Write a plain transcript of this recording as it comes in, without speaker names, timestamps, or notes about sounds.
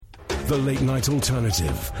The Late Night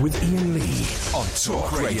Alternative with Iain Lee on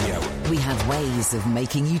Talk Radio. We have ways of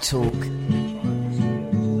making you talk.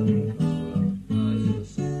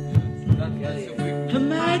 Her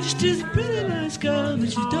Majesty's a pretty nice girl,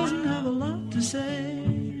 but she doesn't have a lot to say.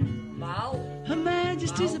 Her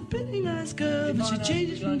Majesty's a pretty nice girl, but she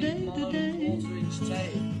changes from day to day.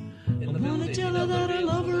 I wanna tell her that I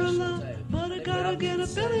love her a lot, but I gotta get a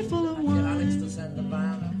belly full of wine.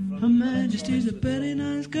 Her Majesty's a pretty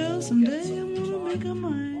nice girl, someday I'm gonna make her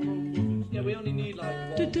mine. Yeah, we only need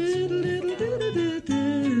like and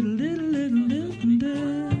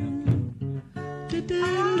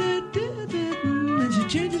she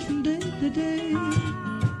changes from day to day.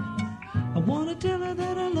 I wanna tell her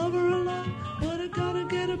that I love her a lot, but I gotta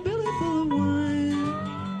get a belly full of wine.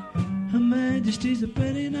 Her Majesty's a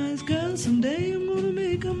pretty nice girl, someday I'm gonna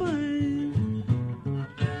make her mine.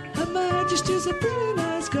 Her Majesty's a pretty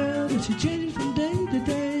nice girl, but she changes from day to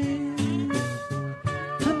day.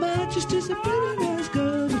 Her Majesty's a pretty nice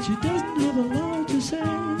girl, but she doesn't have a lot to say.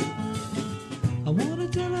 I wanna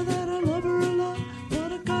tell her that I love her a lot,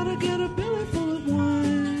 but I gotta get a belly full of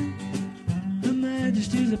wine. Her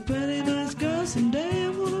Majesty's a pretty nice girl, someday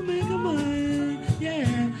I'm gonna make her mine.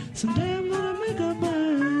 Yeah, someday I'm gonna make her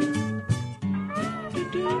mine.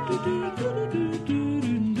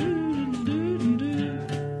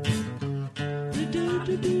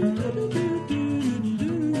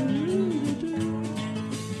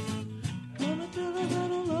 Wanna tell her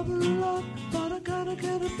that I love her a lot, but I gotta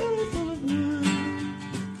get a belly full of wine.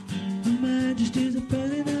 Her Majesty's a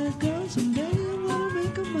pretty nice girl, someday I'm gonna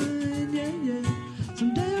make her mine. Yeah, yeah,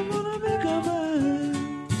 someday I'm gonna make her mine.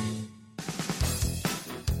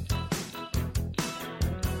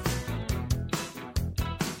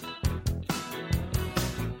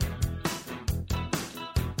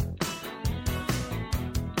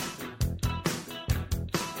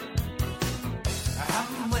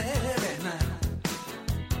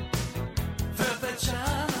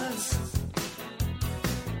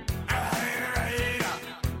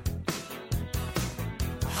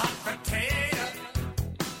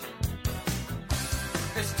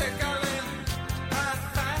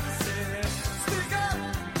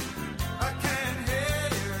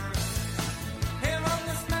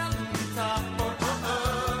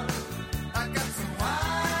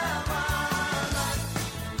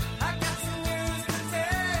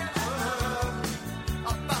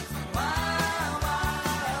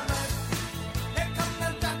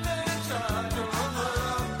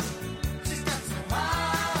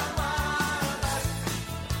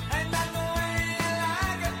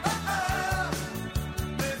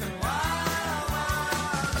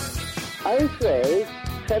 '03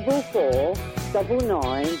 444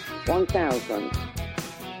 99 1000.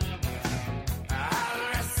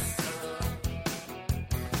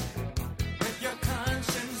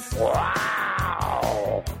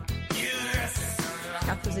 Wow!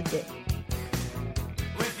 That was a dick.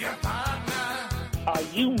 Are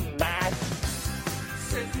you mad?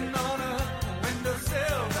 Sitting on a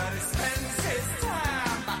windowsill, but he spends his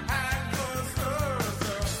time behind closed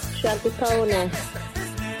doors. Champicone.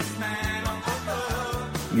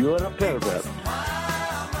 You're a pervert.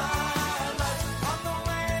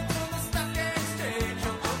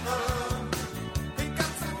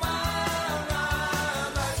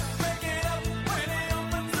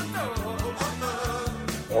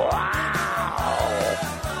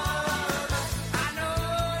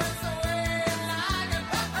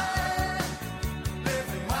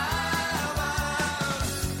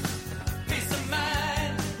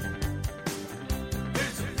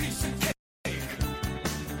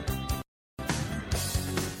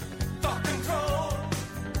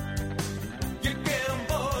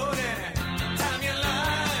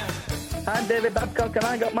 I'm David Babcock and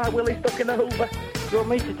I got my willy stuck in the hoover. Do you want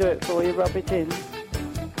me to do it for you? Rub it in.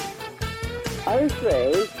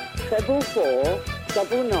 03 444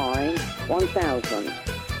 99 1000.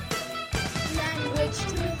 Language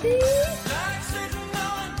TV.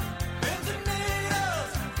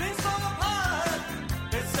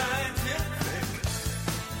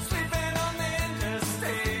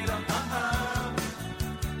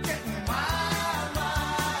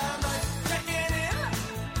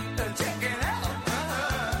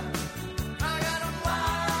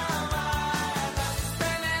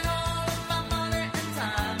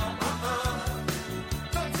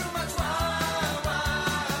 Don't too much wow, wow.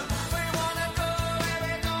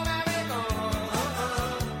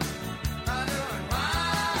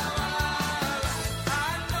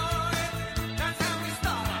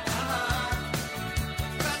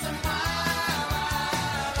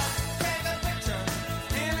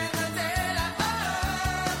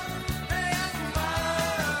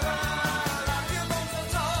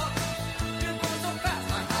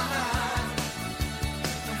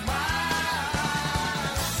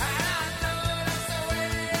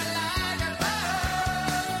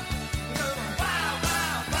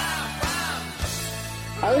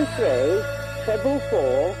 03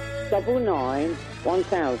 444 99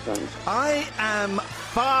 1000. I am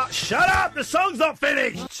far... Shut up! The song's not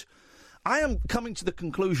finished! I am coming to the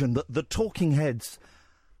conclusion that the Talking Heads,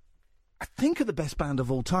 I think, are the best band of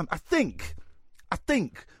all time. I think.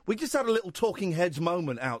 We just had a little Talking Heads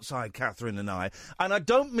moment outside, Catherine and I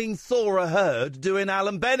don't mean Thora Hird doing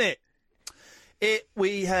Alan Bennett.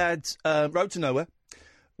 We had Road to Nowhere.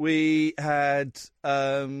 We had...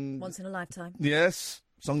 Once in a Lifetime. Yes.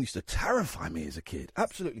 Song used to terrify me as a kid.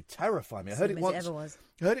 Absolutely terrify me. I heard it once. It ever was.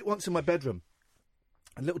 I heard it once in my bedroom.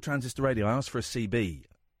 A little transistor radio. I asked for a CB,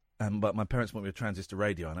 but my parents wanted me a transistor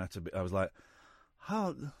radio, and I was like,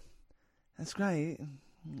 "Oh, that's great.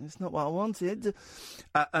 It's not what I wanted."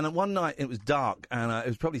 And one night it was dark, and it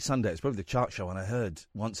was probably Sunday. It was probably the chart show, and I heard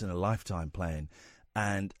Once in a Lifetime playing,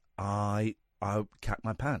 and I cacked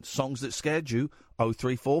my pants. Songs that scared you.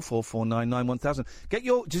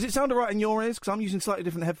 03444991000. Does it sound all right in your ears? Because I'm using slightly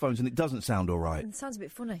different headphones and it doesn't sound all right. It sounds a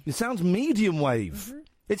bit funny. It sounds medium wave. Mm-hmm.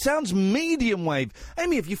 It sounds medium wave.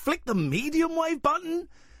 Amy, have you flicked the medium wave button?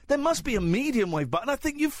 There must be a medium wave button. I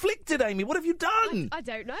think you've flicked it, Amy. What have you done? I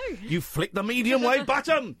don't know. You flicked the medium wave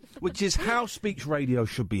button, which is how speech radio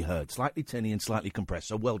should be heard. Slightly tinny and slightly compressed.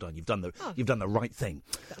 So well done. You've done the right thing.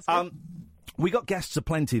 We got guests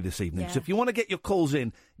aplenty this evening, so if you want to get your calls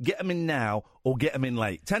in, get them in now or get them in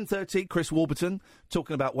late. 10:30, Chris Warburton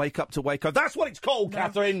talking about Wake Up to Waco. That's what it's called,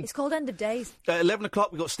 Catherine. It's called End of Days. 11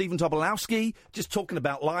 o'clock, we've got Stephen Tobolowsky just talking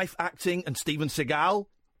about life, acting, and Steven Seagal.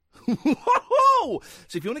 So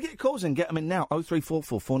if you want to get your calls in, get them in now.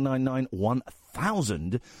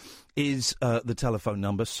 03444991000 is the telephone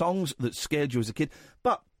number. Songs that scared you as a kid.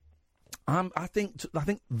 But I think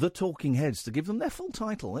the Talking Heads, to give them their full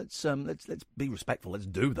title, let's be respectful. Let's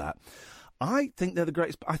do that. I think they're the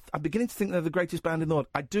greatest. I'm beginning to think they're the greatest band in the world.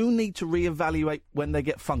 I do need to reevaluate when they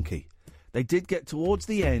get funky. They did get towards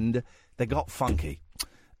the end. They got funky,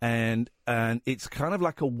 and it's kind of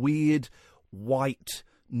like a weird white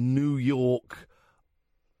New York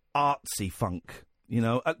artsy funk. You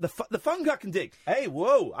know, the funk I can dig. Hey,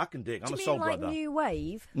 whoa, I can dig. I'm a soul brother. Do you mean like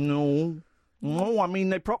new wave? No, I mean,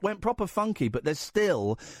 they went proper funky, but there's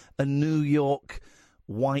still a New York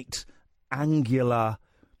white angular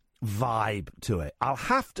vibe to it. I'll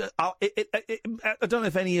have to. I don't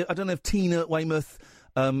know if Tina Weymouth,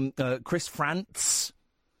 Chris Frantz,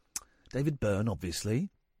 David Byrne,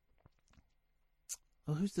 obviously.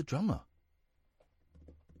 Oh, who's the drummer?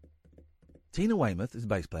 Tina Weymouth is the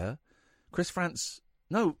bass player. Chris Frantz.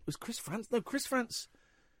 No, it was Chris Frantz. No, Chris Frantz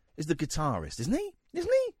is the guitarist, isn't he?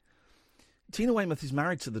 Tina Weymouth is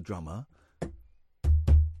married to the drummer.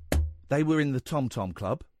 They were in the Tom Tom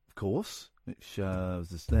Club, of course, which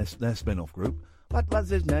was their spin-off group. What was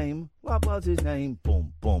his name?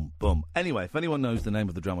 Boom, boom, boom. Anyway, if anyone knows the name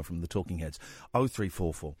of the drummer from the Talking Heads,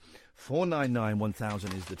 0344 499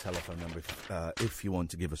 1000 is the telephone number if you want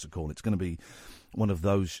to give us a call. It's going to be one of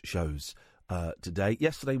those shows today.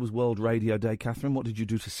 Yesterday was World Radio Day. Catherine, what did you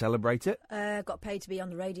do to celebrate it? Got paid to be on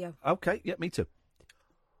the radio. Okay, yeah, me too.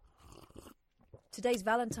 Today's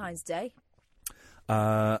Valentine's Day.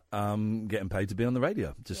 Getting paid to be on the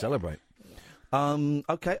radio to celebrate. Yeah.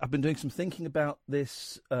 Okay, I've been doing some thinking about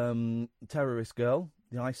this terrorist girl,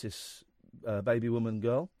 the ISIS baby woman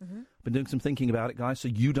girl. Mm-hmm. Been doing some thinking about it, guys, so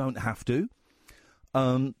you don't have to.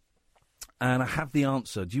 And I have the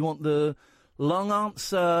answer. Do you want the long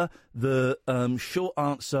answer, the short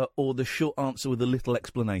answer, or the short answer with a little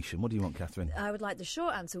explanation? What do you want, Catherine? I would like the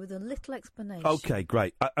short answer with a little explanation. Okay,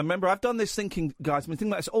 great. I remember I've done this thinking, guys, I've been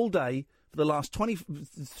thinking about this all day for the last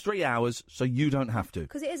 23 hours, so you don't have to.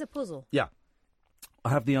 Because it is a puzzle. Yeah. I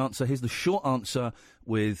have the answer. Here's the short answer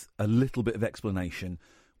with a little bit of explanation.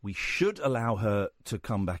 We should allow her to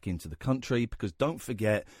come back into the country because don't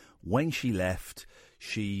forget, when she left,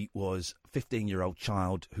 she was a 15-year-old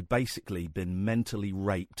child who'd basically been mentally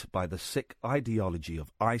raped by the sick ideology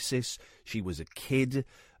of ISIS. She was a kid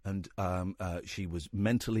and she was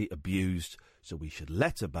mentally abused, so we should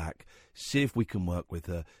let her back, see if we can work with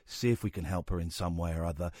her, see if we can help her in some way or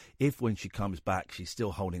other. If when she comes back she's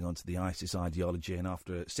still holding on to the ISIS ideology and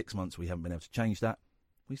after 6 months we haven't been able to change that,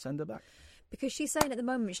 we send her back. Because she's saying at the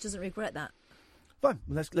moment she doesn't regret that. Fine,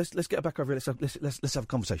 let's get her back over here. Let's have a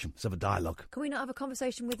conversation. Let's have a dialogue. Can we not have a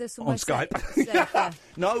conversation with her somewhere on Skype? Safe?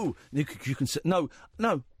 No, you can. No.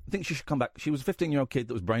 I think she should come back. She was a 15-year-old kid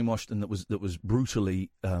that was brainwashed and that was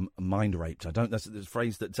brutally mind raped. That's a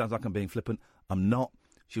phrase that sounds like I'm being flippant. I'm not.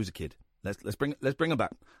 She was a kid. Let's bring her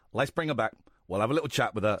back. Let's bring her back. We'll have a little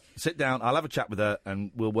chat with her. Sit down. I'll have a chat with her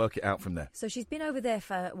and we'll work it out from there. So she's been over there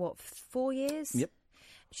for 4 years? Yep.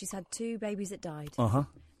 She's had 2 babies that died. Uh-huh.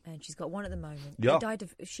 and she's got one at the moment. Yeah. She died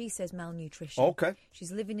of, she says, malnutrition. Okay.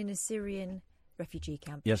 She's living in a Syrian refugee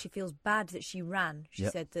camp. Yes. She feels bad that she ran. She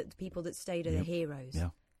Yep. said that the people that stayed are the heroes. Yeah.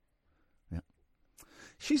 Yeah.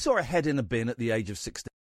 She saw her head in a bin at the age of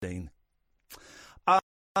 16.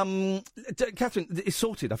 Catherine, it's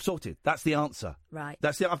sorted. I've sorted. That's the answer. Right.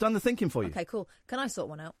 I've done the thinking for you. Okay, cool. Can I sort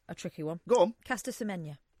one out? A tricky one. Go on. Caster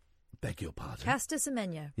Semenya. Beg your pardon. Caster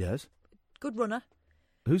Semenya. Yes. Good runner.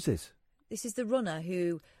 Who's this? This is the runner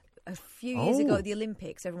who, a few years ago at the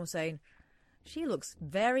Olympics, everyone was saying, she looks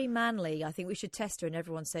very manly. I think we should test her. And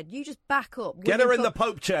everyone said, you just back up. Get her in the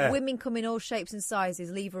Pope chair. Women come in all shapes and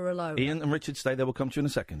sizes. Leave her alone. Ian and Richard stay there. We'll come to you in a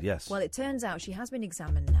second. Yes. Well, it turns out she has been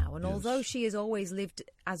examined now. And although she has always lived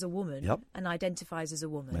as a woman and identifies as a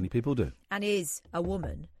woman. Many people do. And is a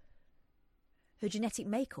woman, her genetic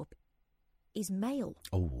makeup is male.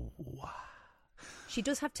 Oh. She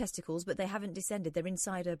does have testicles, but they haven't descended. They're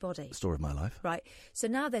inside her body. Story of my life. Right. So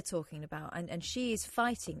now they're talking about, and she is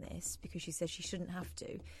fighting this because she says she shouldn't have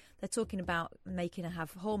to. They're talking about making her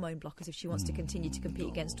have hormone blockers if she wants to continue to compete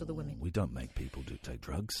against other women. We don't make people take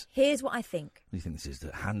drugs. Here's what I think. Do you think this is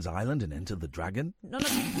the Hans Island and Enter the Dragon? None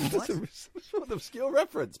of what? It's an obscure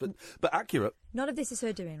reference, but accurate. None of this is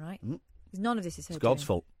her doing, right? None of this is her It's doing. God's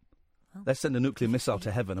fault. Well, let's send a nuclear missile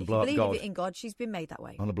to heaven and blow up God. Believe it in God. She's been made that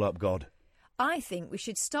way. I want to blow up God. I think we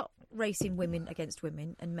should stop racing women against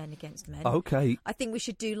women and men against men. Okay. I think we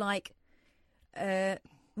should do like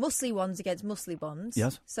muscly ones against muscly ones.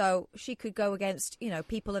 Yes. So she could go against,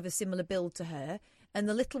 people of a similar build to her, and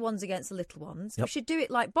the little ones against the little ones. Yep. We should do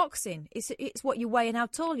it like boxing. It's what you weigh and how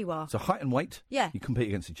tall you are. So height and weight. Yeah. You compete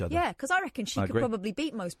against each other. Yeah, because I reckon she I could agree. probably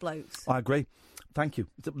beat most blokes. I agree. Thank you.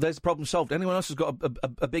 There's a problem solved. Anyone else has got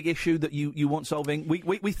a big issue that you want solving?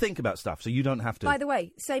 We think about stuff, so you don't have to. By the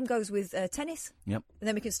way, same goes with tennis. Yep. And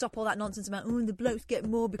then we can stop all that nonsense about, the blokes get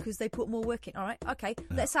more because they put more work in. All right, okay.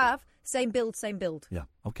 Yeah. Let's have same build, same build. Yeah,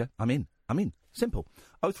 okay. I'm in. Simple.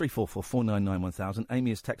 0344 499 1000.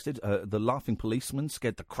 Amy has texted. The laughing policeman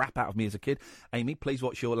scared the crap out of me as a kid. Amy, please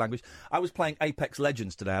watch your language. I was playing Apex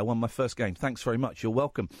Legends today. I won my first game. Thanks very much. You're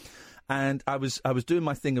welcome. And I was doing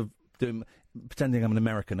my thing of pretending I'm an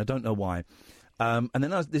American. I don't know why. And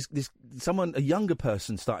then a younger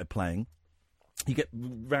person started playing. You get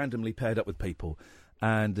randomly paired up with people.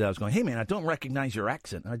 And I was going, hey, man, I don't recognise your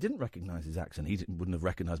accent. And I didn't recognise his accent. He wouldn't have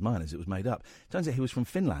recognised mine as it was made up. Turns out he was from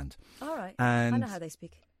Finland. All right. And I know how they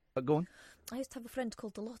speak. Go on. I used to have a friend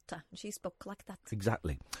called Lotta, and she spoke like that.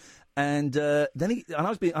 Exactly. And then he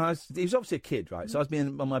was obviously a kid, right? So I was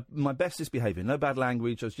being on my bestest behaviour, no bad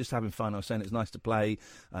language. I was just having fun. I was saying it's nice to play,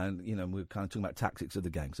 and we were kind of talking about tactics of the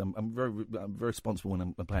game. So I'm very responsible when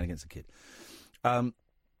I'm playing against a kid.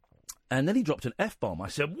 And then he dropped an F-bomb. I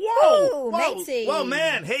said, whoa, matey. Whoa,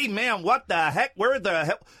 man, hey, man, what the heck? Where the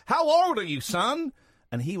hell? How old are you, son?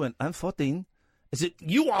 And he went, I'm 14. I said,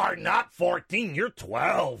 you are not 14, you're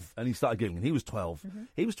 12. And he started giggling. He was 12. Mm-hmm.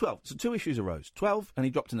 He was 12. So two issues arose. 12, and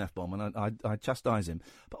he dropped an F-bomb, and I chastised him.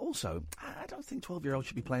 But also, I don't think 12-year-olds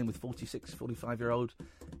should be playing with 46, 45-year-old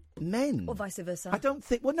men. Or vice versa. I don't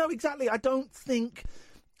think, well, no, exactly. I don't think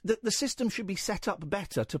that the system should be set up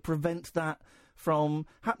better to prevent that from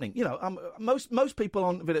happening. Most people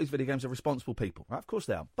on video games are responsible people, right? Of course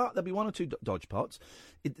they are. But there'll be one or two dodge pots.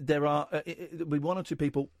 There'll be one or two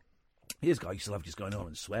people. Here's a guy who used to love just going on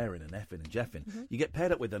and swearing and effing and jeffing. Mm-hmm. You get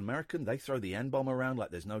paired up with an American, they throw the N-bomb around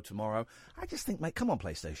like there's no tomorrow. I just think, mate, come on,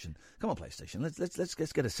 PlayStation.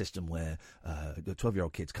 Let's get a system where the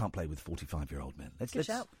 12-year-old kids can't play with 45-year-old men. Let's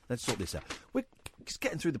sort this out. We're just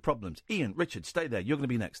getting through the problems. Ian, Richard, stay there. You're going to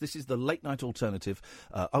be next. This is the late night alternative.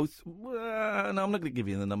 No, I'm not going to give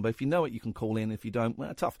you the number. If you know it, you can call in. If you don't,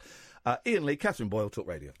 tough. Ian Lee, Catherine Boyle, Talk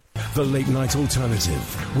Radio. The Late Night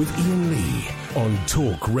Alternative with Ian Lee on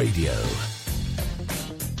Talk Radio.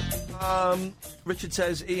 Richard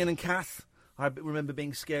says, Ian and Kath, I remember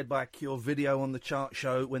being scared by a Cure video on the chart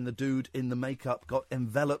show when the dude in the makeup got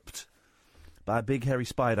enveloped by a big hairy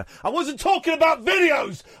spider. I wasn't talking about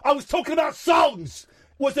videos! I was talking about songs!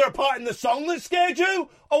 Was there a part in the song that scared you?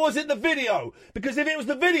 Or was it the video? Because if it was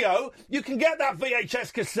the video, you can get that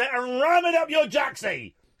VHS cassette and ram it up your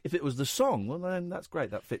jacksie! If it was the song, well, then that's great.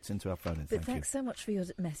 That fits into our phone-in. But thanks so much for your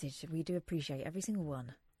message. We do appreciate every single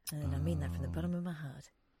one. And I mean that from the bottom of my heart.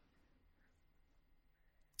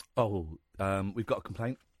 We've got a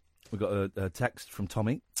complaint. We've got a text from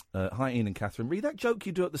Tommy. Hi, Ian and Catherine. Read that joke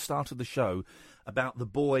you do at the start of the show about the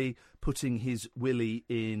boy putting his willy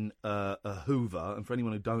in a Hoover. And for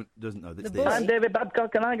anyone who doesn't know, that's this. I'm David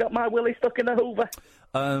Babcock, and I got my willy stuck in a Hoover.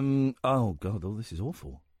 Oh, God, this is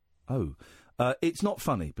awful. It's not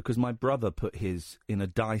funny, because my brother put his in a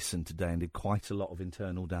Dyson today and did quite a lot of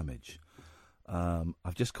internal damage.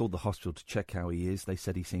 I've just called the hospital to check how he is. They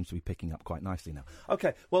said he seems to be picking up quite nicely now.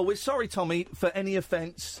 OK, well, we're sorry, Tommy, for any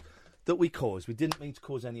offence that we caused. We didn't mean to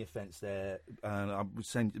cause any offence there. I was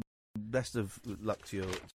saying best of luck to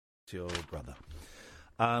your brother.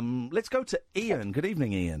 Let's go to Iain. Good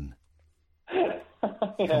evening, Iain.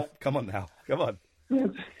 Yeah. Come on now. Come on.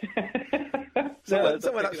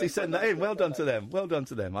 Someone actually sent that in. Well done to them. Well done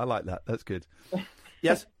to them. I like that. That's good.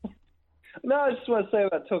 Yes? No, I just want to say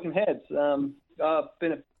about Talking Heads. I've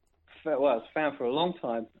been a fan for a long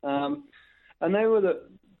time. And they were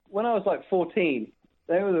when I was like 14,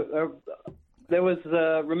 there was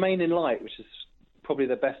Remain in Light, which is probably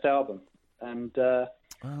their best album. And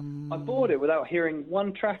I bought it without hearing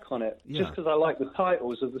one track on it, just because I like the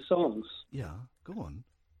titles of the songs. Yeah, go on.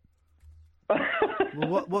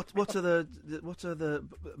 Well, what are the?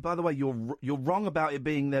 By the way, you're wrong about it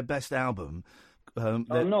being their best album. I'm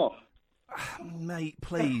not, mate.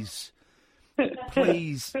 Please,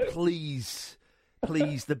 please.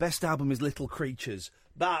 The best album is Little Creatures.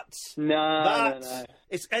 No.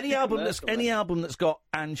 It's any album that's got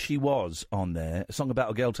 "And She Was" on there. A song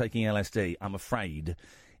about a girl taking LSD. I'm afraid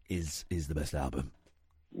is the best album.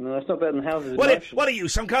 No, it's not better than Houses. What are you,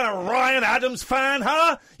 some kind of Ryan Adams fan,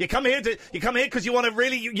 huh? You come here because you want to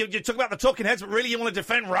really you talk about the Talking Heads, but really you want to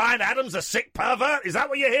defend Ryan Adams, a sick pervert? Is that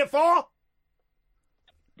what you're here for?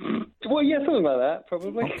 Well, yeah, something like that,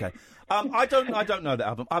 probably. Okay. I don't know that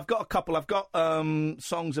album. I've got a couple. I've got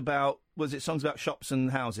songs about shops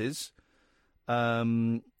and houses.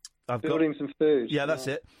 Building some food. Yeah, that's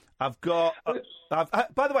it. I've got.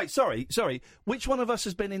 By the way, sorry. Which one of us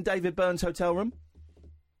has been in David Byrne's hotel room?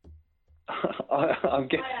 I'm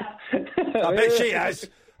guessing. I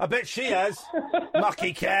bet she has.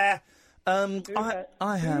 Mucky care.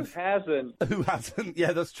 I have. Who hasn't?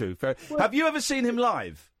 Yeah, that's true. Have you ever seen him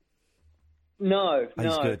live? No.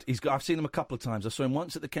 He's good. I've seen him a couple of times. I saw him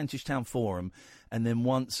once at the Kentish Town Forum, and then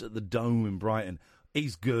once at the Dome in Brighton.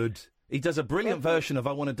 He's good. He does a brilliant version of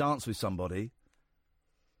 "I Want to Dance with Somebody."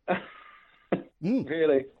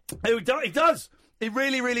 Really? He does. He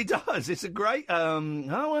really, really does. It's a great. I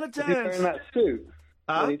want to dance. Is he wearing that suit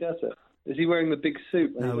when he does it? Is he wearing the big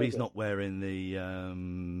suit? No, he's not wearing the.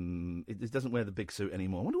 It doesn't wear the big suit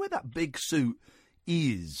anymore. I wonder where that big suit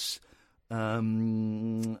is. I'd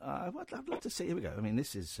love to see. Here we go. I mean,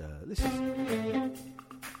 this is.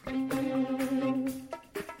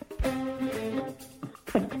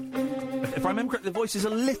 If I remember correctly, the voice is a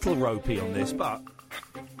little ropey on this, but.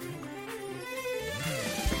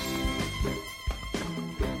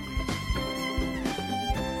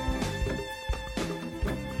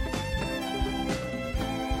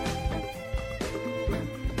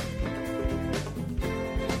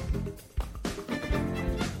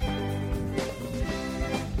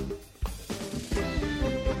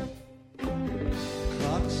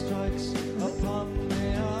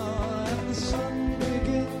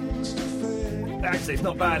 Actually, it's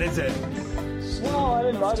not bad, is it? No, I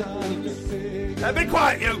didn't like it. Be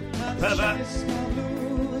quiet, you pervert.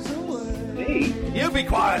 Me? You be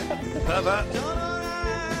quiet, pervert.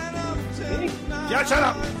 Yeah, shut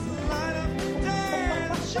up.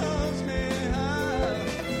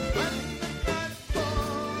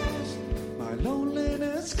 My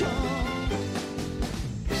loneliness comes.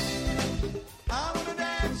 I wanna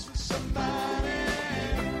dance with somebody.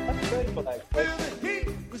 That's great.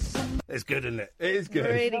 It's good, isn't it? It is good.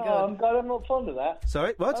 Really good. I'm glad I'm not fond of that.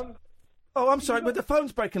 Sorry, what? I'm sorry, but the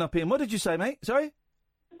phone's breaking up, Ian. What did you say, mate? Sorry?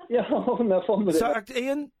 Yeah, I'm not fond of it.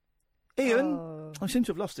 Ian? I seem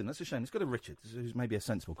to have lost him. That's a shame. Let's go to Richard, who's maybe a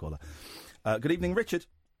sensible caller. Good evening, Richard.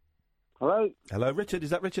 Hello? Hello, Richard. Is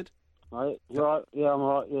that Richard? Right. You all right? Yeah, I'm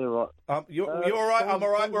all right. Yeah, all right. You're all right. I'm all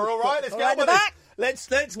right. We're all right. Let's get on with this.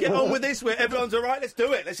 Let's get on with this. Where everyone's all right. Let's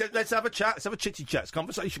do it. Let's have a chat. Let's have a chitty chat. It's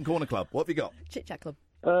Conversation Corner Club. What have you got? Chit Chat Club.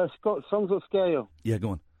 Scott, songs that scare you. Yeah, go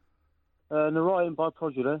on. Narrating by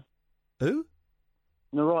Prodigy. Who?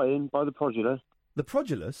 Narrating by the Prodigy. The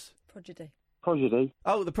Prodigy? Prodigy.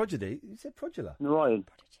 Oh, the Prodigy. You said Prodigy. Narrating.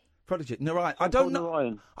 Prodigy. Narrating. I don't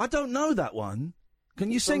know. I don't know that one.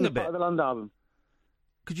 Can you sing a bit? Part of the Land album.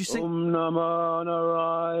 Could you sing? Nama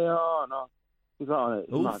Narayana. Is that on it?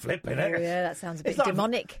 Oh, flipping it. Oh, yeah, that sounds a bit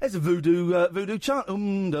demonic. It's a voodoo chant.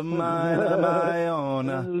 Namayana.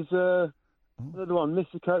 There's another one,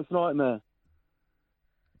 Mr. Kirk's Nightmare.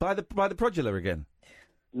 By the Prodigy again?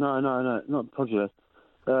 No, not Prodigy.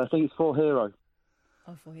 I think it's For Hero.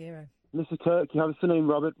 Oh, For Hero. Mr. Kirk, you have a son named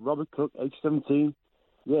Robert Cook, age 17.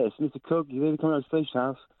 Yes, Mr. Cook, you've either come out of the station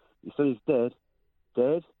house. Your son is dead.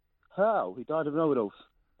 Dead? How? He died of an overdose.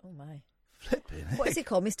 Oh, my. Flipping What is it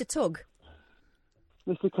called, Mr. Tug?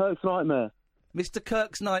 Mr. Kirk's Nightmare. Mr.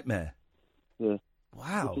 Kirk's Nightmare? Yeah.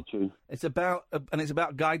 Wow. Wicked tune. It's about a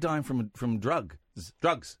guy dying from drugs.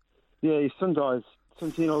 Yeah, his son dies.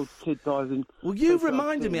 17-year-old kid dies in... Well, you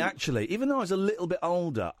reminded me, actually, even though I was a little bit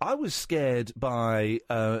older, I was scared by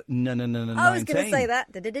No, I was going to say that.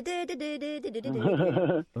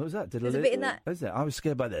 What was that? There's a bit in that. What was that? I was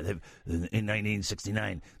scared by that. In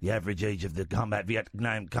 1969, the average age of the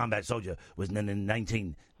Vietnam combat soldier was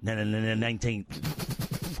 19.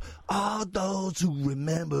 All those who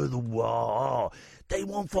remember the war, they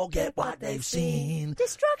won't forget what they've seen.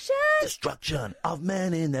 Destruction of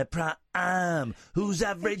men in their prime, whose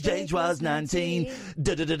average age was 19.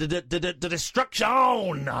 Destruction!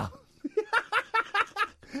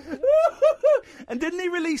 And didn't he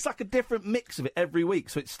release like a different mix of it every week,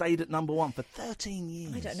 so it stayed at number one for 13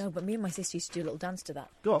 years? I don't know, but me and my sister used to do a little dance to that.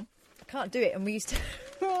 Go on. I can't do it, and we used to...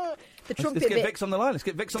 The trumpet Let's get bit... Vix on the line. Let's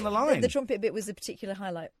get Vix on the line. The trumpet bit was the particular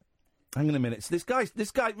highlight. Hang on a minute. So this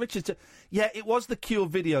guy, Richard. Yeah, it was the Cure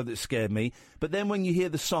video that scared me. But then when you hear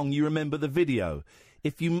the song, you remember the video.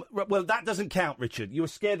 Well, that doesn't count, Richard. You were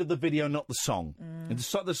scared of the video, not the song. And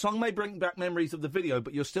the song may bring back memories of the video,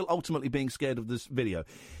 but you're still ultimately being scared of this video.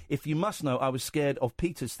 If you must know, I was scared of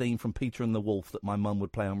Peter's theme from Peter and the Wolf that my mum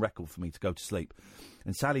would play on record for me to go to sleep.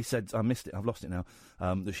 And Sally said, I missed it. I've lost it now.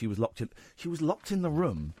 That she was locked in. She was locked in the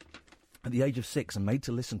room at the age of 6 and made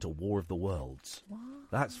to listen to War of the Worlds. What?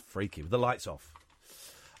 That's freaky, with the lights off.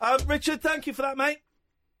 Richard, thank you for that, mate.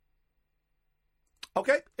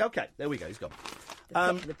 Okay, there we go, he's gone.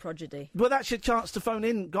 The prodigy. Well, that's your chance to phone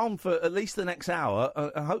in, gone for at least the next hour,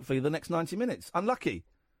 hopefully the next 90 minutes. Unlucky.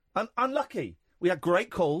 Unlucky. We had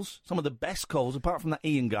great calls, some of the best calls, apart from that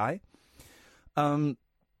Iain guy. But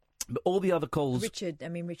all the other calls...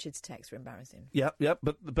 Richard's texts were embarrassing. Yeah,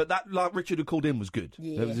 but that, like, Richard who called in was good.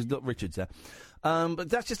 Yeah. There was not Richard's there. But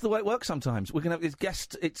that's just the way it works sometimes. We're going to have... It's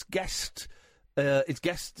guest... We're going to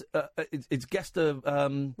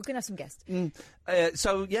have some guests.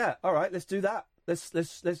 So, yeah, all right, let's do that. Let's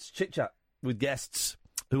chit-chat with guests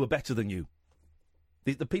who are better than you.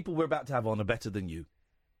 The people we're about to have on are better than you.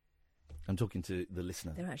 I'm talking to the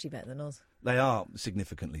listener. They're actually better than us. They are,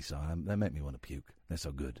 significantly so. They make me want to puke. They're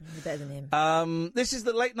so good. They're better than him. This is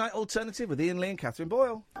the Late Night Alternative with Iain Lee and Catherine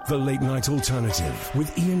Boyle. The Late Night Alternative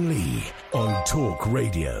with Iain Lee on Talk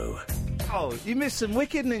Radio. Oh, you missed some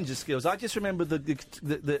wicked ninja skills. I just remember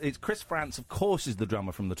it's Chris Frantz, of course, is the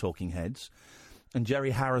drummer from the Talking Heads, and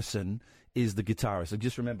Jerry Harrison is the guitarist. I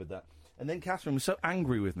just remembered that. And then Catherine was so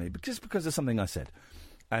angry with me just because of something I said.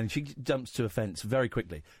 And she jumps to offence very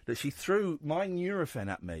quickly, that she threw my Nurofen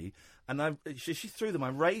at me, and she threw them. I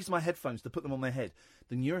raised my headphones to put them on my head.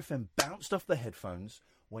 The Nurofen bounced off the headphones,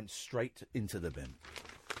 went straight into the bin.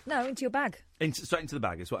 No, into your bag. Straight into the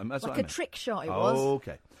bag, that's what I meant. Like a trick shot it was.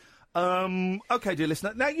 Okay. Okay, dear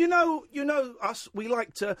listener. Now, you know us. We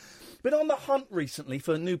like to... Been on the hunt recently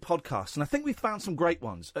for new podcasts, and I think we've found some great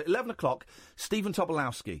ones. At 11 o'clock, Stephen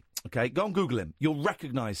Tobolowsky. Okay, go and Google him. You'll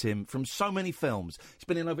recognise him from so many films. He's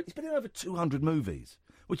been in over 200 movies,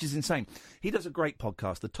 which is insane. He does a great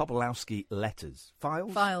podcast, the Tobolowsky Letters.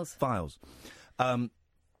 Files. I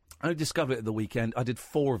discovered it at the weekend. I did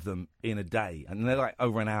 4 of them in a day, and they're like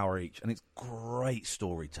over an hour each, and it's great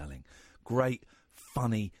storytelling. Great,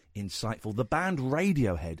 funny, insightful. The band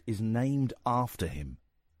Radiohead is named after him.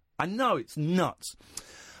 I know, it's nuts.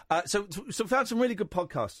 So we found some really good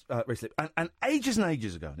podcasts recently. And ages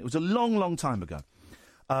ago, and it was a long, long time ago,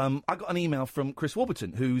 I got an email from Chris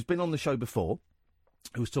Warburton, who's been on the show before,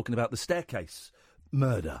 who was talking about the staircase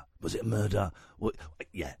murder. Was it a murder?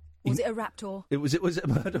 Yeah. Was it a raptor? Was it a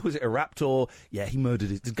murder? Was it a raptor? Yeah,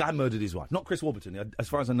 the guy murdered his wife. Not Chris Warburton. As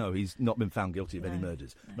far as I know, he's not been found guilty of any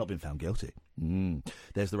murders. No. Not been found guilty.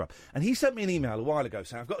 There's the rub. And he sent me an email a while ago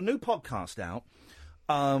saying, I've got a new podcast out.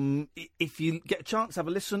 If you get a chance, have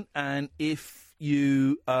a listen, and if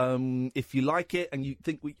you like it and you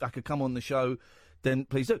think I could come on the show, then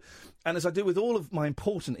please do. And as I do with all of my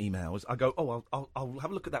important emails, I go, I'll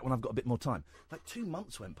have a look at that when I've got a bit more time. Like 2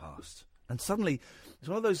 months went past, and suddenly it's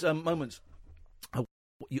one of those moments. I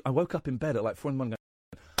woke up in bed at like 4 in the morning.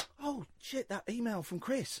 Oh shit! That email from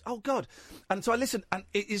Chris. Oh God! And so I listened, and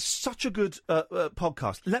it is such a good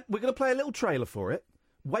podcast. We're going to play a little trailer for it.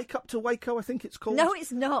 Wake Up to Waco, I think it's called. No,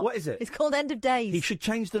 it's not. What is it? It's called End of Days. He should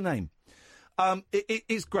change the name. It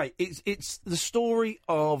is great. It's the story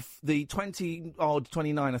of the 20-odd,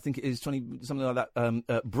 29, I think it is, 20, something like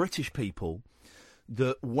that, British people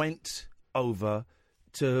that went over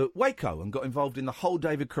to Waco and got involved in the whole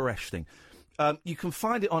David Koresh thing. You can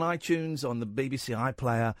find it on iTunes, on the BBC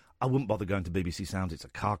iPlayer. I wouldn't bother going to BBC Sounds. It's a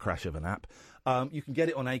car crash of an app. You can get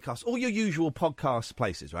it on Acast, all your usual podcast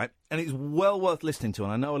places, right? And it's well worth listening to,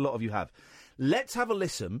 and I know a lot of you have. Let's have a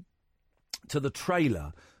listen to the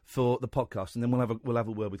trailer for the podcast, and then we'll have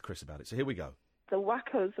a word with Chris about it. So here we go. The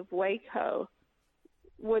Wacos of Waco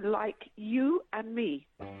would like you and me.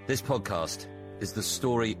 This podcast is the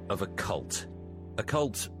story of a cult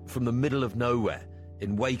from the middle of nowhere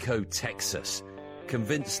in Waco, Texas,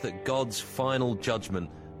 convinced that God's final judgment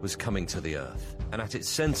was coming to the earth. And at its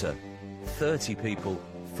centre, 30 people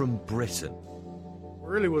from Britain.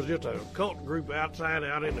 Really was just a cult group out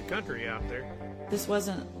in the country out there. This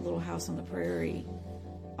wasn't Little House on the Prairie,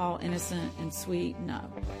 all innocent and sweet,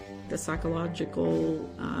 no. The psychological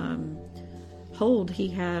hold he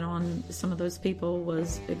had on some of those people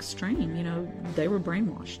was extreme. You know, they were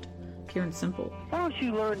brainwashed, pure and simple. Why don't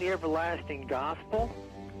you learn the everlasting gospel?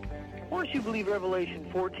 Why don't you believe Revelation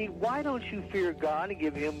 14? Why don't you fear God and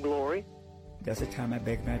give him glory? There's a time I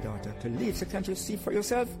begged my daughter to leave, so can't you see for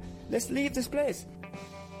yourself? Let's leave this place.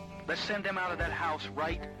 Let's send them out of that house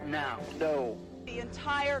right now. No. The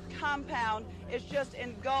entire compound is just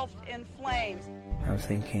engulfed in flames. I was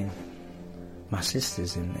thinking, my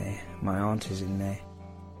sister's in there, my aunt is in there.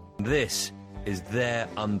 This is their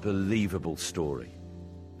unbelievable story.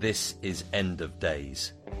 This is End of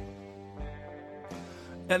Days.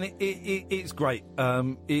 And it's great.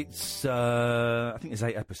 It's I think there's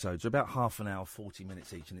 8 episodes. They're about half an hour, 40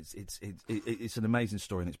 minutes each, and it's an amazing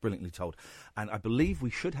story and it's brilliantly told. And I believe we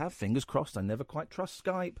should have, fingers crossed. I never quite trust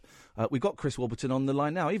Skype. We've got Chris Warburton on the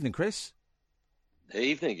line now. Evening, Chris.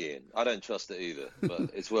 Evening, Ian. I don't trust it either,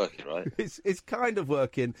 but it's working, right? It's kind of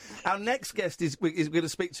working. Our next guest is going to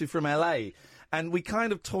speak to from LA, and we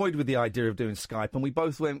kind of toyed with the idea of doing Skype, and we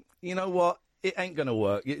both went, you know what? It ain't going to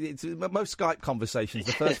work. It's most Skype conversations.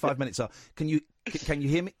 The first 5 minutes are, can you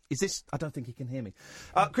hear me? Is this? I don't think he can hear me.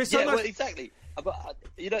 Chris, yeah, well, exactly. But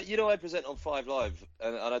you know, I present on 5 Live,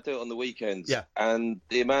 and I do it on the weekends. Yeah. And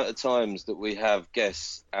the amount of times that we have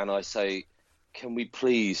guests, and I say, can we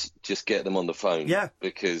please just get them on the phone? Yeah.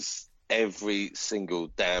 Because every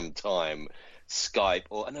single damn time, Skype,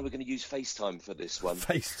 or I know we're going to use FaceTime for this one.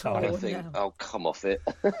 FaceTime. And I think, oh, come off it.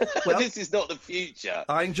 Well, this is not the future.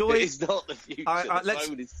 I enjoy. It's not the future. The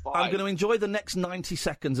phone is fine. I'm going to enjoy the next 90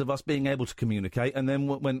 seconds of us being able to communicate, and then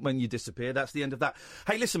when you disappear, that's the end of that.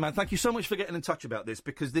 Hey, listen, man, thank you so much for getting in touch about this,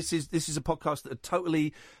 because this is a podcast that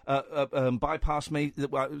totally bypassed me.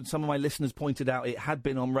 Some of my listeners pointed out it had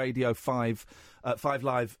been on Radio 5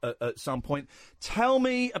 Live at some point. Tell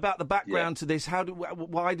me about the background to this.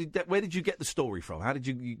 Where did you get the story from? How did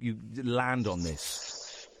you land on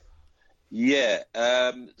this? Yeah,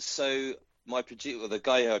 so my producer, the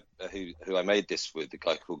guy who I made this with, the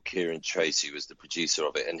guy called Kieran Tracy, was the producer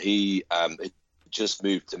of it, and he had just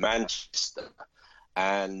moved to Manchester,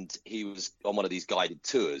 and he was on one of these guided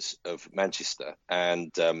tours of Manchester,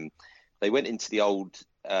 and they went into the old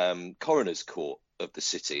coroner's court of the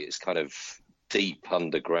city. It's kind of deep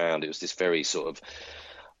underground. It was this very sort of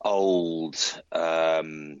old,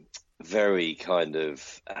 very kind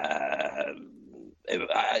of,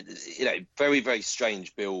 very, very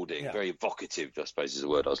strange building, very evocative, I suppose is the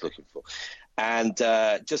word I was looking for. And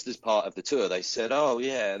just as part of the tour, they said, oh,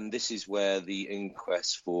 yeah, and this is where the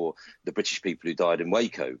inquest for the British people who died in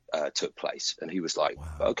Waco took place. And he was like,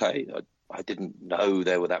 okay, I didn't know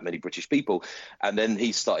there were that many British people. And then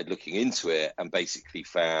he started looking into it and basically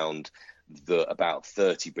found that about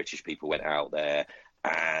 30 British people went out there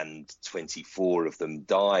and 24 of them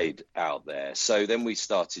died out there. So then we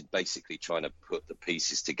started basically trying to put the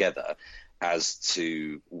pieces together as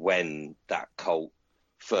to when that cult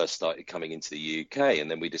first started coming into the UK. And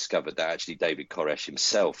then we discovered that actually David Koresh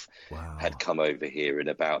himself had come over here in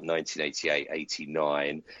about 1988,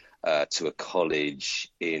 89 to a college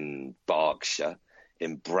in Berkshire,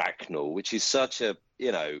 in Bracknell, which is such a,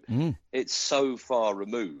 it's so far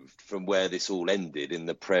removed from where this all ended in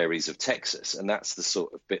the prairies of Texas. And that's the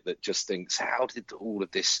sort of bit that just thinks, how did all of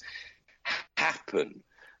this happen?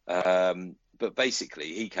 But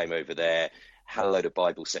basically, he came over there, had a load of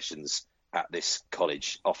Bible sessions at this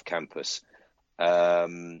college off campus.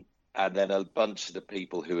 And then a bunch of the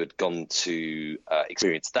people who had gone to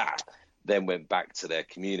experience that then went back to their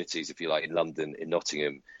communities, if you like, in London, in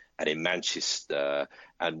Nottingham, and in Manchester,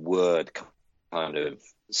 and word kind of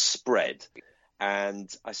spread. And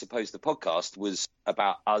I suppose the podcast was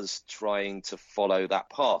about us trying to follow that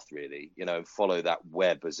path, really, and follow that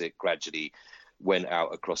web as it gradually went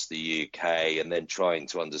out across the UK, and then trying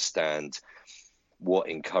to understand what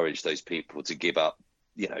encouraged those people to give up,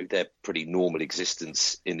 their pretty normal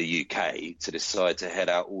existence in the UK to decide to head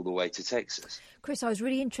out all the way to Texas. Chris, I was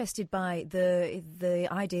really interested by the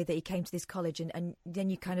idea that he came to this college, and then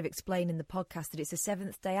you kind of explain in the podcast that it's a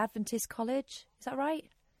Seventh-day Adventist college. Is that right?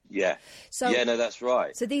 Yeah. No, that's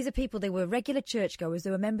right. So these are people, they were regular churchgoers,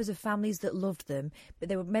 they were members of families that loved them, but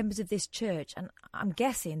they were members of this church. And I'm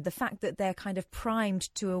guessing the fact that they're kind of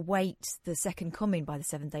primed to await the second coming by the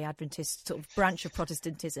Seventh-day Adventist sort of branch of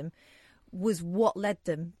Protestantism was what led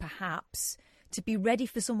them, perhaps, to be ready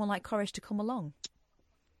for someone like Koresh to come along.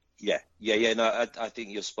 Yeah. No, I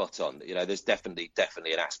think you're spot on. You know, there's definitely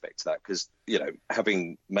an aspect to that because, you know,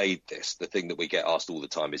 having made this, the thing that we get asked all the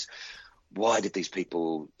time is, why did these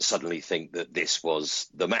people suddenly think that this was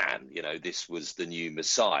the man? You know, this was the new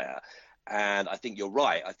Messiah. And I think you're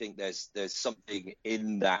right. I think there's something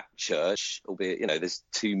in that church, albeit, you know, there's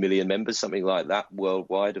 2 million members, something like that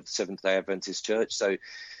worldwide of the Seventh-day Adventist Church. So,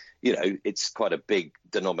 you know, it's quite a big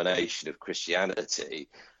denomination of Christianity.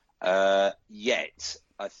 Yet,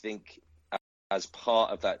 I think as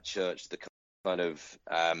part of that church, the kind of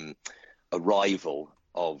arrival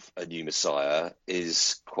of a new Messiah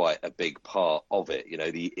is quite a big part of it, you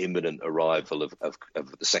know, the imminent arrival of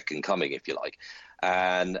the second coming, if you like.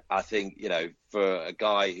 And I think, you know, for a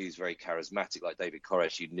guy who's very charismatic like David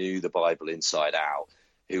Koresh, who knew the Bible inside out,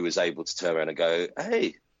 who was able to turn around and go,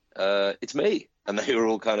 hey, it's me. And they were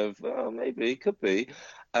all kind of, well, maybe, could be.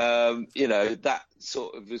 You know, that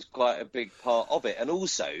sort of was quite a big part of it. And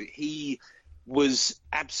also, he was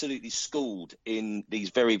absolutely schooled in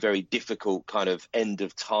these very, very difficult kind of end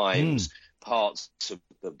of times parts of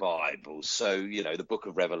the Bible. So, you know, the book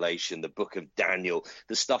of Revelation, the book of Daniel,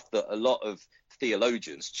 the stuff that a lot of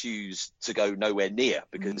theologians choose to go nowhere near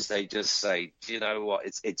because they just say, do you know what,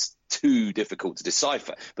 it's too difficult to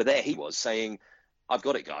decipher. But there he was saying, I've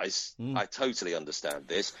got it, guys. I totally understand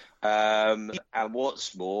this. And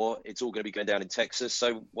what's more, it's all going to be going down in Texas,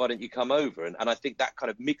 so why don't you come over? And I think that kind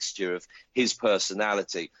of mixture of his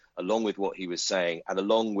personality, along with what he was saying, and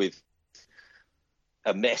along with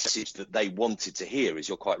a message that they wanted to hear, as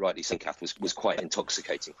you're quite rightly saying, Kath, was quite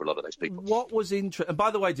intoxicating for a lot of those people. What was interesting, and by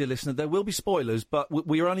the way, dear listener, there will be spoilers, but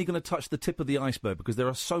we are only going to touch the tip of the iceberg because there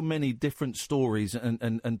are so many different stories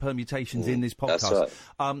and permutations in this podcast. That's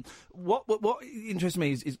right. What interests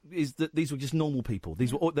me is that these were just normal people.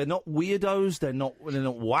 They're not weirdos. They're not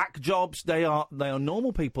whack jobs. They are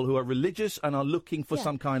normal people who are religious and are looking for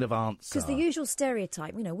some kind of answer. Because the usual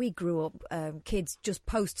stereotype, you know, we grew up kids just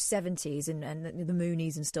post 70s and the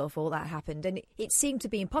Moonies and stuff, all that happened, and it seemed to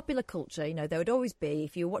be in popular culture, you know, there would always be,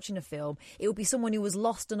 if you were watching a film, it would be someone who was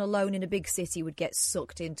lost and alone in a big city would get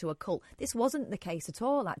sucked into a cult. This wasn't the case at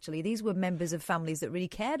all, actually. These were members of families that really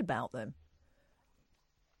cared about them.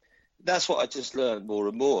 That's what I just learned more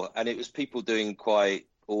and more, and it was people doing quite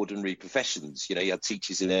ordinary professions. You know, you had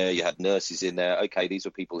teachers in there, you had nurses in there. Okay, these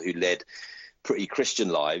were people who led pretty Christian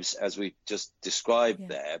lives, as we just described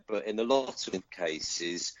there, but in a lot of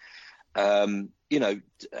cases, you know,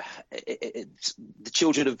 it's the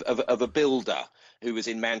children of a builder who was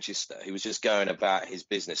in Manchester, who was just going about his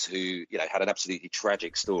business, who, you know, had an absolutely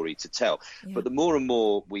tragic story to tell. Yeah. But the more and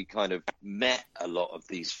more we kind of met a lot of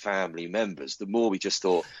these family members, the more we just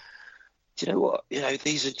thought, do you know what? You know,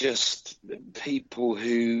 these are just people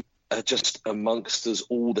who are just amongst us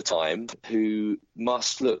all the time, who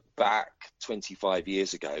must look back 25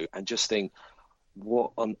 years ago and just think,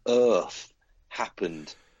 what on earth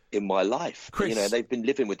happened in my life? Chris, you know, they've been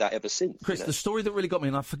living with that ever since. Chris, you know? The story that really got me,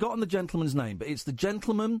 and I've forgotten the gentleman's name, but it's the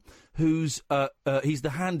gentleman who's he's the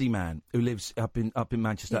handyman who lives up in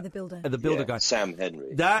Manchester. Yeah, the builder. The builder guy. Sam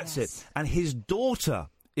Henry. That's it. And his daughter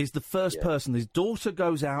is the first person. His daughter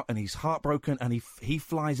goes out and he's heartbroken, and he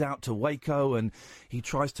flies out to Waco and he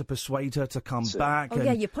tries to persuade her to come back. Oh,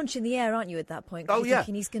 yeah, you're punching the air, aren't you, at that point? Oh, you're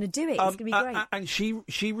thinking he's going to do it. It's going to be great. And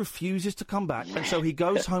she refuses to come back, and so he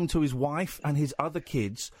goes home to his wife and his other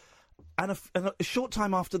kids. And a short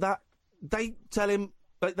time after that, they tell him,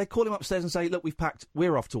 they call him upstairs and say, look, we've packed,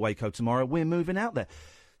 we're off to Waco tomorrow, we're moving out there.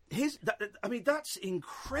 That's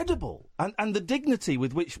incredible. And the dignity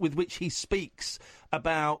with which he speaks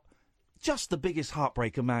about just the biggest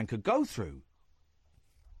heartbreak a man could go through.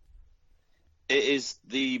 It is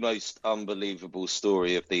the most unbelievable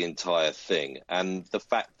story of the entire thing. And the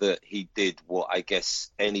fact that he did what I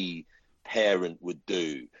guess any parent would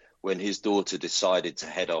do when his daughter decided to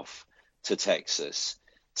head off to Texas,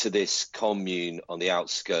 to this commune on the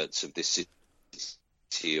outskirts of this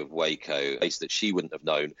city of Waco, a place that she wouldn't have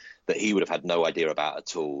known, that he would have had no idea about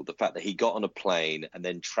at all. The fact that he got on a plane and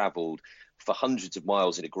then travelled for hundreds of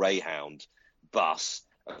miles in a Greyhound bus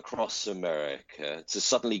across America to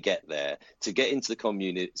suddenly get there, to get into the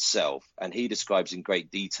commune itself. And he describes in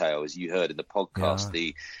great detail, as you heard in the podcast,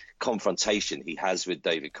 the confrontation he has with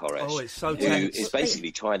David Koresh. Oh, it's so who tense. is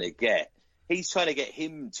basically trying to get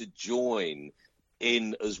him to join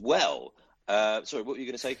in as well. Sorry, what were you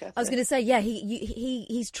going to say, Kath? I was going to say, yeah,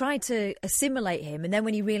 he's tried to assimilate him, and then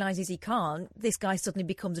when he realises he can't, this guy suddenly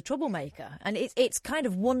becomes a troublemaker. And it's kind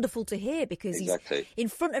of wonderful to hear, because he's in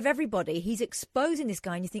front of everybody, he's exposing this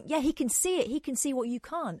guy, and you think, yeah, he can see it, he can see what you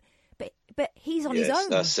can't. But he's on his own.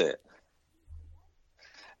 That's it.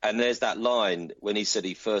 And there's that line when he said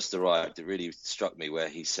he first arrived, it really struck me, where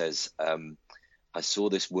he says, I saw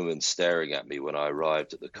this woman staring at me when I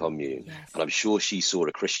arrived at the commune, and I'm sure she saw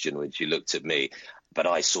a Christian when she looked at me, but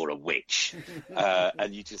I saw a witch.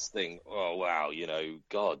 And you just think, oh, wow,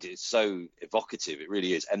 God, it's so evocative. It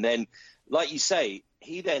really is. And then, like you say,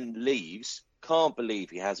 he then leaves, can't believe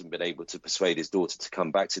he hasn't been able to persuade his daughter to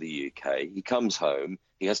come back to the UK. He comes home,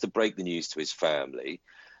 he has to break the news to his family.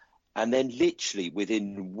 And then literally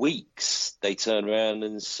within weeks, they turn around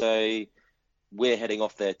and say, we're heading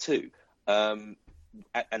off there too. And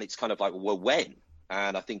it's kind of like, well, when?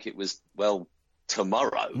 And I think it was, well,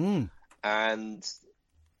 tomorrow. And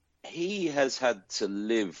he has had to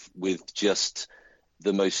live with just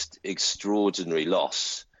the most extraordinary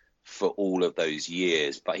loss for all of those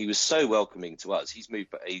years. But he was so welcoming to us. He's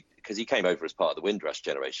moved, because he came over as part of the Windrush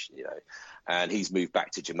generation, and he's moved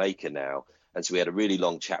back to Jamaica now. And so we had a really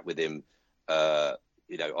long chat with him.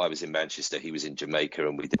 I was in Manchester, he was in Jamaica,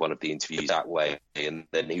 and we did one of the interviews that way. And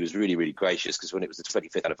then he was really, really gracious, because when it was the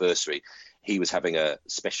 25th anniversary, he was having a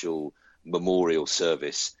special memorial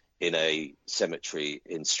service in a cemetery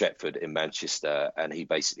in Stretford in Manchester. And he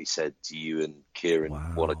basically said, do you and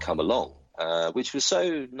Kieran want to come along? Which was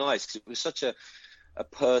so nice, because it was such a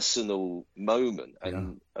personal moment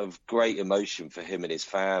and of great emotion for him and his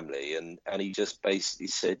family, and he just basically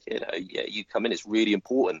said, you come in, it's really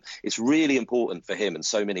important for him and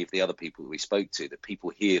so many of the other people that we spoke to, that people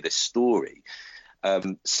hear this story,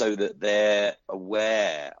 so that they're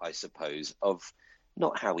aware, I suppose, of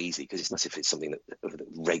not how easy, because it's not as if it's something that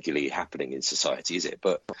regularly happening in society, is it,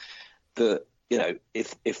 but that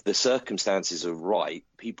if the circumstances are right,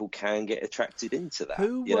 people can get attracted into that.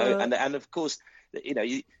 And of course,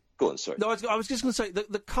 go on, sorry. No, I was just going to say,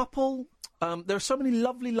 the couple, there are so many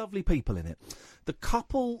lovely, lovely people in it. The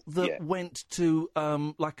couple that went to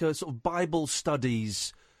like a sort of Bible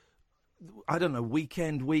studies, I don't know, week,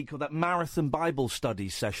 or that marathon Bible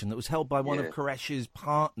studies session that was held by one of Koresh's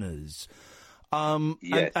partners. And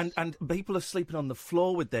people are sleeping on the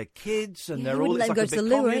floor with their kids, and they're all. It's like go to the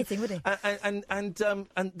loo or anything, would he? And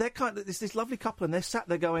they're kind of this lovely couple, and they're sat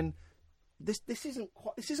there going, This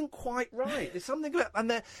isn't quite right. There's something about,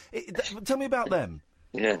 and tell me about them.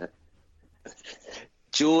 Yeah,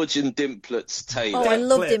 George and Dimplets Taylor. Oh, I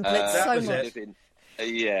love Dimplets so much.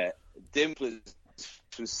 Dimplets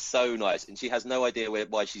was so nice, and she has no idea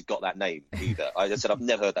why she's got that name either. I said, I've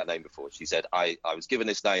never heard that name before. She said, I was given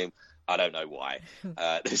this name. I don't know why.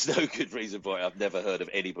 There's no good reason for it. I've never heard of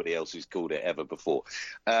anybody else who's called it ever before.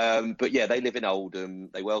 But yeah, they live in Oldham.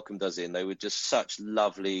 They welcomed us in. They were just such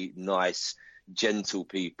lovely, nice, gentle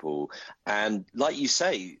people. And like you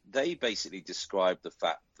say, they basically described the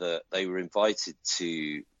fact that they were invited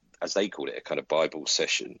to, as they call it, a kind of Bible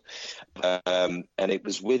session. And it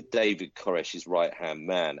was with David Koresh, his right-hand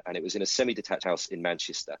man, and it was in a semi-detached house in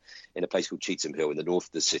Manchester, in a place called Cheetham Hill in the north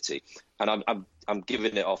of the city. And I'm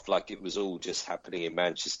giving it off like it was all just happening in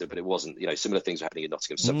Manchester, but it wasn't. Similar things were happening in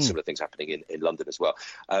Nottingham, similar things happening in London as well.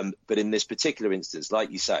 But in this particular instance,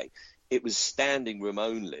 like you say, it was standing room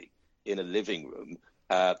only in a living room.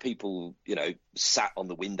 People, sat on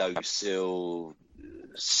the windowsill,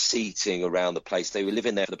 seating around the place. They were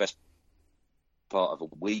living there for the best part of a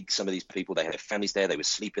week. Some of these people, they had their families there, they were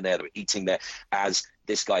sleeping there, they were eating there, as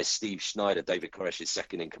this guy Steve Schneider, David Koresh's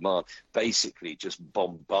second in command, basically just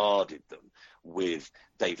bombarded them with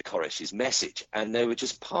David Koresh's message. And there were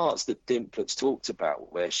just parts that Dimplets talked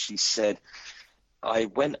about where she said, I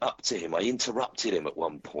went up to him, I interrupted him at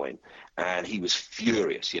one point, and he was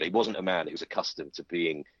furious. He wasn't a man who was accustomed to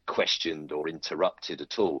being questioned or interrupted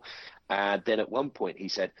at all. And then at one point he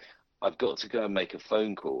said, I've got to go and make a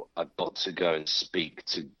phone call. I've got to go and speak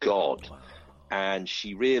to God. Wow. And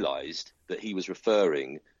she realised that he was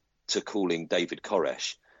referring to calling David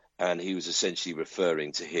Koresh, and he was essentially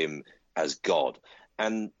referring to him as God.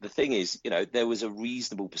 And the thing is, there was a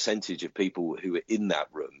reasonable percentage of people who were in that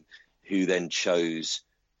room who then chose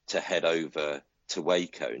to head over to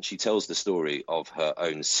Waco. And she tells the story of her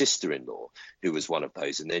own sister-in-law, who was one of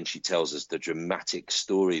those. And then she tells us the dramatic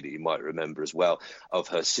story that you might remember as well of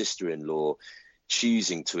her sister-in-law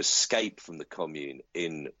choosing to escape from the commune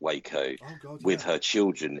in Waco with her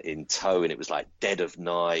children in tow. And it was like dead of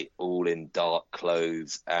night, all in dark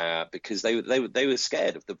clothes, because they were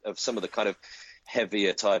scared of some of the kind of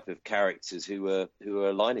heavier type of characters who are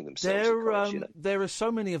aligning themselves. with Koresh, you know? There are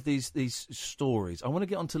so many of these stories. I want to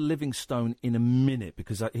get onto Livingstone in a minute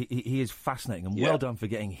because he is fascinating, and well done for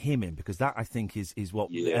getting him in, because that, I think, is what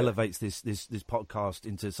elevates this podcast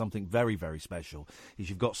into something very, very special. Is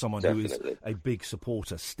you've got someone who is a big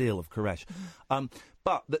supporter still of Koresh.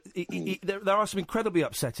 But there are some incredibly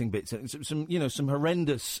upsetting bits, some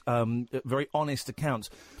horrendous, very honest accounts.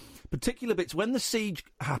 Particular bits when the siege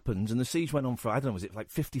happened, and the siege went on for, I don't know, was it like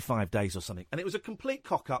 55 days or something? And it was a complete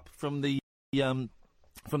cock-up from the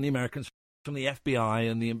Americans, from the FBI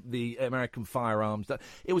and the American firearms.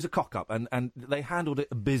 It was a cock-up, and they handled it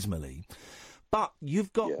abysmally. But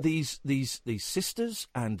you've got these sisters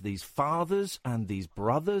and these fathers and these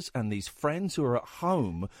brothers and these friends who are at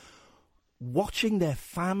home watching their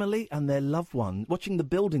family and their loved one, watching the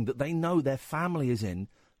building that they know their family is in,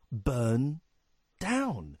 burn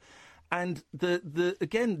down. And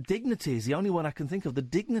again, dignity is the only one I can think of. The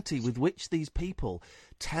dignity with which these people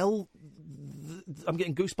tell, I'm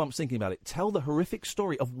getting goosebumps thinking about it, tell the horrific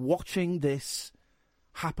story of watching this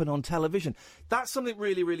happen on television. That's something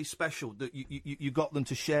really, really special that you got them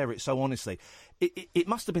to share it so honestly. It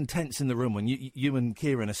must have been tense in the room when you and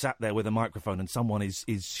Kieran are sat there with a microphone and someone is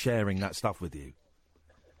sharing that stuff with you.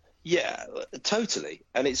 Yeah, totally.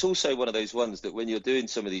 And it's also one of those ones that when you're doing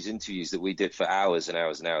some of these interviews that we did for hours and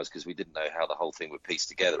hours and hours, because we didn't know how the whole thing would piece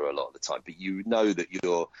together a lot of the time, but you know that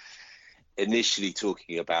you're initially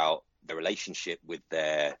talking about the relationship with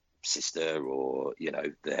their sister or,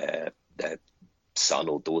 their son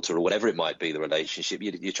or daughter or whatever it might be, the relationship.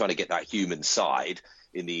 You're trying to get that human side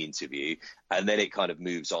in the interview, and then it kind of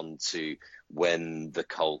moves on to when the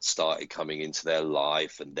cult started coming into their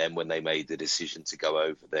life, and then when they made the decision to go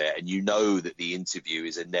over there, and you know that the interview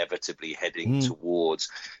is inevitably heading towards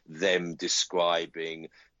them describing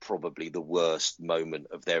probably the worst moment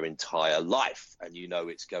of their entire life, and you know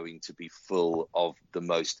it's going to be full of the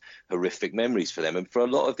most horrific memories for them. And for a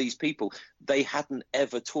lot of these people, they hadn't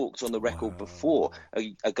ever talked on the record before.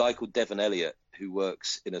 A guy called Devon Elliott, who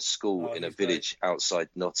works in a school in a village outside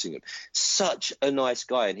Nottingham. Such a nice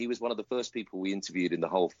guy, and he was one of the first people we interviewed in the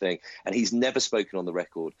whole thing, and he's never spoken on the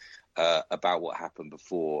record about what happened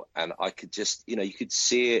before. And I could just, you could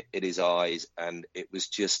see it in his eyes, and it was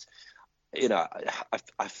just,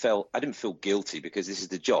 I didn't feel guilty because this is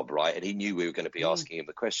the job, right? And he knew we were going to be asking him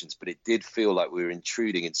the questions, but it did feel like we were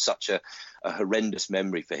intruding in such a horrendous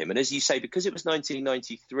memory for him. And as you say, because it was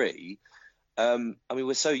 1993,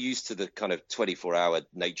 we're so used to the kind of 24-hour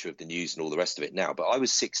nature of the news and all the rest of it now, but I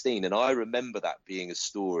was 16 and I remember that being a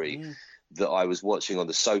story that I was watching on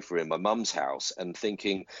the sofa in my mum's house and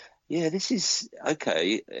thinking, yeah, this is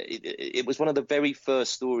okay. It was one of the very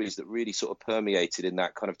first stories that really sort of permeated in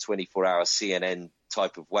that kind of 24-hour CNN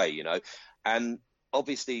type of way, and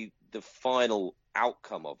obviously the final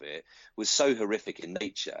outcome of it was so horrific in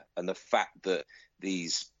nature, and the fact that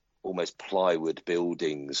these almost plywood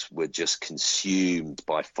buildings were just consumed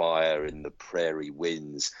by fire in the prairie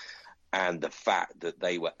winds, and the fact that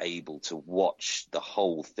they were able to watch the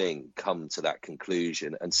whole thing come to that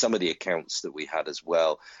conclusion. And some of the accounts that we had as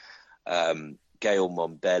well, Gail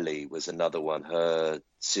Mombelli was another one, her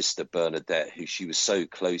sister Bernadette, who she was so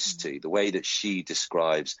close to, the way that she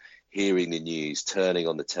describes hearing the news, turning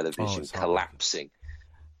on the television, collapsing.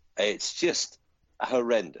 It's just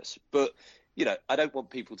horrendous. But I don't want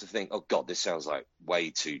people to think, oh, God, this sounds like way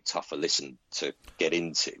too tough a listen to get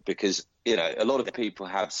into, because, a lot of people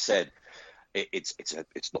have said it's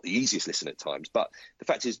not the easiest listen at times. But the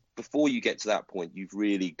fact is, before you get to that point, you've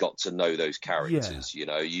really got to know those characters.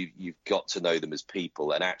 You've got to know them as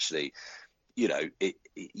people, and actually,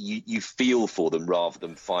 you feel for them rather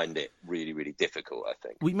than find it really, really difficult, I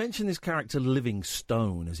think. We mentioned this character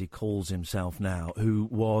Livingstone, as he calls himself now, who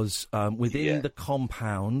was within the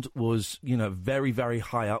compound, was, very, very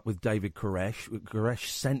high up with David Koresh. Koresh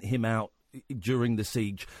sent him out during the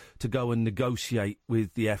siege to go and negotiate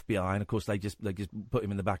with the FBI, and of course they just put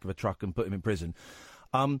him in the back of a truck and put him in prison.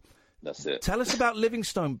 That's it. Tell us about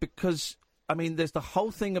Livingstone, because there's the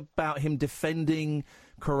whole thing about him defending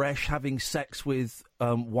Koresh having sex with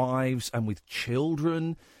wives and with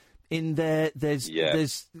children in there. He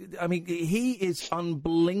is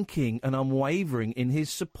unblinking and unwavering in his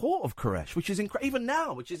support of Koresh, which is even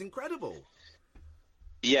now, which is incredible.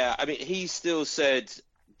 Yeah, he still said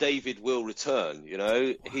David will return,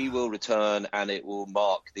 he will return, and it will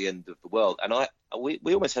mark the end of the world. And we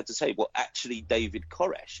almost had to say, well, actually David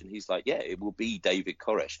Koresh, and he's like, yeah, it will be David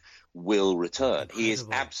Koresh will return. Incredible. He is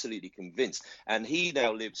absolutely convinced, and he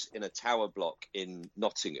now lives in a tower block in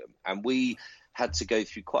Nottingham, and we had to go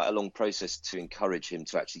through quite a long process to encourage him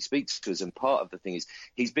to actually speak to us. And part of the thing is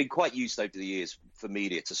he's been quite used over the years for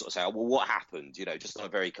media to sort of say, oh, well, what happened? You know, just on a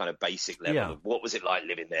very kind of basic level of what was it like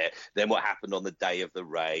living there? Then what happened on the day of the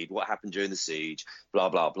raid? What happened during the siege? Blah,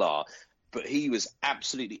 blah, blah. But he was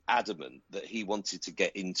absolutely adamant that he wanted to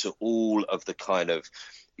get into all of the kind of,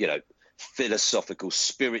 you know, philosophical,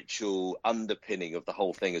 spiritual underpinning of the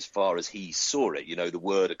whole thing as far as he saw it, you know, the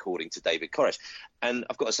word according to David Koresh. And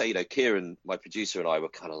I've got to say, you know, Kieran, my producer, and I were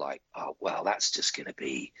kind of like, oh, well, that's just going to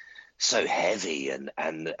be so heavy and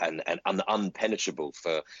unpenetrable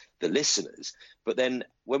for the listeners. But then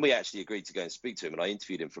when we actually agreed to go and speak to him, and I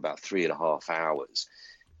interviewed him for about 3.5 hours,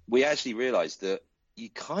 we actually realised that you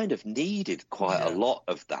kind of needed quite a lot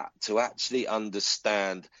of that to actually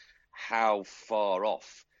understand how far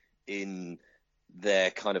off in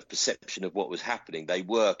their kind of perception of what was happening they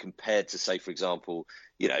were compared to, say, for example,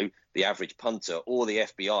 you know, the average punter or the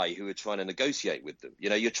FBI who are trying to negotiate with them. You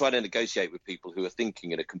know, you're trying to negotiate with people who are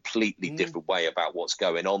thinking in a completely different way about what's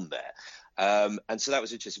going on there. And so that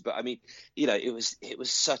was interesting. But I mean, you know, that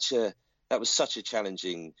was such a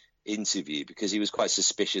challenging interview because he was quite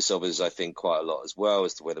suspicious of us, I think, quite a lot as well,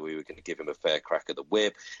 as to whether we were going to give him a fair crack at the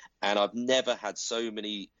whip. And I've never had so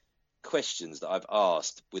many questions that I've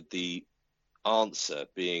asked with the answer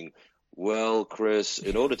being, well, Chris,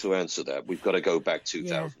 in order to answer that, we've got to go back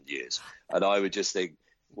 2,000 years. And I would just think,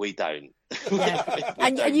 we don't. Yeah.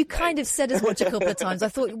 and you kind of said as much a couple of times. I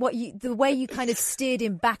thought the way you kind of steered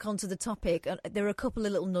him back onto the topic, there were a couple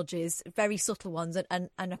of little nudges, very subtle ones, and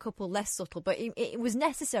a couple less subtle. But it was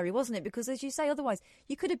necessary, wasn't it? Because, as you say, otherwise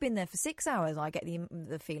you could have been there for 6 hours. I get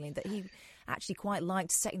the feeling that he actually quite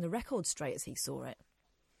liked setting the record straight as he saw it.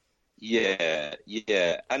 Yeah.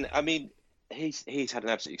 And, I mean, he's had an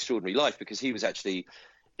absolutely extraordinary life because he was actually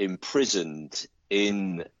imprisoned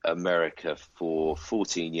in America for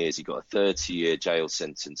 14 years. He got a 30-year jail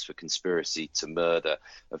sentence for conspiracy to murder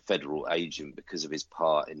a federal agent because of his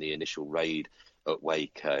part in the initial raid at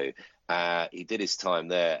Waco. He did his time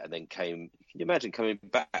there and then can you imagine coming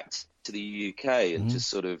back to the UK and just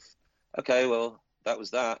sort of, okay, well, that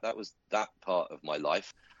was that part of my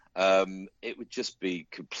life. It would just be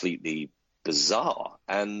completely bizarre.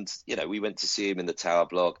 And, you know, we went to see him in the Tower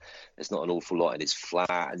Block. There's not an awful lot in his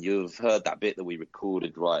flat. And you've heard that bit that we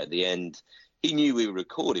recorded right at the end. He knew we were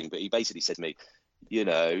recording, but he basically said to me, you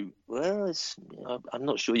know, well, I'm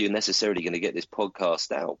not sure you're necessarily going to get this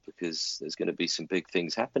podcast out because there's going to be some big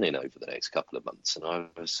things happening over the next couple of months. And I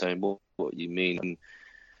was saying, well, what you mean?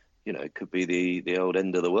 You know, it could be the old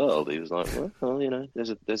end of the world. He was like, well, you know,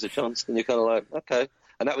 there's a chance. And you're kind of like, okay.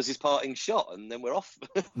 And that was his parting shot, and then we're off.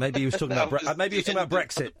 Maybe he was talking about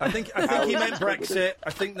Brexit. I think he meant Brexit.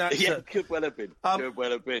 I think that's could well have been.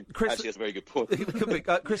 Chris, actually, that's a very good point. It could be.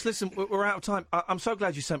 Chris, listen, we're out of time. I'm so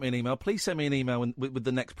glad you sent me an email. Please send me an email with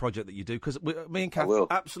the next project that you do, because me and Kath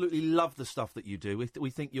absolutely love the stuff that you do.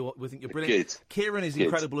 We think you're brilliant. Good. Kieran is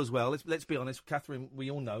incredible as well. Let's be honest, Catherine.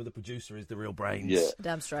 We all know the producer is the real brains. Yeah.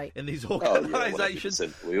 Damn straight. In these organisations,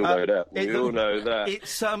 we all know that. We all know that.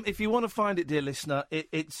 It's if you want to find it, dear listener,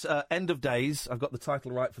 it's End of Days. I've got the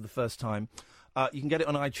title right for the first time. You can get it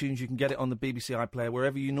on iTunes. You can get it on the BBC iPlayer,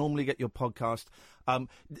 wherever you normally get your podcast.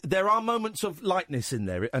 There are moments of lightness in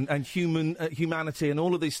there and humanity and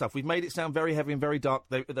all of this stuff. We've made it sound very heavy and very dark.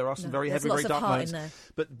 There are some very heavy, very dark moments.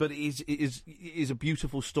 But it is a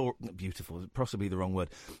beautiful story. Beautiful is possibly the wrong word.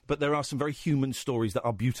 But there are some very human stories that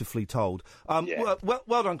are beautifully told.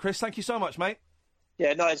 Well done, Chris. Thank you so much, mate.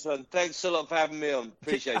 Yeah, nice one. Thanks a lot for having me on.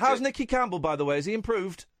 Appreciate it. How's Nicky Campbell, by the way? Has he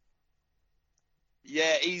improved?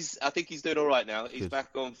 Yeah, I think he's doing all right now. He's back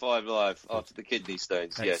on 5 Live after the kidney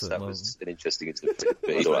stones. Excellent. Yes, that was an interesting interview.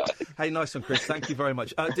 But he's all right. Hey, nice one, Chris. Thank you very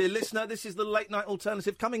much. Dear listener, this is the Late Night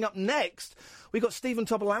Alternative. Coming up next, we've got Stephen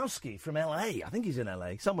Tobolowsky from LA. I think he's in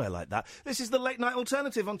LA, somewhere like that. This is the Late Night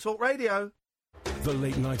Alternative on Talk Radio. The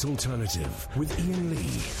Late Night Alternative with Iain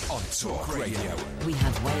Lee on Talk Radio. We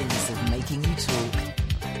have ways of making you talk.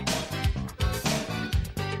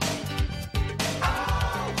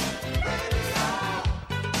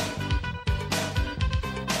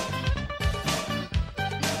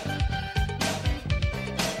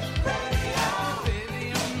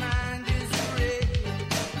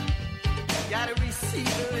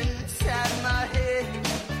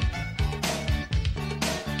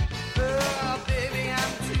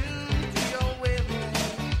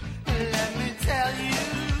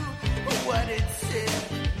 What it says.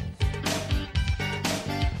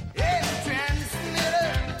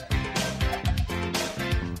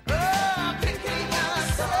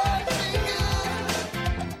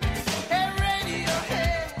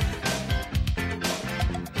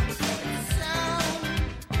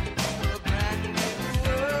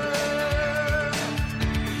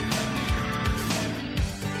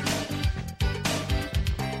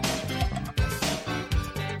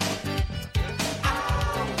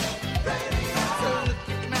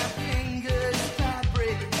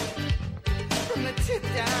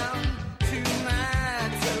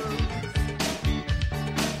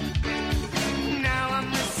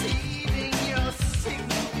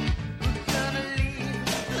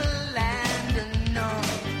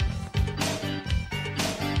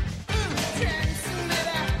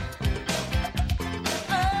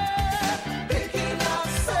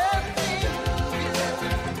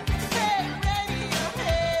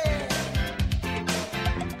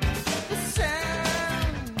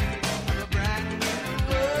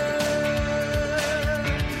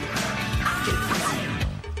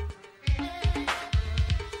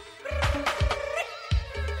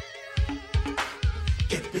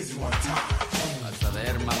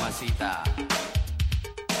 mamacita.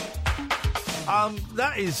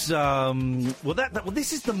 That is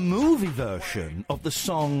this is the movie version of the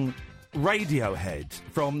song Radiohead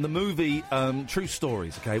from the movie True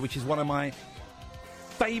Stories, okay, which is one of my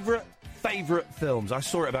favourite films. I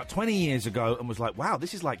saw it about 20 years ago and was like, wow,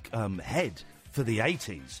 this is like Head for the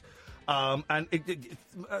 80s. And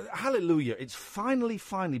hallelujah, it's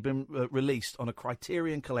finally been released on a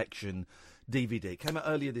Criterion Collection DVD. It came out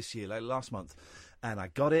earlier this year, like last month, and I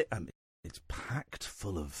got it, and it's packed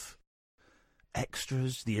full of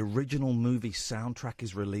extras. The original movie soundtrack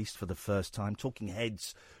is released for the first time. Talking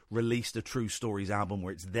Heads released a True Stories album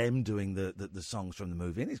where it's them doing the songs from the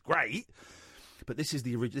movie, and it's great. But this is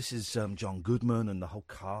This is John Goodman and the whole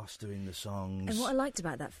cast doing the songs. And what I liked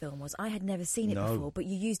about that film was I had never seen it before, but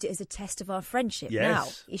you used it as a test of our friendship.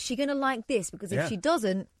 Yes. Now, is she going to like this? Because if she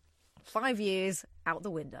doesn't, 5 years out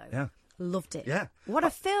the window. Yeah. Loved it. Yeah. What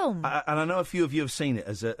a film. And I know a few of you have seen it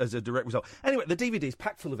as a direct result. Anyway, the DVD is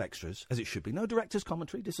packed full of extras, as it should be. No director's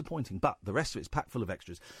commentary, disappointing, but the rest of it's packed full of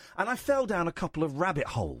extras. And I fell down a couple of rabbit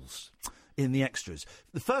holes in the extras.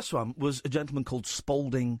 The first one was a gentleman called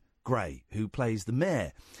Spalding Gray, who plays the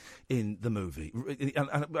mayor in the movie. And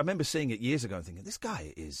I remember seeing it years ago and thinking, this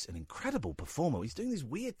guy is an incredible performer. He's doing these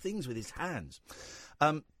weird things with his hands.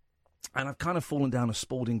 And I've kind of fallen down a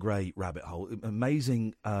Spalding Gray rabbit hole.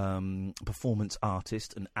 Amazing performance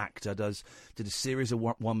artist and actor. Did a series of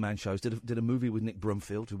one-man shows. Did a movie with Nick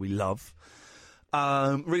Brumfield, who we love.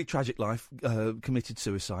 Really tragic life. Committed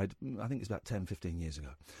suicide. I think it's about 10, 15 years ago.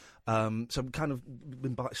 So I've kind of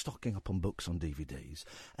been stocking up on books on DVDs.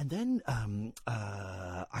 And then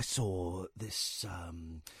I saw this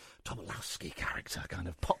Tobolowsky character kind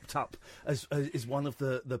of popped up as one of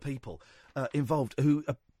the people involved who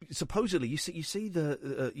supposedly you see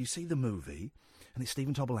the movie, and it's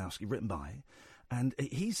Stephen Tobolowsky written by, and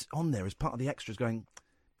he's on there as part of the extras going,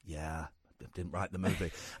 yeah, didn't write the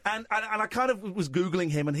movie. and I kind of was Googling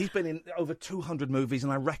him, and he's been in over 200 movies,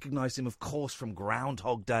 and I recognised him, of course, from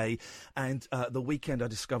Groundhog Day. And the weekend I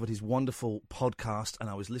discovered his wonderful podcast, and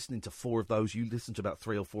I was listening to 4 of those. You listened to about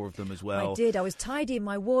 3 or 4 of them as well. I did. I was tidying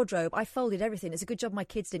my wardrobe. I folded everything. It's a good job my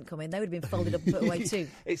kids didn't come in. They would have been folded up and put away too.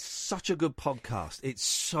 It's such a good podcast. It's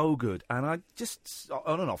so good. And I just,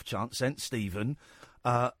 on an off chance, sent Stephen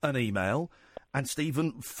an email. And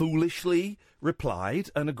Stephen foolishly replied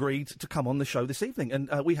and agreed to come on the show this evening. And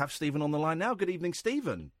we have Stephen on the line now. Good evening,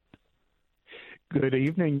 Stephen. Good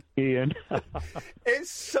evening, Ian.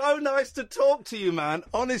 It's so nice to talk to you, man,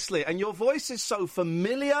 honestly. And your voice is so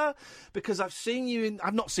familiar because I've seen you in...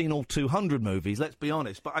 I've not seen all 200 movies, let's be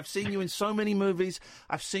honest, but I've seen you in so many movies.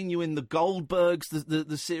 I've seen you in the Goldbergs,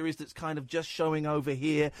 the series that's kind of just showing over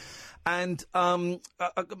here. And I've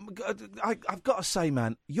got to say,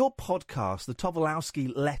 man, your podcast, the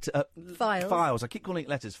Tobolowsky Files, I keep calling it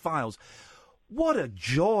letters, Files, what a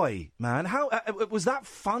joy, man. How was that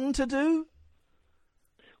fun to do?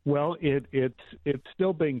 Well, it's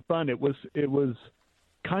still being fun. It was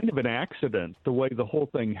kind of an accident the way the whole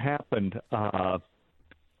thing happened.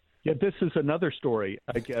 This is another story,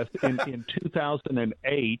 I guess. In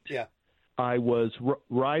 2008, I was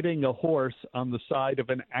riding a horse on the side of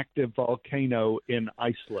an active volcano in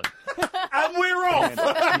Iceland. And we're off.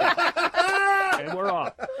 And we're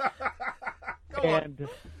off. And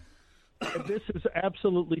this is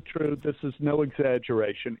absolutely true. This is no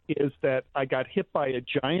exaggeration, is that I got hit by a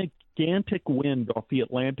gigantic wind off the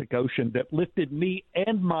Atlantic Ocean that lifted me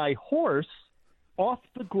and my horse off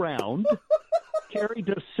the ground,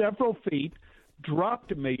 carried us several feet,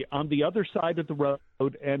 dropped me on the other side of the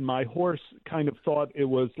road, and my horse kind of thought it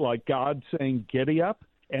was like God saying, "Giddy up."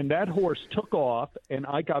 And that horse took off, and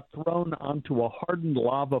I got thrown onto a hardened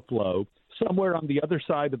lava flow somewhere on the other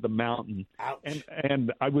side of the mountain. Ouch.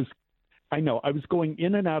 And I was going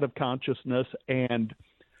in and out of consciousness, and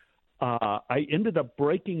I ended up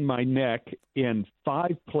breaking my neck in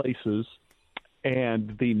 5 places,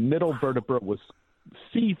 and the middle vertebra was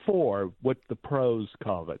C4, what the pros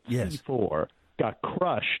call it. Yes. C4 got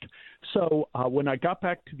crushed. So when I got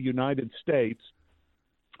back to the United States,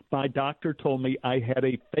 my doctor told me I had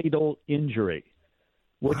a fatal injury,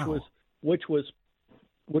 which was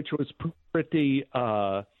pretty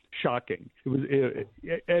shocking. It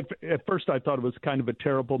was at first I thought it was kind of a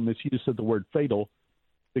terrible misuse of the word fatal,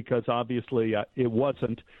 because obviously it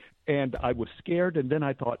wasn't, and I was scared. And then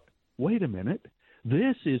I thought, wait a minute,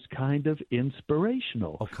 this is kind of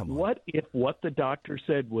inspirational. Oh, come on. What if what the doctor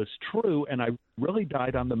said was true and I really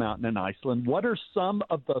died on the mountain in Iceland? What are some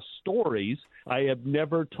of the stories I have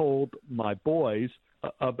never told my boys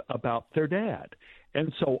about their dad?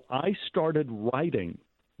 And so I started writing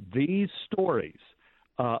these stories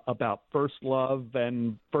about First Love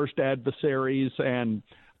and First Adversaries and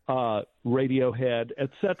Radiohead,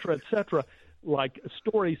 et cetera, like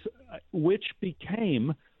stories which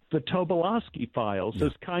became the Tobolowsky Files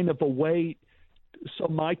as kind of a way so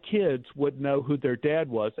my kids would know who their dad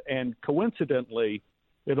was. And coincidentally,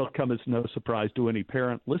 it'll come as no surprise to any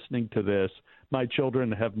parent listening to this, my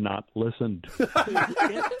children have not listened to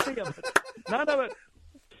any of it.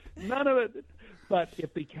 None of it. But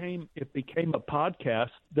it became a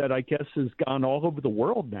podcast that I guess has gone all over the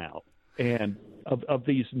world now, and of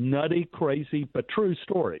these nutty, crazy, but true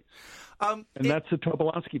stories. And that's the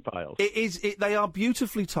Tobolowsky Files. They are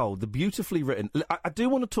beautifully told. They're beautifully written. I do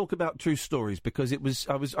want to talk about true stories because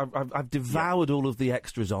I've devoured all of the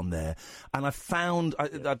extras on there, and I found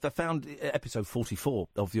episode 44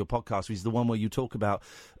 of your podcast, which is the one where you talk about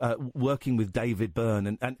working with David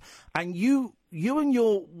Byrne, and you and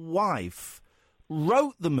your wife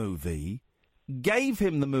wrote the movie, gave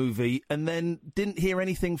him the movie, and then didn't hear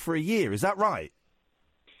anything for a year. Is that right?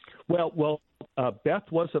 Well,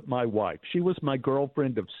 Beth wasn't my wife. She was my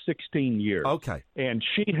girlfriend of 16 years. Okay. And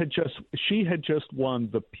she had just won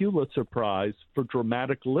the Pulitzer Prize for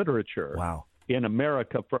dramatic literature. Wow. In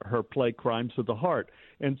America for her play Crimes of the Heart.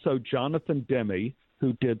 And so Jonathan Demme,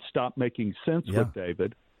 who did Stop Making Sense with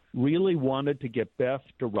David, really wanted to get Beth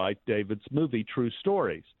to write David's movie, True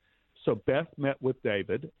Stories. So Beth met with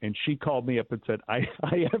David, and she called me up and said, I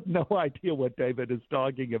have no idea what David is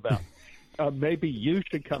talking about. Maybe you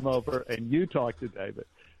should come over and you talk to David.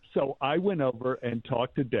 So I went over and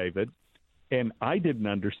talked to David, and I didn't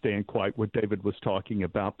understand quite what David was talking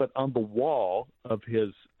about. But on the wall of his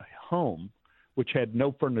home, which had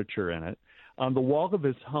no furniture in it, on the wall of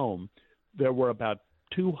his home, there were about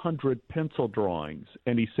 200 pencil drawings.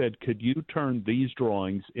 And he said, could you turn these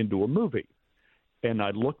drawings into a movie? And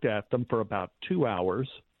I looked at them for about 2 hours,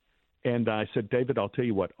 and I said, David, I'll tell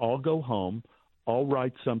you what, I'll go home, I'll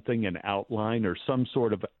write something, an outline or some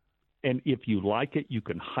sort of, and if you like it, you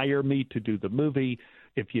can hire me to do the movie.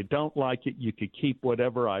 If you don't like it, you could keep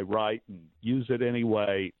whatever I write and use it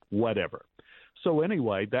anyway, whatever. So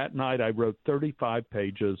anyway, that night I wrote 35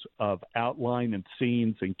 pages of outline and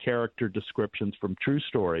scenes and character descriptions from true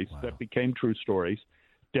stories that became True Stories.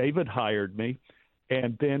 David hired me.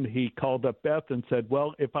 And then he called up Beth and said,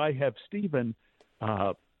 well, if I have Stephen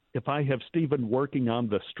working on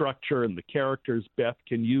the structure and the characters, Beth,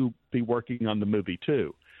 can you be working on the movie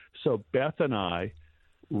too? So Beth and I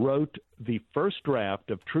wrote the first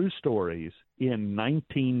draft of True Stories in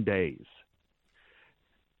 19 days,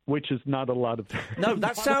 which is not a lot of time. No,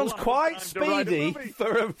 that sounds quite speedy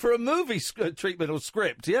for a movie treatment or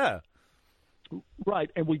script, yeah. Right,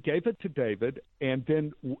 and we gave it to David, and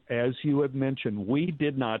then, as you have mentioned, we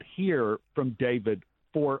did not hear from David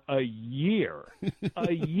for a year.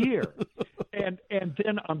 And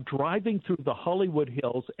then I'm driving through the Hollywood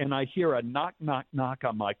Hills, and I hear a knock, knock, knock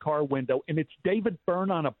on my car window, and it's David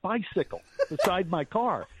Byrne on a bicycle beside my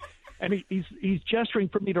car. And he's gesturing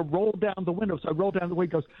for me to roll down the window. So I roll down the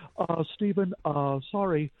window. He goes, Stephen,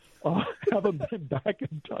 sorry, haven't been back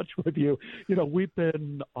in touch with you. You know, we've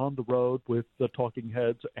been on the road with the Talking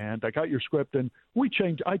Heads, and I got your script, and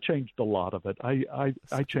I changed a lot of it. I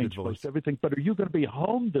changed most everything. But are you going to be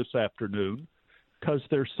home this afternoon? Because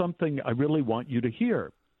there's something I really want you to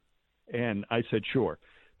hear. And I said, sure.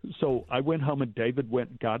 So I went home, and David went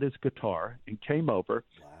and got his guitar and came over.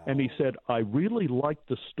 And he said, I really liked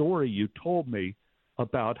the story you told me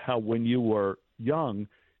about how when you were young,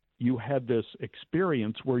 you had this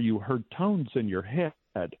experience where you heard tones in your head.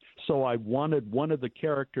 So I wanted one of the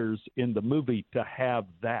characters in the movie to have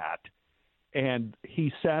that. And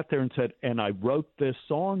he sat there and said, and I wrote this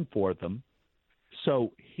song for them.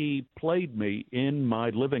 So he played me in my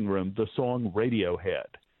living room the song Radiohead.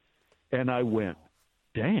 And I went,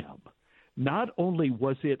 damn. Not only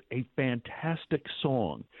was it a fantastic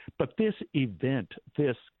song, but this event,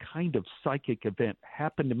 this kind of psychic event,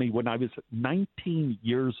 happened to me when I was 19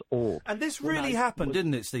 years old. And this really happened,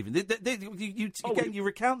 didn't it, Stephen? You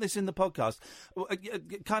recount this in the podcast.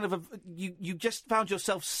 You just found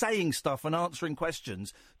yourself saying stuff and answering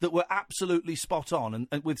questions that were absolutely spot on,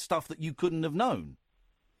 and with stuff that you couldn't have known.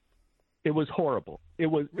 It was horrible. It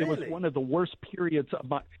was one of the worst periods of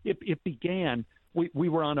my. It began. We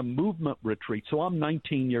were on a movement retreat, so I'm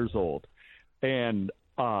 19 years old, and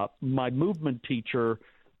my movement teacher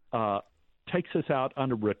takes us out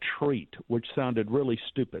on a retreat, which sounded really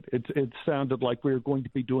stupid. It sounded like we were going to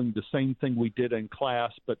be doing the same thing we did in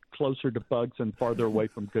class, but closer to bugs and farther away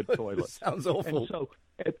from good toilets. Sounds awful. And so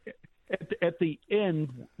at the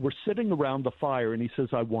end, we're sitting around the fire, and he says,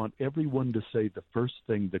 I want everyone to say the first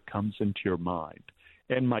thing that comes into your mind.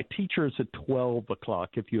 And my teacher is at 12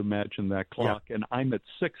 o'clock, if you imagine that clock, and I'm at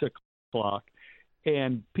 6 o'clock.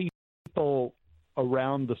 And people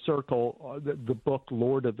around the circle, the book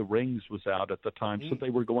Lord of the Rings was out at the time, so they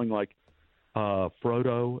were going like,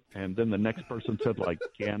 Frodo, and then the next person said like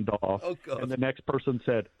Gandalf, and the next person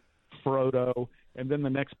said Frodo, and then the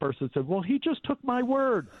next person said, well, he just took my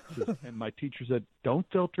word. And my teacher said, don't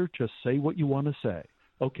filter, just say what you want to say.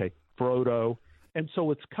 Okay, Frodo. And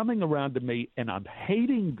so it's coming around to me, and I'm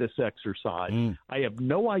hating this exercise. I have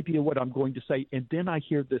no idea what I'm going to say, and then I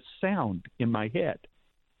hear this sound in my head,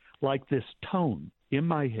 like this tone in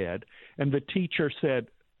my head, and the teacher said,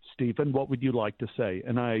 Stephen, what would you like to say?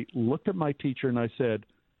 And I looked at my teacher and I said,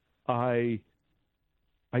 I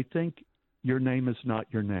think your name is not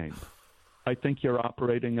your name. I think you're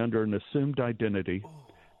operating under an assumed identity,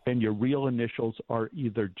 and your real initials are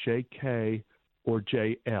either JK or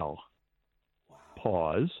JL.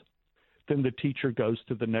 Pause. Then the teacher goes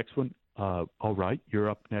to the next one. All right, you're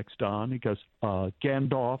up next, Don. He goes,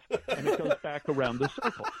 Gandalf, and it goes back around the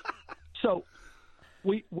circle. So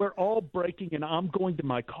we're all breaking, and I'm going to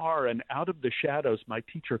my car, and out of the shadows, my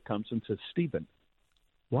teacher comes and says, Stephen,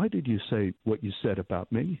 why did you say what you said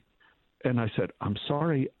about me? And I said, I'm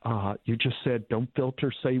sorry. You just said don't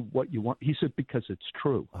filter, say what you want. He said, because it's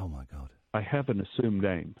true. Oh, my God. I have an assumed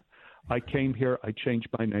name. I came here, I changed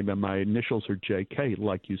my name, and my initials are JK,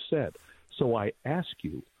 like you said. So I ask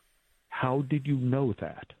you, how did you know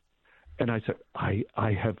that? And I said, I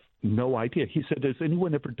have no idea. He said, has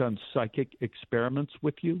anyone ever done psychic experiments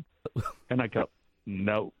with you? And I go,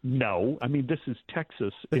 no. I mean, this is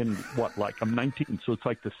Texas in I'm 19, so it's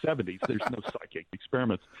like the 70s. There's no psychic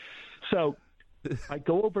experiments. So I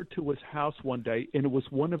go over to his house one day, and it was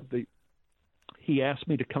he asked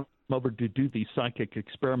me to come over to do these psychic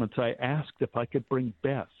experiments. I asked if I could bring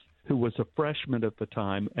Beth, who was a freshman at the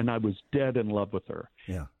time, and I was dead in love with her.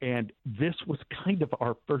 Yeah. And this was kind of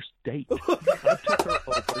our first date. I took her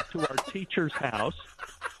over to our teacher's house.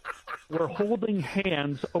 We're holding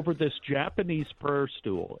hands over this Japanese prayer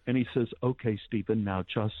stool. And he says, okay, Stephen, now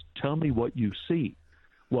just tell me what you see.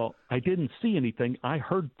 Well, I didn't see anything. I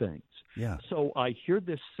heard things. Yeah. So I hear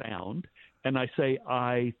this sound, and I say,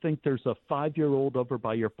 I think there's a 5-year-old over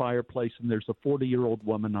by your fireplace, and there's a 40-year-old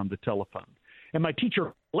woman on the telephone. And my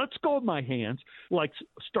teacher lets go of my hands,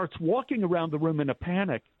 starts walking around the room in a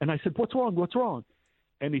panic. And I said, what's wrong?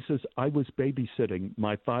 And he says, I was babysitting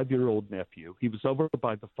my 5-year-old nephew. He was over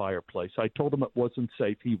by the fireplace. I told him it wasn't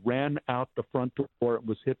safe. He ran out the front door and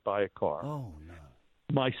was hit by a car. Oh, no.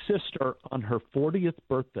 My sister, on her 40th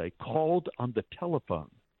birthday, called on the telephone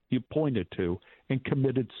you pointed to and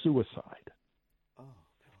committed suicide. Oh,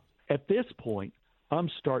 God. At this point, I'm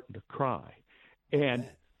starting to cry. And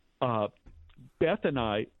Beth and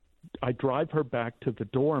I drive her back to the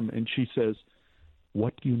dorm, and she says,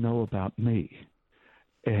 what do you know about me?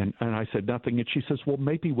 And I said, nothing. And she says, well,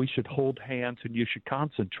 maybe we should hold hands and you should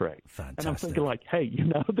concentrate. Fantastic. And I'm thinking like, hey,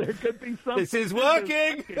 there could be something. This is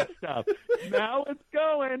working. Stuff. Now it's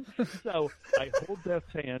going. So I hold Beth's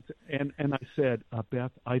hands, and I said,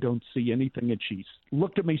 Beth, I don't see anything. And she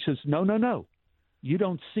looked at me and says, no. You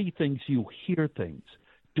don't see things, you hear things.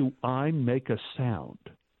 Do I make a sound?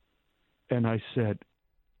 And I said,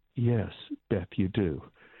 yes, Beth, you do.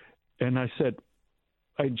 And I said,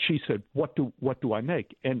 and she said, what do I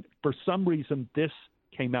make? And for some reason, this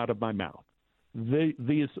came out of my mouth.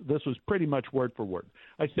 This was pretty much word for word.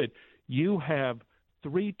 I said, you have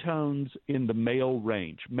 3 tones in the male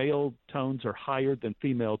range. Male tones are higher than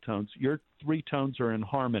female tones. Your 3 tones are in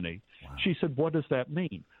harmony. Wow. She said, what does that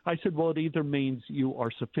mean? I said, well, it either means you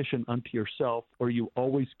are sufficient unto yourself or you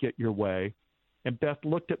always get your way. And Beth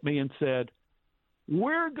looked at me and said,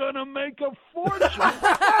 we're going to make a fortune.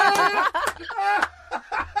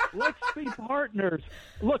 Let's be partners.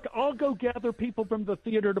 Look, I'll go gather people from the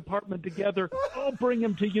theater department together. I'll bring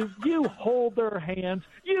them to you. You hold their hands.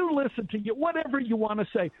 You listen to you. Whatever you want to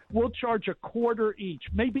say. We'll charge $0.25 each,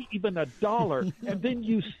 maybe even $1. And then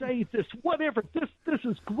you say this, whatever. This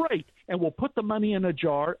is great. And we'll put the money in a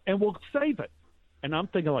jar and we'll save it. And I'm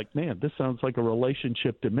thinking like, man, this sounds like a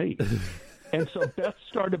relationship to me. And so Beth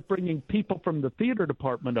started bringing people from the theater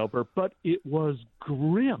department over, but it was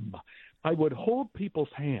grim. I would hold people's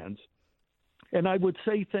hands, and I would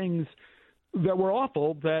say things that were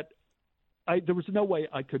awful that there was no way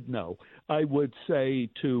I could know. I would say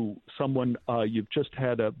to someone, you've just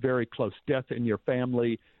had a very close death in your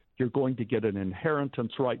family. You're going to get an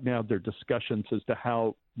inheritance right now. There are discussions as to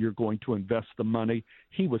how you're going to invest the money.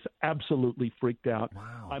 He was absolutely freaked out.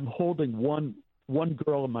 Wow. I'm holding one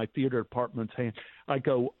girl in my theater department's hand. I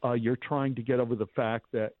go, you're trying to get over the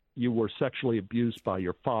fact that you were sexually abused by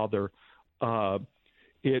your father.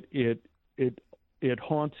 it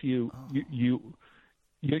haunts you.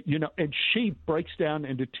 You know, and she breaks down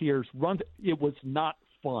into tears. It was not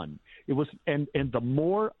fun. It was, and the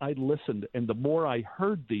more I listened and the more I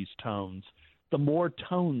heard these tones, the more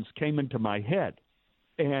tones came into my head.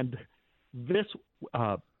 And this,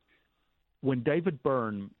 when David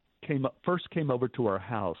Byrne first came over to our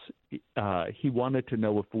house, he wanted to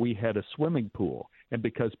know if we had a swimming pool. And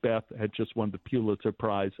because Beth had just won the Pulitzer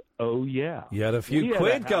Prize, oh, yeah. You had a few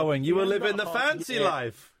quid going. You were living the fancy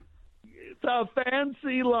life. The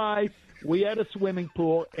fancy life. We had a swimming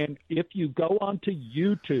pool, and if you go onto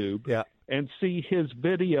YouTube and see his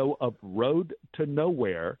video of Road to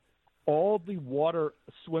Nowhere, all the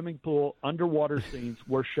swimming pool, underwater scenes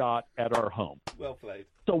were shot at our home. Well played.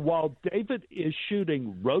 So while David is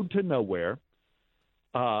shooting Road to Nowhere,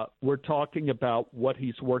 we're talking about what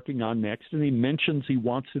he's working on next, and he mentions he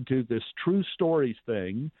wants to do this true stories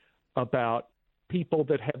thing about people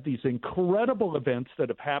that have these incredible events that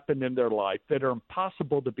have happened in their life that are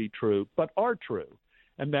impossible to be true, but are true.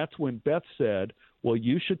 And that's when Beth said, well,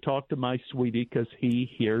 you should talk to my sweetie because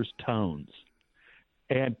he hears tones.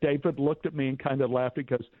 And David looked at me and kind of laughed. He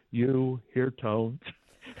goes, you hear tones?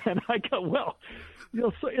 And I go, well, you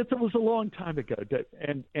know, so it was a long time ago.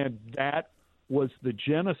 And that was the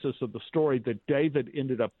genesis of the story that David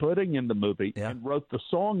ended up putting in the movie and wrote the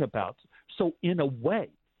song about. So in a way,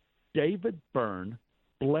 David Byrne,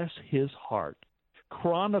 bless his heart,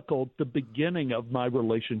 chronicled the beginning of my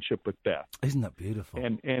relationship with Beth. Isn't that beautiful?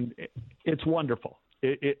 And it's wonderful.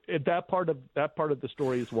 That part of the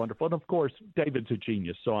story is wonderful. And of course, David's a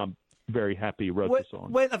genius, so I'm very happy he wrote the song.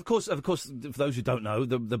 Well, of course, for those who don't know,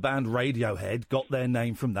 the band Radiohead got their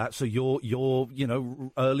name from that. So your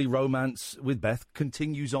early romance with Beth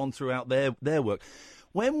continues on throughout their work.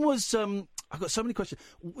 When was I've got so many questions.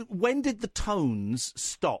 When did the tones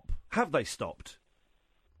stop? Have they stopped?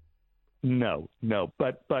 No.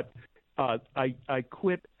 But I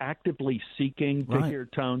quit actively seeking to hear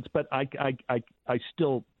tones, but I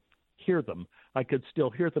still hear them. I could still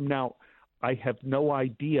hear them. Now, I have no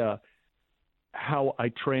idea how I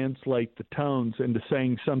translate the tones into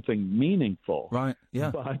saying something meaningful. Right,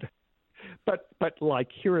 yeah. But like,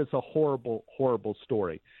 here is a horrible, horrible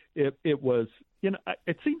story. It was... You know,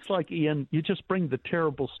 it seems like, Ian, you just bring the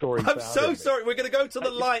terrible stories out. I'm so sorry. We're going to go to the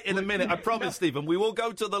light in a minute. I promise, Stephen. We will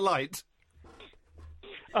go to the light.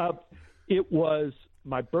 It was,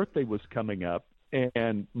 my birthday was coming up,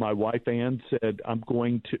 and my wife, Ann, said, I'm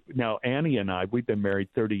going to, now Annie and I, we've been married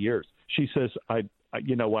 30 years. She says, I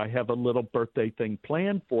have a little birthday thing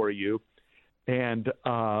planned for you. And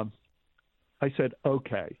I said,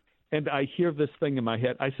 okay. And I hear this thing in my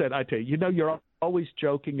head. I said, I tell you, you're always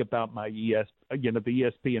joking about my the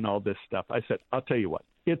ESP and all this stuff. I said, I'll tell you what,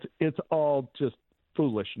 it's all just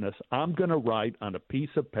foolishness. I'm going to write on a piece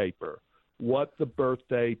of paper what the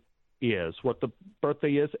birthday is,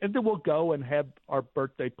 and then we'll go and have our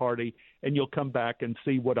birthday party, and you'll come back and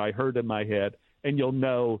see what I heard in my head, and you'll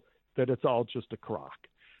know that it's all just a crock.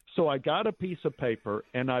 So I got a piece of paper,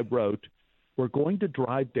 and I wrote, we're going to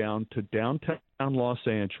drive down to downtown Los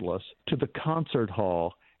Angeles to the concert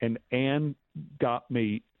hall, and Ann got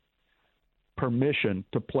me permission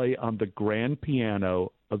to play on the grand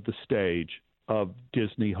piano of the stage of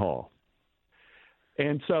Disney Hall.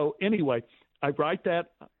 And so anyway, I write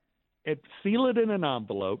that and seal it in an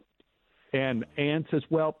envelope, and Ann says,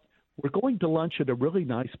 well, we're going to lunch at a really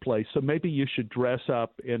nice place, so maybe you should dress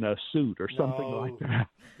up in a suit or something like that.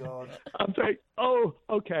 God. I'm saying, oh,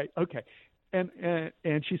 okay.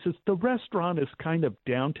 And she says, the restaurant is kind of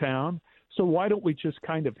downtown, so why don't we just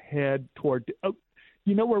kind of head toward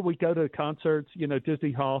where we go to concerts,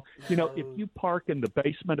 Disney Hall? If you park in the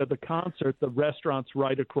basement of the concert, the restaurant's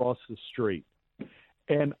right across the street.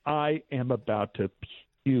 And I am about to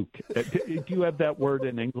puke. Do you have that word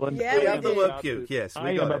in England? Yeah, we have the word puke, yes.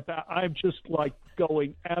 I'm just like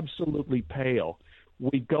going absolutely pale.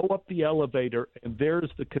 We go up the elevator, and there's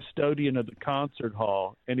the custodian of the concert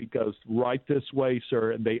hall, and he goes, right this way,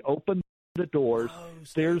 sir. And they open the doors.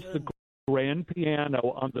 There's the grand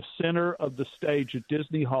piano on the center of the stage at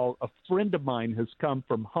Disney Hall. A friend of mine has come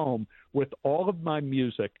from home with all of my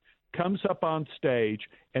music, comes up on stage,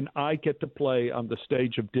 and I get to play on the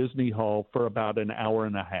stage of Disney Hall for about an hour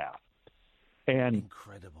and a half. And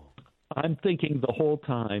incredible. I'm thinking the whole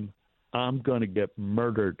time, I'm going to get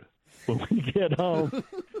murdered when we get home.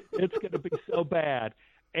 It's going to be so bad.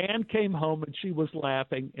 Ann came home, and she was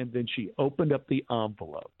laughing, and then she opened up the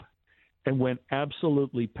envelope and went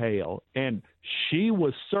absolutely pale. And she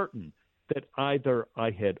was certain that either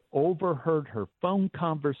I had overheard her phone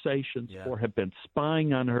conversations or had been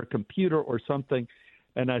spying on her computer or something.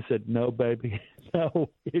 And I said, no, baby, no.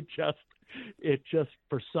 It just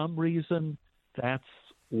for some reason, that's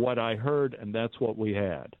what I heard, and that's what we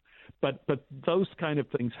had. But those kind of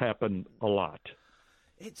things happen a lot.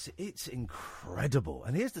 It's incredible.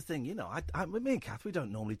 And here's the thing, me and Kath, we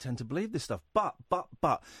don't normally tend to believe this stuff. But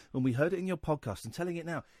when we heard it in your podcast and telling it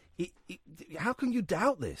now, how can you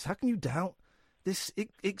doubt this? How can you doubt this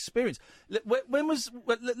experience?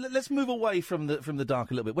 Let's move away from the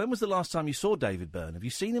dark a little bit. When was the last time you saw David Byrne? Have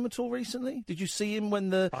you seen him at all recently? Did you see him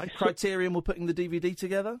when the Criterion were putting the DVD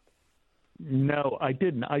together? No, I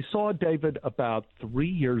didn't. I saw David about 3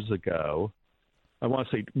 years ago. I want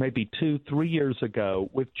to say maybe 2-3 years ago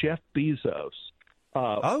with Jeff Bezos.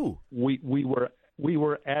 We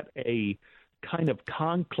were at a kind of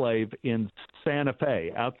conclave in Santa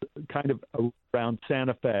Fe, out kind of around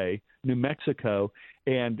Santa Fe, New Mexico,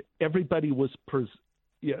 and everybody was.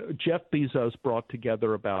 Jeff Bezos brought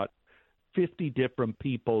together about 50 different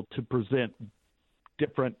people to present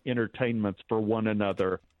different entertainments for one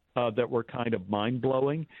another. That were kind of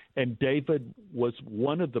mind-blowing, and David was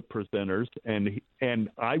one of the presenters, and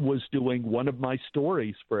I was doing one of my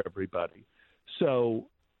stories for everybody. So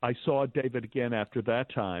I saw David again after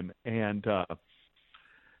that time, and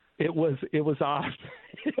it was odd.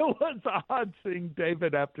 It was odd seeing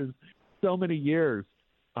David after so many years,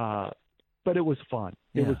 but it was fun.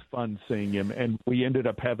 Yeah. It was fun seeing him, and we ended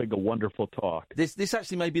up having a wonderful talk. This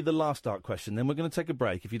actually may be the last dark question. Then we're going to take a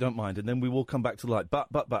break, if you don't mind, and then we will come back to the light. But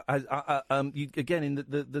you, again, in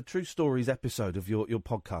the True Stories episode of your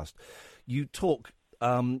podcast, you talk.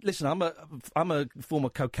 Listen, I'm a former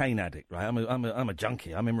cocaine addict, right? I'm a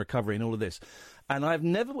junkie. I'm in recovery and all of this, and I've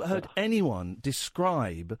never heard anyone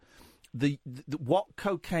describe the what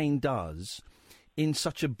cocaine does in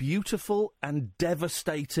such a beautiful and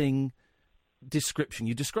devastating description.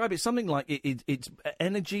 You describe it something like it's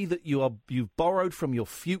energy that you've borrowed from your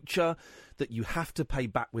future that you have to pay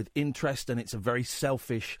back with interest, and it's a very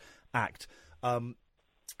selfish act. And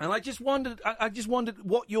I just wondered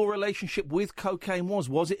what your relationship with cocaine was.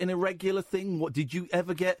 Was it an irregular thing? What did you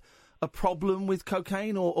ever get a problem with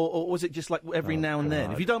cocaine, or was it just like every now and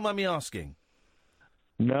then? If you don't mind me asking.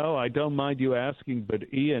 No, I don't mind you asking,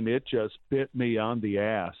 but Ian, it just bit me on the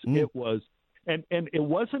ass. It was. And it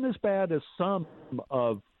wasn't as bad as some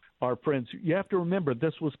of our friends. You have to remember,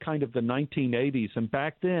 this was kind of the 1980s, and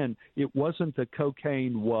back then it wasn't that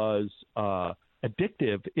cocaine was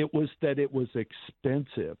addictive. It was that it was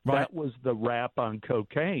expensive. Right. That was the rap on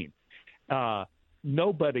cocaine.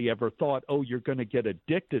 Nobody ever thought, oh, you're going to get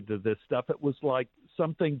addicted to this stuff. It was like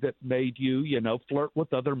something that made you, flirt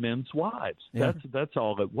with other men's wives. Yeah. That's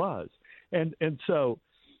all it was. And so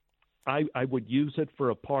I would use it for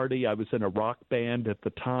a party. I was in a rock band at the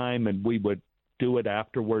time, and we would do it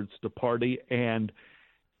afterwards to party. And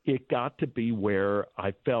it got to be where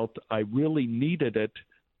I felt I really needed it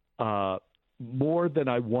more than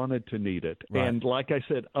I wanted to need it. Right. And like I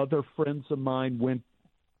said, other friends of mine went,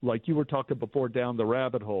 like you were talking before, down the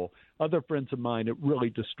rabbit hole. Other friends of mine, it really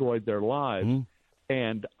destroyed their lives.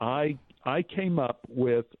 And I came up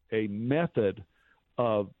with a method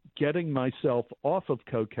of getting myself off of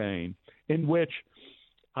cocaine, in which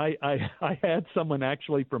I had someone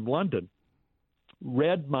actually from London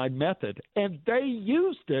read my method, and they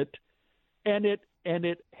used it, and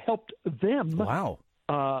it helped them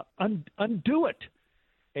undo it.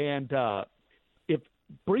 And if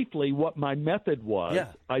briefly, what my method was,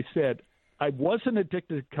 I said I wasn't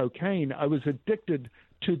addicted to cocaine. I was addicted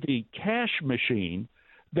to the cash machine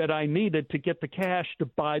that I needed to get the cash to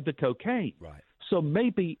buy the cocaine. Right. So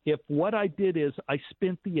maybe if what I did is I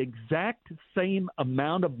spent the exact same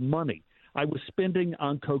amount of money I was spending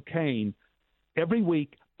on cocaine every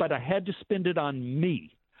week, but I had to spend it on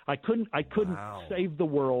me. I couldn't save the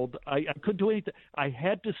world. I couldn't do anything. I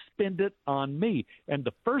had to spend it on me. And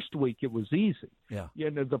the first week it was easy. Yeah.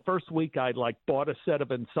 The first week I bought a set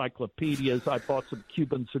of encyclopedias. I bought some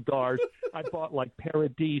Cuban cigars. I bought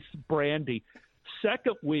Paradis brandy.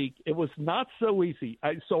 Second week, it was not so easy.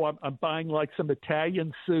 So I'm buying some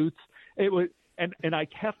Italian suits. It was, and I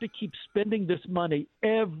have to keep spending this money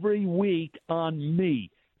every week on me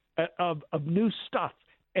of new stuff.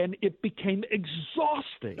 And it became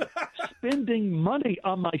exhausting spending money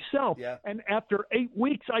on myself. Yeah. And after 8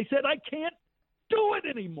 weeks, I said, I can't do it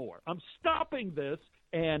anymore. I'm stopping this.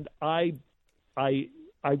 And I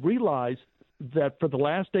realized that for the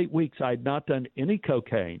last 8 weeks, I had not done any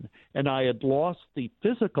cocaine, and I had lost the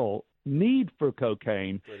physical need for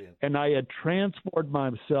cocaine. Brilliant. And I had transformed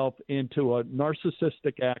myself into a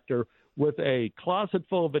narcissistic actor with a closet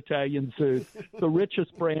full of Italian suits, the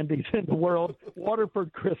richest brandies in the world,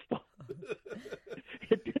 Waterford Crystal.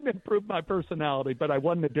 It didn't improve my personality, but I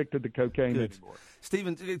wasn't addicted to cocaine anymore.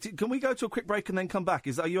 Stephen, can we go to a quick break and then come back?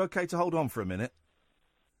 Are you okay to hold on for a minute?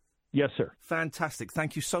 Yes, sir. Fantastic.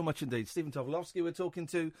 Thank you so much indeed. Stephen Tobolowsky we're talking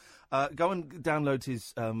to. Go and download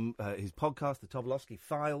his podcast, the Tobolowsky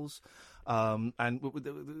Files. And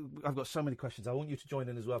I've got so many questions. I want you to join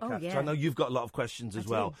in as well, Kath. Yeah. So I know you've got a lot of questions as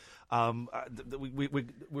well.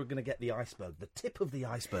 We're going to get the iceberg. The tip of the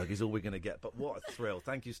iceberg is all we're going to get. But what a thrill.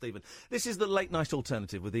 Thank you, Stephen. This is the Late Night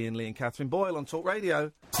Alternative with Iain Lee and Catherine Boyle on Talk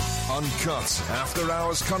Radio. Uncut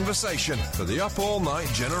after-hours conversation for the up-all-night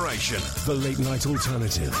generation. The Late Night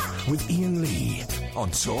Alternative with Iain Lee on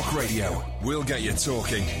Talk Radio. We'll get you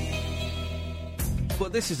talking. Well,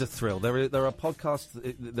 this is a thrill. There are podcasts,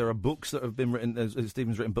 there are books that have been written.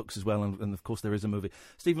 Stephen's written books as well, and of course there is a movie.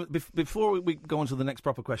 Stephen, before we go on to the next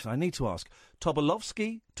proper question, I need to ask: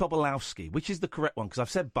 Tobolowsky, which is the correct one? Because I've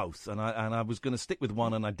said both, and I was going to stick with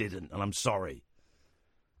one, and I didn't, and I'm sorry.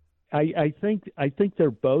 I think they're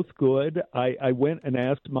both good. I went and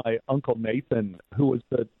asked my Uncle Nathan, who was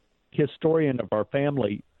the historian of our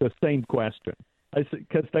family, the same question. I said,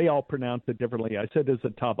 because they all pronounce it differently. I said, is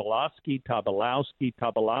it Tobolowsky, Tobolowsky,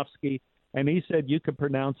 Tobolowsky? And he said, you can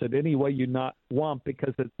pronounce it any way you not want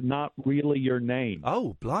because it's not really your name.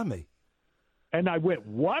 Oh, blimey. And I went,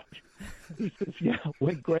 what? He says, yeah,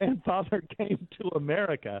 when grandfather came to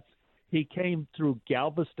America, he came through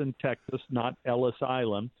Galveston, Texas, not Ellis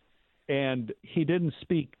Island, and he didn't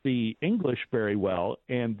speak the English very well,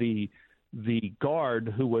 and the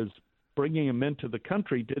guard who was bringing him into the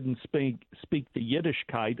country didn't speak the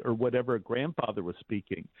Yiddishkeit or whatever grandfather was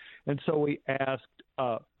speaking. And so he asked,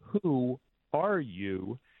 who are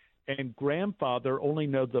you? And grandfather only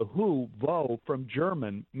know the who, wo, from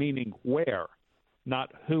German, meaning where.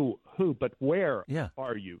 Not who, but where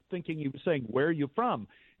are you? Thinking he was saying, where are you from?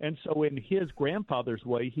 And so in his grandfather's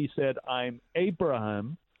way, he said, I'm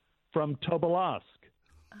Abraham from Tobolowsk.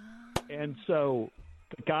 And so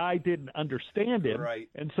the guy didn't understand him,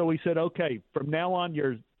 and so he said, okay, from now on,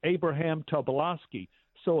 you're Abraham Tobolowsky.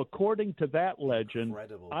 So according to that legend,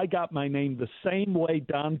 I got my name the same way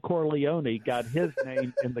Don Corleone got his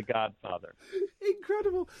name in The Godfather.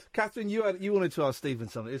 Incredible. Catherine, you wanted to ask Stephen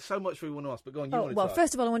something. There's so much we want to ask, but go on, Well,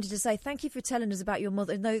 first of all, I wanted to say thank you for telling us about your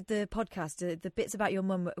mother. No, the podcast, the bits about your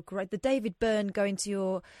mum were great. The David Byrne going to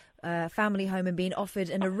your family home and being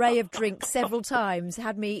offered an array of drinks several times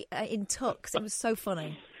had me in tux. It was so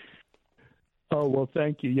funny. Oh, well,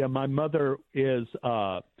 thank you. Yeah, my mother is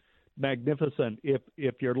magnificent.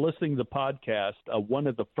 If you're listening to the podcast, one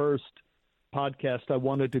of the first podcasts I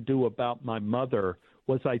wanted to do about my mother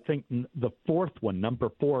was, I think, the fourth one, number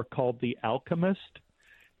 4, called The Alchemist.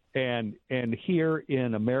 And here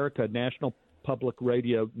in America, National Public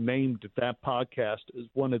Radio named that podcast as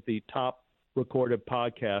one of the top recorded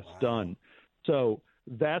podcasts done. So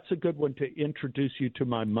that's a good one to introduce you to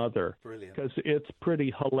my mother. Brilliant. Because it's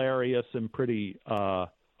pretty hilarious and pretty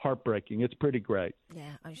heartbreaking. It's pretty great.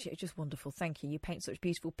 Yeah, it's just wonderful. Thank you. You paint such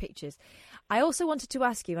beautiful pictures. I also wanted to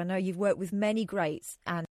ask you, I know you've worked with many greats,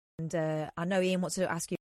 and I know Iain wants to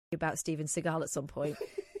ask you about Steven Seagal at some point.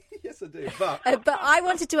 Yes, I do. But I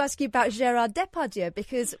wanted to ask you about Gérard Depardieu,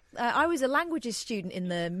 because I was a languages student in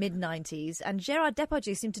the mid-90s, and Gérard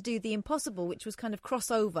Depardieu seemed to do the impossible, which was kind of cross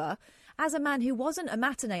over. As a man who wasn't a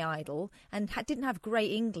matinee idol and didn't have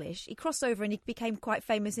great English, he crossed over and he became quite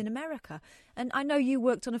famous in America. And I know you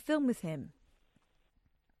worked on a film with him.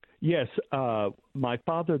 Yes, My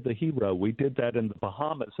Father the Hero. We did that in the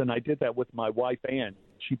Bahamas, and I did that with my wife, Anne.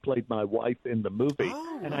 She played my wife in the movie.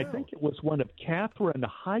 And I think it was one of Katherine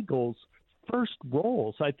Heigl's first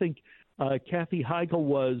roles. I think Kathy Heigl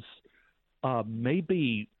was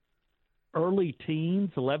maybe early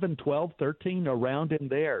teens, 11, 12, 13, around in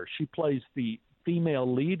there. She plays the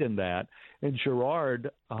female lead in that. And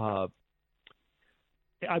Gerard, I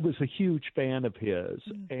was a huge fan of his,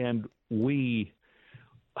 and we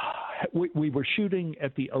were shooting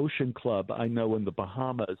at the Ocean Club, I know, in the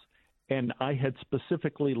Bahamas, and I had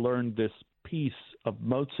specifically learned this piece of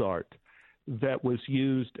Mozart that was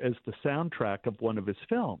used as the soundtrack of one of his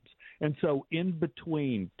films. And so in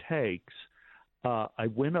between takes, I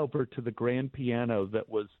went over to the grand piano that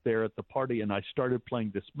was there at the party, and I started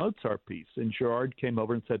playing this Mozart piece. And Gerard came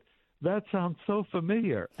over and said, that sounds so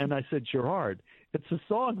familiar. And I said, Gerard, it's a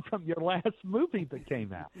song from your last movie that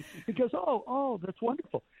came out. He goes, oh, that's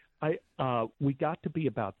wonderful. We got to be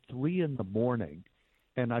about 3 a.m,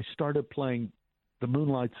 and I started playing the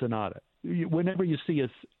Moonlight Sonata. whenever you see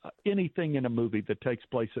anything in a movie that takes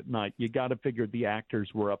place at night, you got to figure the actors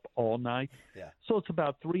were up all night. Yeah. So it's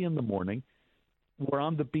about 3 a.m. We're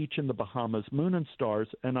on the beach in the Bahamas, moon and stars,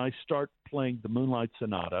 and I start playing the Moonlight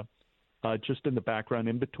Sonata just in the background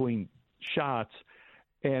in between shots.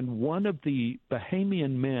 And one of the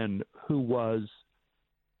Bahamian men who was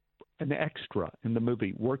an extra in the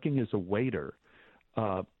movie, working as a waiter,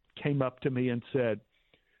 came up to me and said,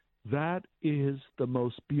 "That is the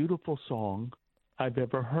most beautiful song I've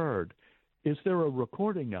ever heard. Is there a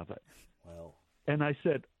recording of it?" Well. And I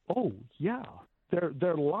said, "Oh, yeah, there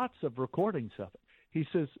are lots of recordings of it." He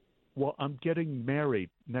says, "Well, I'm getting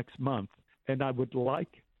married next month, and I would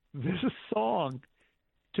like this song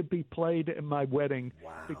to be played at my wedding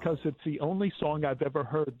because it's the only song I've ever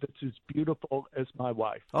heard that's as beautiful as my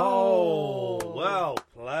wife." Oh, well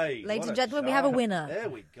played. Ladies and gentlemen, we have a winner. There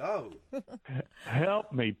we go.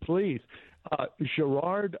 Help me, please.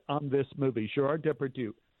 Gerard on this movie, Gerard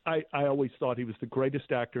Depardieu, I always thought he was the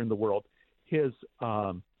greatest actor in the world.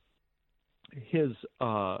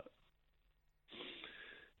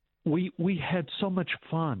 We had so much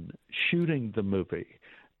fun shooting the movie,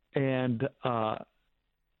 and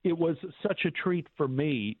it was such a treat for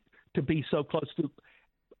me to be so close to.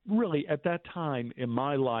 Really, at that time in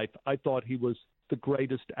my life, I thought he was the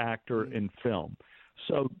greatest actor in film.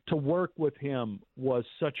 So to work with him was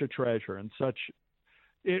such a treasure, and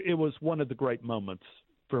it was one of the great moments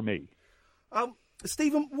for me.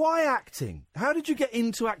 Stephen, why acting? How did you get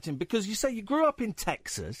into acting? Because you say you grew up in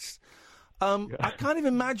Texas. I kind of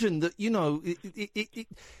imagine that,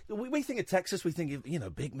 we think of Texas, we think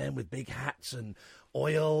of, big men with big hats and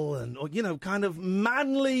oil and, kind of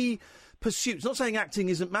manly pursuits. Not saying acting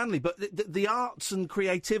isn't manly, but the arts and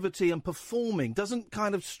creativity and performing doesn't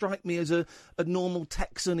kind of strike me as a normal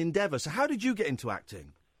Texan endeavour. So how did you get into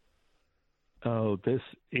acting? Oh,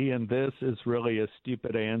 Ian, this is really a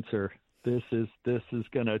stupid answer. This is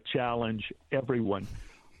going to challenge everyone.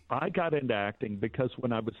 I got into acting because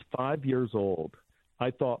when I was 5 years old,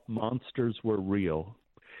 I thought monsters were real.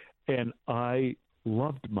 And I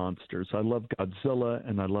loved monsters. I loved Godzilla,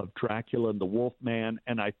 and I loved Dracula and the Wolfman.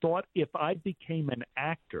 And I thought if I became an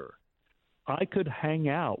actor, I could hang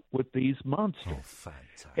out with these monsters. Oh,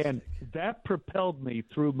 fantastic. And that propelled me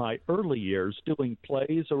through my early years doing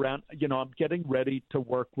plays around, I'm getting ready to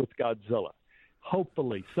work with Godzilla,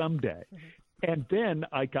 hopefully someday. And then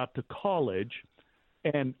I got to college.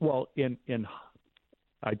 And, well, in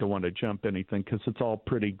I don't want to jump anything because it's all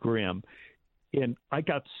pretty grim. I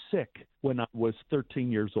got sick when I was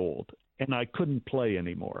 13 years old, and I couldn't play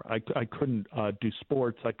anymore. I couldn't do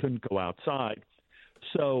sports. I couldn't go outside.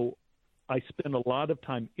 So I spent a lot of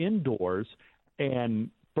time indoors and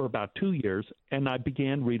for about 2 years, and I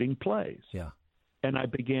began reading plays. Yeah. And I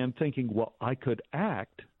began thinking, well, I could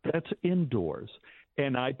act. That's indoors.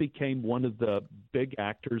 And I became one of the big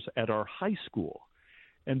actors at our high school.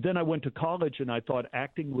 And then I went to college, and I thought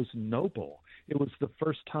acting was noble. It was the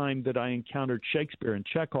first time that I encountered Shakespeare and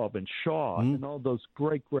Chekhov and Shaw and all those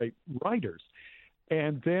great, great writers.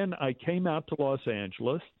 And then I came out to Los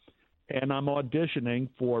Angeles, and I'm auditioning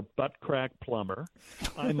for Butt Crack Plumber.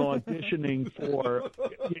 I'm auditioning for,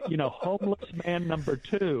 Homeless Man number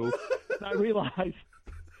 2. And I realized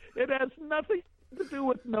it has nothing to do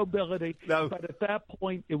with nobility. No. But at that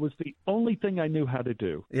point, it was the only thing I knew how to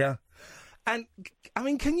do. Yeah. And, I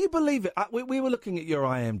mean, can you believe it? We were looking at your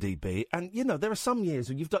IMDb, and, there are some years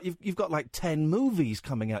when you've got like 10 movies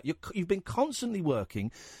coming out. You've been constantly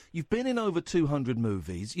working. You've been in over 200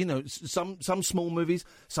 movies, some small movies,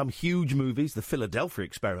 some huge movies. The Philadelphia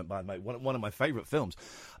Experiment, by the way, one of my favourite films.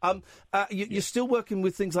 You're still working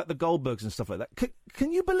with things like the Goldbergs and stuff like that.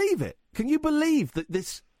 Can you believe it? Can you believe that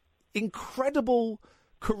this incredible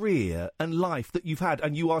career and life that you've had,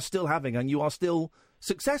 and you are still having, and you are still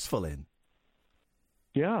successful in?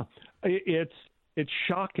 Yeah, it's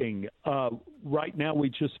shocking. Right now, we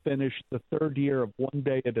just finished the third year of One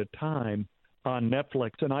Day at a Time on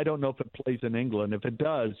Netflix, and I don't know if it plays in England. If it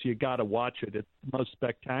does, you got to watch it. It's the most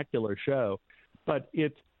spectacular show. But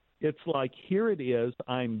it's like, here it is.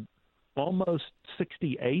 I'm almost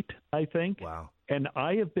 68, I think. Wow. And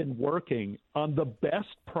I have been working on the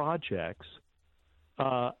best projects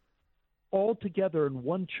all together in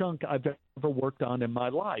one chunk I've ever worked on in my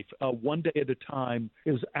life. One Day at a Time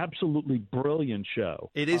is absolutely brilliant show.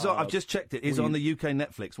 It is. I've just checked it. It's on the UK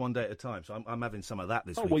Netflix, One Day at a Time. So I'm having some of that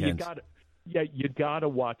this weekend. Well, you got to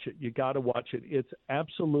watch it. You got to watch it. It's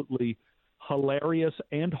absolutely hilarious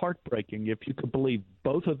and heartbreaking, if you could believe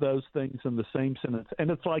both of those things in the same sentence. And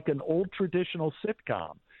it's like an old traditional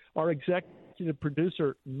sitcom. Our executive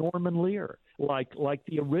producer, Norman Lear, like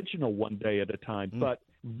the original One Day at a Time. But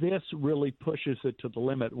this really pushes it to the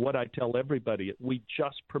limit. What I tell everybody, we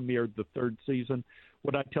just premiered the 3rd season.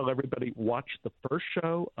 What I tell everybody, watch the first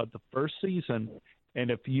show of the first season, and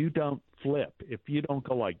if you don't flip, if you don't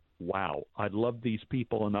go like, wow, I love these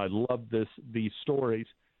people and I love these stories,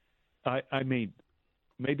 I mean,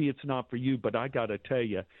 maybe it's not for you, but I got to tell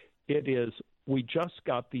you, it is. We just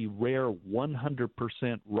got the rare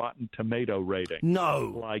 100% Rotten Tomato rating.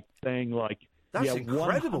 No. Like saying like, That's yeah,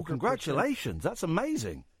 incredible. 100%. Congratulations. That's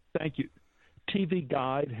amazing. Thank you. TV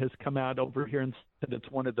Guide has come out over here and said it's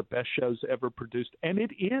one of the best shows ever produced, and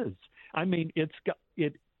it is. I mean, it's got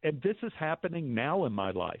it, and this is happening now in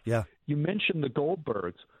my life. Yeah. You mentioned the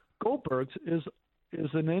Goldbergs. Goldbergs is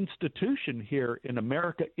an institution here in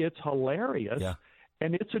America. It's hilarious. Yeah.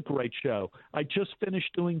 And it's a great show. I just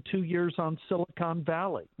finished doing 2 years on Silicon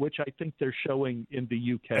Valley, which I think they're showing in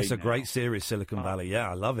the UK. It's a now. great series, Silicon Valley. Yeah,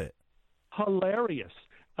 I love it. Hilarious.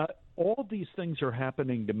 All these things are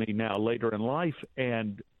happening to me now later in life,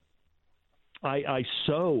 and I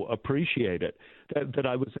so appreciate it that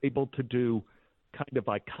I was able to do kind of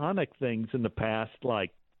iconic things in the past, like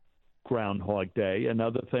Groundhog Day and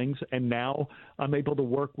other things, and now I'm able to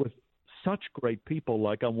work with such great people,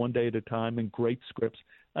 like on One Day at a Time, and great scripts.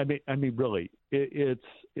 I mean, really, it's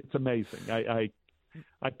amazing.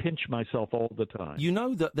 I pinch myself all the time. You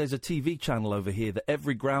know that there's a TV channel over here that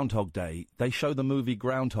every Groundhog Day, they show the movie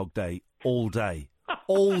Groundhog Day all day.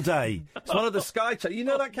 All day. It's one of the Sky channels. You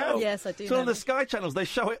know that, Kat? Yes, I do. It's one of the Sky channels. They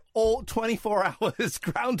show it all 24 hours.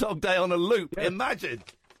 Groundhog Day on a loop. Yes. Imagine.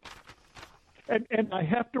 And I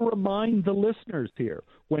have to remind the listeners here,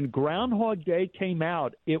 when Groundhog Day came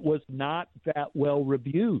out, it was not that well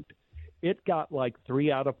reviewed. It got like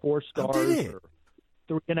 3 out of 4 stars. Oh, did it?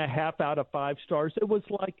 Or 3.5 out of 5 stars. It was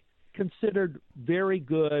like considered very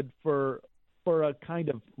good for a kind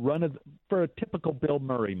of for a typical Bill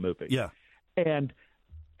Murray movie. Yeah. And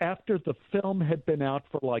after the film had been out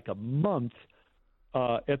for like a month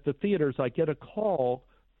at the theaters, I get a call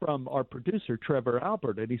from our producer, Trevor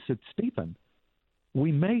Albert, and he said, Stephen,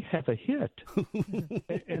 we may have a hit.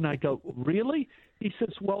 And I go, really? He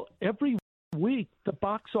says, well, every week the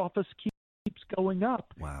box office keeps going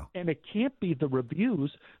up. Wow. And it can't be the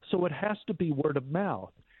reviews, so it has to be word of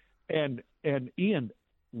mouth. And Ian,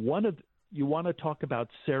 you want to talk about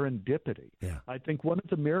serendipity. Yeah. I think one of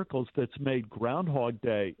the miracles that's made Groundhog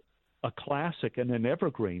Day a classic and an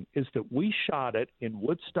evergreen is that we shot it in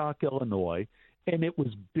Woodstock, Illinois, and it was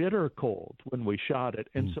bitter cold when we shot it.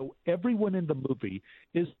 And so everyone in the movie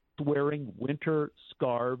is wearing winter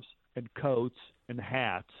scarves and coats and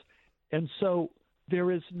hats. And so there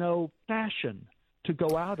is no fashion to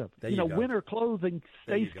go out of. There you go. Winter clothing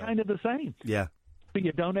stays kind of the same. Yeah. But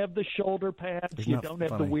you don't have the shoulder pads. Isn't You that don't have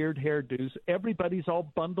funny? the weird hairdos. Everybody's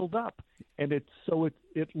all bundled up. And it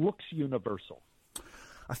looks universal.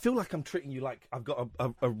 I feel like I'm treating you like I've got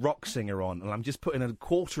a rock singer on, and I'm just putting a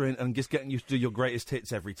quarter in and just getting you to do your greatest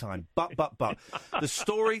hits every time. But the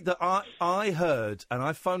story that I heard, and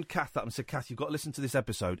I phoned Kath up and said, Kath, you've got to listen to this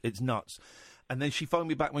episode. It's nuts. And then she phoned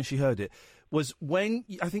me back when she heard it, was when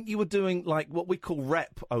I think you were doing like what we call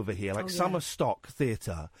rep over here, like summer stock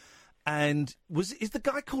theatre. And is the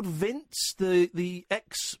guy called Vince, the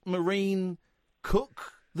ex-Marine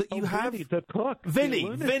cook that you have? Vinny, the cook.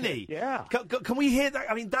 Vinny. Yeah. Can we hear that?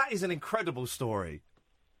 I mean, that is an incredible story.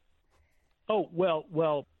 Oh,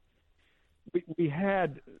 well, we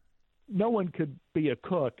had, no one could be a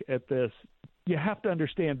cook at this. You have to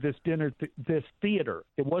understand this this theater.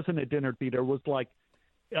 It wasn't a dinner theater. It was like,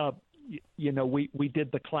 we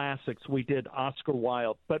did the classics. We did Oscar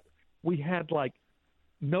Wilde, but we had like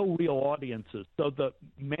no real audiences. So the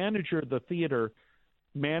manager of the theater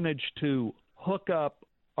managed to hook up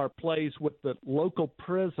our plays with the local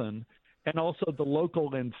prison and also the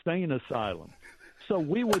local insane asylum. So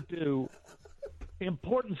we would do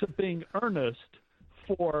Importance of Being Earnest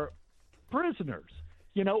for prisoners,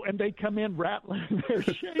 and they come in rattling their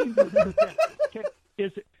chains.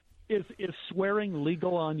 Is swearing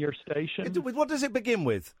legal on your station? What does it begin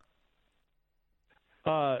with?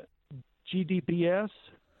 GDBS?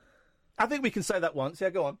 I think we can say that once.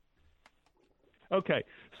 Yeah, go on. Okay.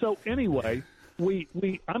 So anyway,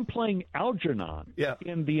 I'm playing Algernon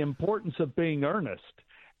in The Importance of Being Earnest,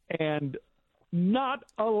 and not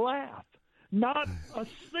a laugh. Not a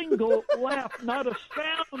single laugh, not a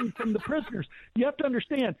sound from the prisoners. You have to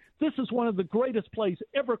understand, this is one of the greatest plays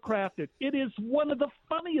ever crafted. It is one of the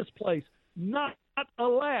funniest plays. Not a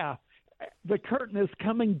laugh. The curtain is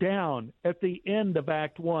coming down at the end of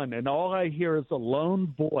Act 1, and all I hear is a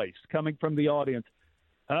lone voice coming from the audience.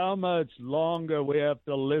 How much longer we have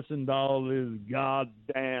to listen to all this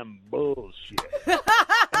goddamn bullshit?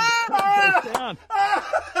 goes down.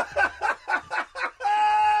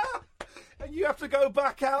 And you have to go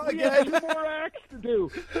back out We again. have 2 more acts to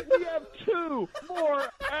do. We have 2 more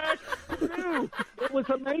acts to do. It was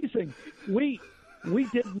amazing. We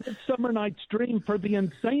did Midsummer Night's Dream for the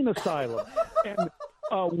insane asylum, and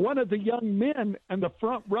one of the young men in the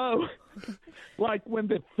front row, like when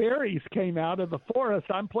the fairies came out of the forest,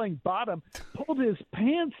 I'm playing bottom, pulled his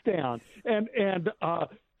pants down and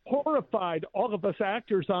horrified all of us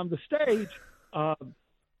actors on the stage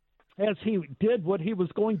as he did what he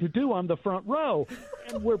was going to do on the front row.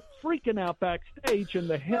 And we're freaking out backstage, and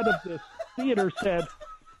the head of this theater said,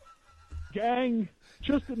 "Gang,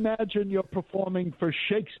 just imagine you're performing for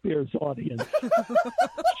Shakespeare's audience."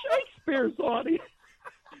 Shakespeare's audience.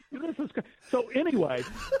 This is so. Anyway,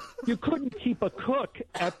 you couldn't keep a cook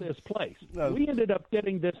at this place. No. We ended up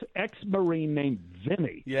getting this ex-Marine named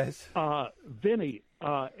Vinny. Yes. Vinny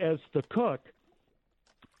as the cook,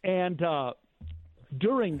 and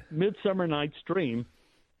during Midsummer Night's Dream,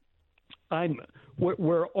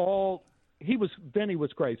 we're all. Vinny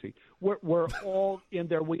was crazy. We're all in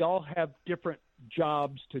there. We all have different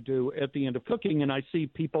jobs to do at the end of cooking, and I see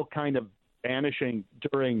people kind of vanishing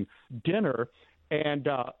during dinner. And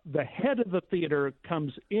the head of the theater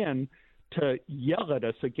comes in to yell at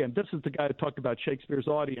us again. This is the guy who talked about Shakespeare's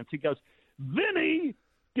audience. He goes, "Vinny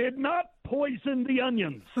did not poison the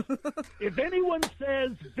onions. If anyone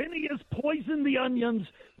says Vinny has poisoned the onions,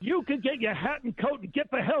 you could get your hat and coat and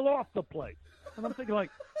get the hell off the plate." And I'm thinking, like,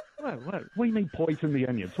 what do you mean poison the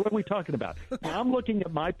onions? What are we talking about? Now, I'm looking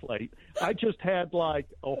at my plate. I just had, like,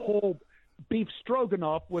 a whole beef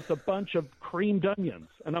stroganoff with a bunch of creamed onions.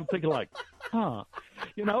 And I'm thinking, like,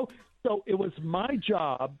 So it was my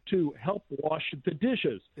job to help wash the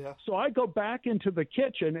dishes. Yeah. So I go back into the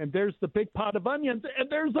kitchen, and there's the big pot of onions, and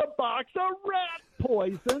there's a box of rat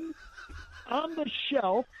poison on the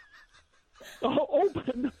shelf,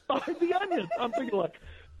 open by the onions. I'm thinking, like,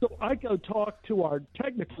 so I go talk to our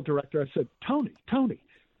technical director. I said, Tony,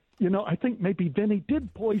 I think maybe Vinny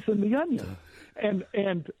did poison the onion.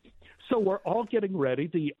 And so we're all getting ready.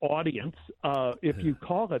 The audience, if you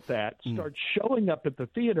call it that, starts showing up at the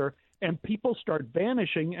theater, and people start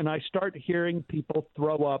vanishing, and I start hearing people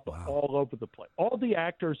throw up all over the place. All the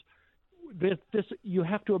actors, this you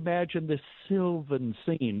have to imagine this sylvan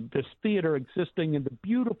scene, this theater existing in the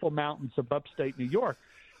beautiful mountains of upstate New York,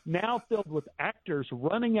 now filled with actors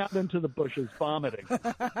running out into the bushes vomiting. So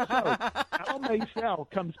Al Maysel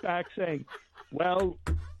comes back saying, "Well,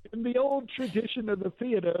 in the old tradition of the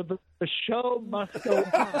theater, the show must go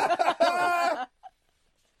on."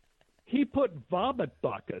 He put vomit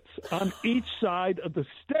buckets on each side of the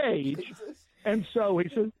stage, and so he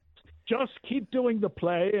says, "Just keep doing the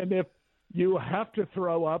play, and if you have to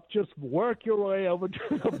throw up, just work your way over to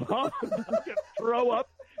the vomit bucket, throw up,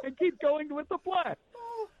 and keep going with the play."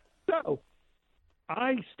 So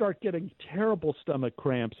I start getting terrible stomach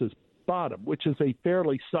cramps as bottom, which is a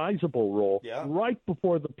fairly sizable role, right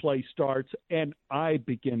before the play starts, and I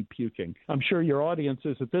begin puking. I'm sure your audience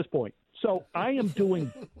is at this point. So I am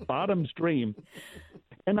doing Bottom's Dream,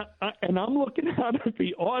 and I'm looking out at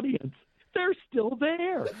the audience. They're still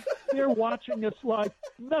there. They're watching us like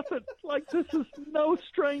nothing, like this is no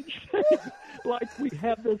strange thing. Like we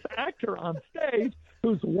have this actor on stage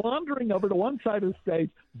who's wandering over to one side of the stage,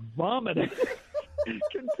 vomiting,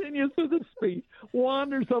 continues with his speech,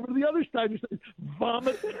 wanders over to the other side of the stage,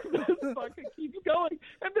 vomits, this bucket keeps going,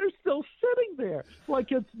 and they're still sitting there like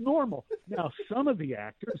it's normal. Now, some of the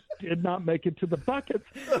actors did not make it to the buckets.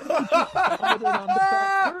 They just vomited on the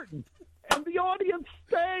back curtain. And the audience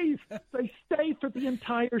stays. They stay for the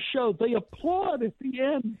entire show. They applaud at the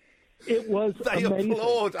end. It was amazing. They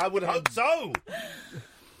applaud. I would hope so.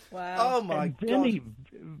 Wow. Oh, my God.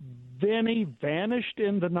 Vinny vanished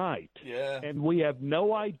in the night. Yeah. And we have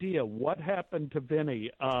no idea what happened to Vinny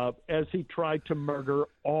as he tried to murder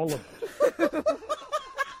all of us.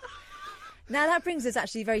 Now that brings us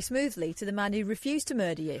actually very smoothly to the man who refused to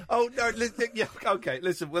murder you. Oh no! Okay.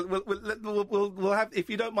 Listen, we'll have, if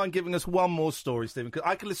you don't mind giving us one more story, Stephen, because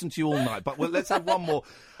I could listen to you all night. But let's have one more,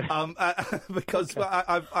 because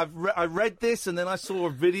I read this and then I saw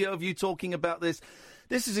a video of you talking about this.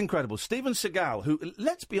 This is incredible. Steven Seagal, who,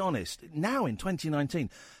 let's be honest, now in 2019.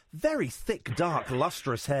 Very thick, dark,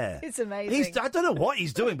 lustrous hair. It's amazing. I don't know what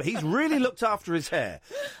he's doing, but he's really looked after his hair.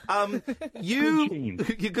 You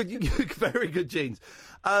very good genes.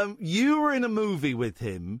 You were in a movie with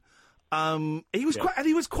him. He was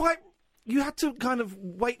quite. You had to kind of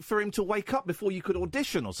wait for him to wake up before you could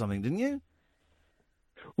audition or something, didn't you?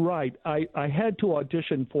 Right. I had to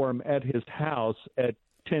audition for him at his house at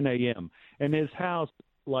 10 a.m. And his house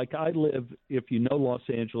like I live, if you know Los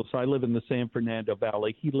Angeles, I live in the San Fernando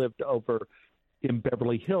Valley. He lived over in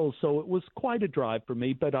Beverly Hills, so it was quite a drive for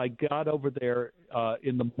me. But I got over there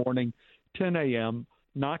in the morning, 10 a.m.,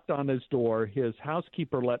 knocked on his door. His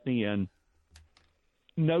housekeeper let me in.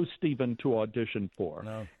 No Stephen to audition for.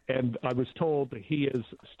 No. And I was told he is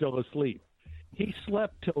still asleep. He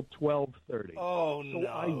slept till 12:30. Oh, so no.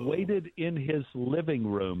 I waited in his living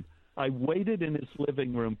room. I waited in his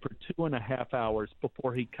living room for 2.5 hours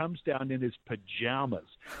before he comes down in his pajamas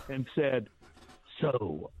and said,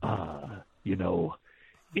 so,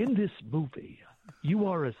 in this movie, you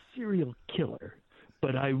are a serial killer,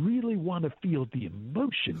 but I really want to feel the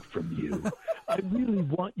emotion from you. I really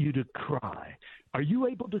want you to cry. Are you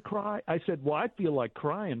able to cry? I said, well, I feel like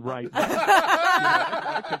crying right now.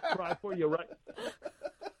 I could cry for you right.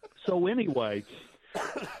 So anyway,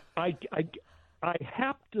 I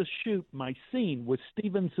have to shoot my scene with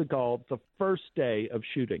Steven Seagal the first day of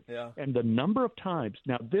shooting. Yeah. And the number of times,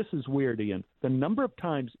 now this is weird, Ian, the number of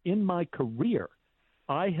times in my career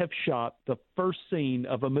I have shot the first scene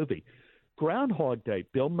of a movie. Groundhog Day,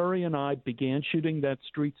 Bill Murray and I began shooting that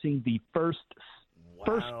street scene the first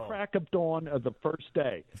crack of dawn of the first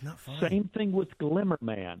day. Same thing with Glimmer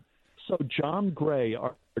Man. So John Gray,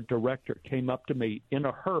 our director, came up to me in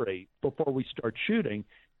a hurry before we start shooting,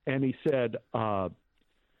 and he said, got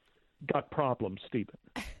problems, Stephen.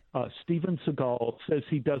 Steven Seagal says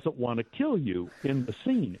he doesn't want to kill you in the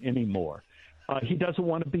scene anymore. He doesn't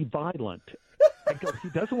want to be violent. I go, he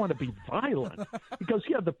doesn't want to be violent. He goes,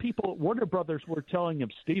 yeah, the people at Warner Brothers were telling him,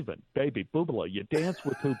 Stephen, baby, boobala, you dance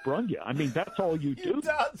with who brung you. I mean, that's all you do. You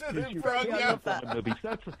dance with who brung you. Movies.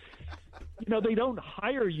 That's, they don't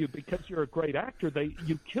hire you because you're a great actor.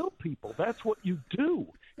 You kill people. That's what you do.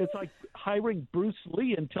 It's like hiring Bruce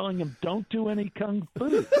Lee and telling him, don't do any kung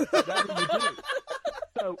fu. That's what you do.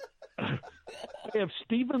 So I have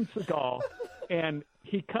Steven Seagal, and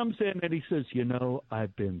he comes in and he says,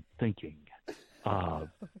 I've been thinking.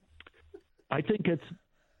 I think it's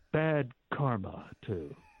bad karma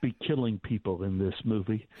to be killing people in this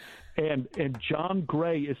movie. And John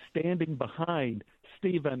Gray is standing behind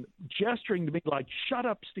Stephen, gesturing to me like, shut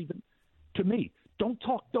up, Stephen, to me. Don't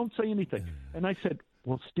talk, don't say anything. And I said,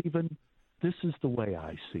 well, Stephen, this is the way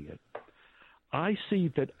I see it. I see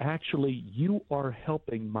that actually you are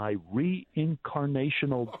helping my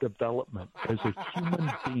reincarnational development as a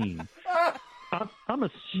human being. I'm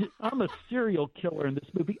a serial killer in this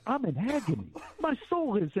movie. I'm in agony. My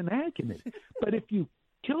soul is in agony. But if you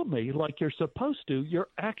kill me like you're supposed to, you're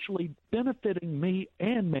actually benefiting me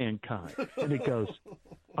and mankind. And he goes,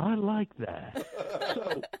 I like that.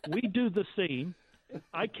 So we do the scene.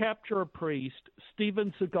 I capture a priest.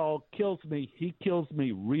 Steven Seagal kills me. He kills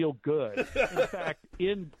me real good. In fact,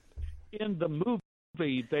 in the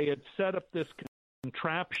movie, they had set up this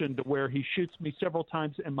contraption to where he shoots me several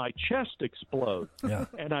times and my chest explodes. Yeah.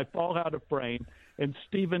 And I fall out of frame, and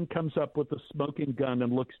Steven comes up with a smoking gun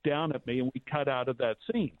and looks down at me, and we cut out of that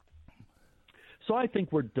scene. So I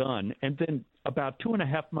think we're done. And then about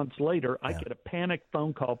 2.5 months later, I get a panic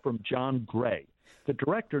phone call from John Gray, the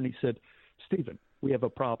director, and he said, Stephen, we have a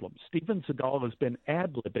problem. Steven Seagal has been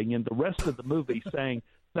ad-libbing in the rest of the movie saying,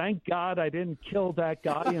 thank God I didn't kill that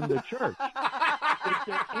guy in the church. Is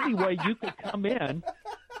there any way you could come in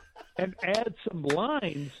and add some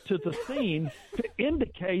lines to the scene to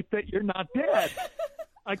indicate that you're not dead?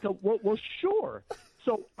 I go, well, sure.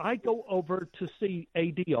 So I go over to see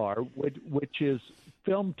ADR, which is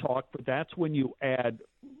film talk, but that's when you add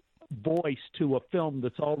voice to a film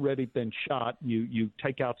that's already been shot. You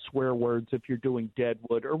take out swear words if you're doing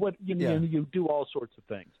Deadwood or what, you do all sorts of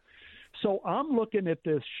things. So I'm looking at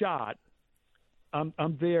this shot.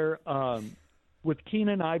 I'm there with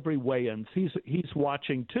Keenan Ivory Wayans. He's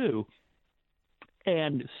watching too.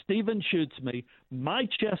 And Steven shoots me. My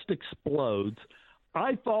chest explodes.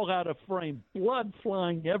 I fall out of frame, blood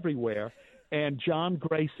flying everywhere. And John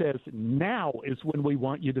Gray says, now is when we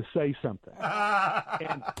want you to say something.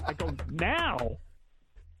 And I go, now?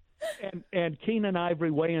 And Keenan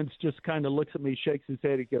Ivory Wayans just kind of looks at me, shakes his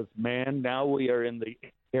head. He goes, man, now we are in the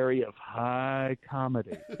area of high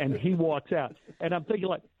comedy. And he walks out. And I'm thinking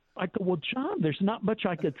I go, well, John, there's not much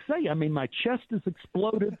I could say. I mean, my chest is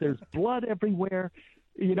exploded. There's blood everywhere.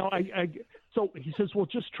 So he says, well,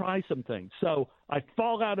 just try some things. So I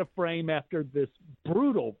fall out of frame after this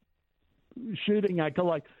brutal shooting. I go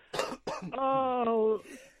like, oh,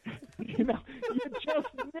 you just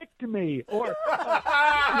nicked me. Or,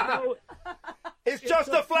 it's just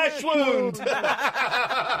a flesh wound.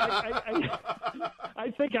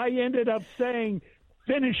 I think I ended up saying,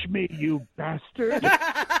 finish me, you bastard.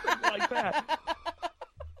 Like that.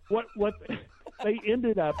 What they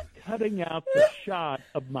ended up cutting out the shot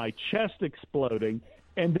of my chest exploding,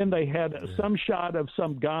 and then they had some shot of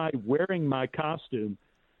some guy wearing my costume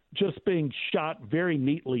just being shot very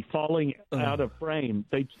neatly, falling out of frame.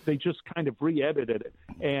 They just kind of re-edited it,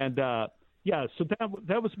 and so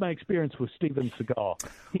that was my experience with Steven Seagal.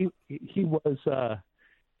 He was.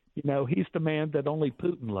 He's the man that only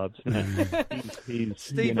Putin loves. He's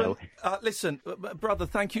Stephen, listen, brother,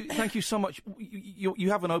 thank you so much. You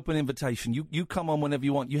have an open invitation. You come on whenever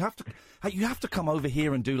you want. You have to come over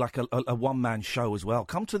here and do like a one-man show as well.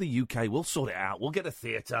 Come to the UK. We'll sort it out. We'll get a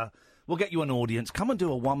theatre. We'll get you an audience. Come and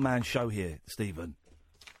do a one-man show here, Stephen.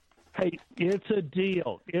 Hey, it's a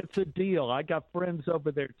deal. It's a deal. I got friends over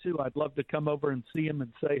there, too. I'd love to come over and see them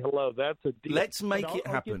and say hello. That's a deal. Let's make it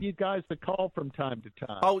happen. I'll give you guys a call from time to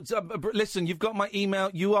time. Oh, listen, you've got my email.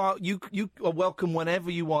 You are welcome whenever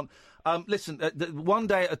you want. Listen, One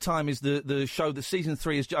Day at a Time is the show. The season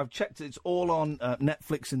 3 is. I've checked. It's all on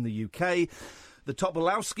Netflix in the UK. The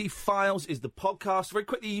Tobolowsky Files is the podcast. Very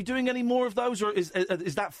quickly, are you doing any more of those, or is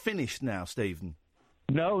that finished now, Stephen?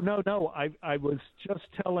 No. I was just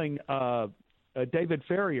telling David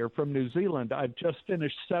Ferrier from New Zealand, I've just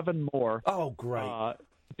finished 7 more. Oh, great.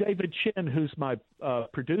 David Chin, who's my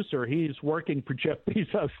producer, he's working for Jeff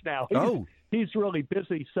Bezos now. He's really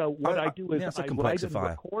busy. So what I do is I write and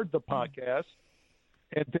record the podcast,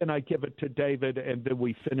 and then I give it to David, and then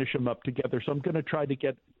we finish them up together. So I'm going to try to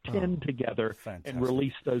get 10 together and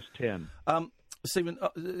release those 10. Stephen,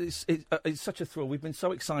 it's such a thrill. We've been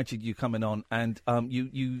so excited you coming on, and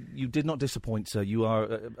you did not disappoint, sir. You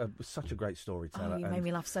are such a great storyteller. Oh, you made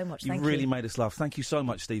me laugh so much. You really made us laugh. Thank you so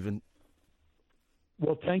much, Stephen.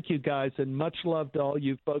 Well, thank you, guys, and much love to all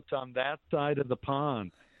you folks on that side of the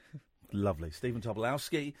pond. Lovely. Stephen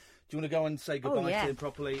Tobolowsky. Do you want to go and say goodbye to him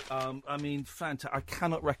properly? I mean, fantastic. I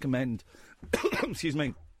cannot recommend, excuse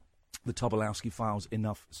me, the Tobolowsky Files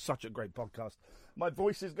enough. Such a great podcast. My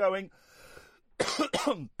voice is going.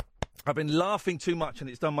 I've been laughing too much and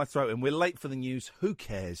it's done my throat, and we're late for the news. Who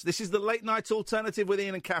cares? This is the Late Night Alternative with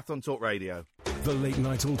Iain and Kath on Talk Radio. The Late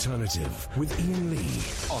Night Alternative with Iain Lee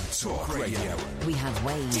on Talk Radio. We have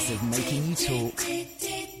ways of making you talk.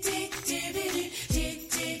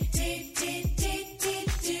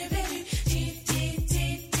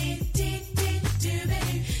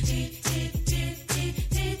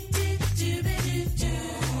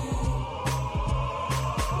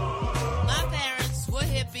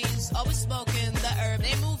 Always smoking the herb.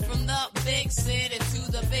 They moved from the big city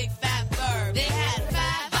to the big fat burb. They had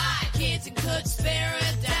 5 kids and could spare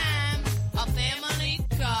a dime. Our family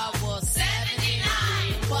car was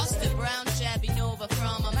 79. Busted brown Chevy Nova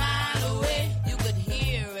from a mile away. You could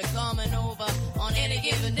hear it coming over on any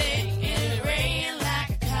given day. And it rained like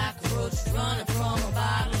a cockroach running from a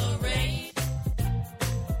bottle of rain.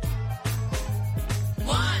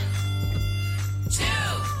 1, 2,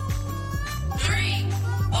 3,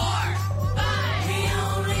 4, 5. We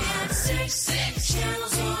only have 6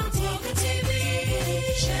 channels on broken TV.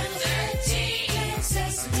 Channel 13 and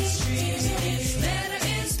Sesame Street. Letter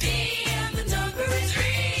is B and the number is 3.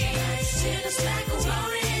 Tennis,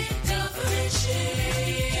 macaroni, government shit.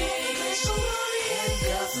 Macaroni and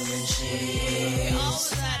government shit. We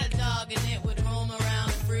always had a dog and it would roam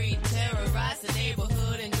around free, terrorize the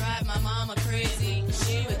neighborhood and drive my mama crazy.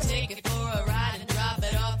 She would take it for a ride and drop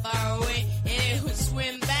it off our way, and it would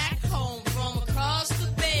swim back home from across the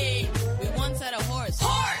bay. We once had a horse.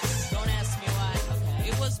 Don't ask me why. Okay.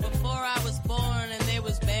 It was before I was born and they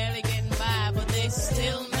was barely getting by, but they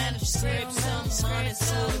still managed to scrape some money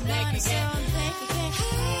so they could get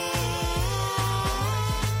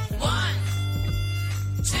 1,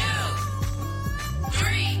 2,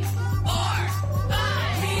 3, 4,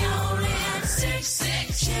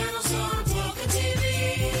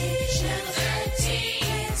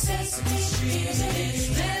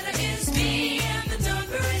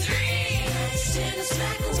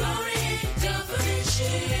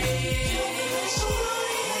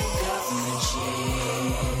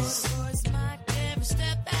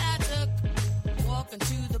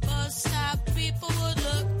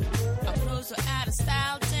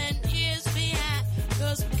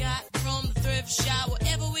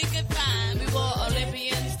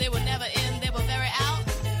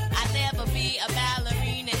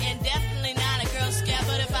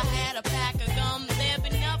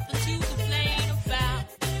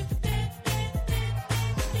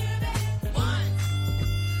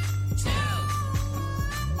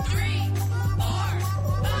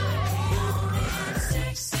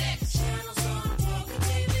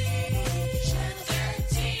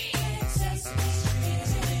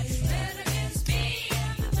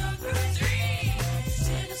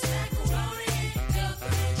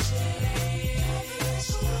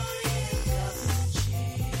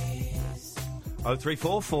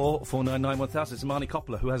 0344 499 1000. It's Imani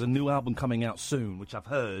Coppola, who has a new album coming out soon, which I've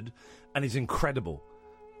heard, and is incredible.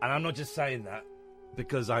 And I'm not just saying that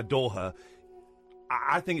because I adore her.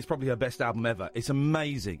 I think it's probably her best album ever. It's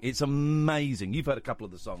amazing. It's amazing. You've heard a couple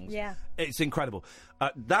of the songs. Yeah. It's incredible.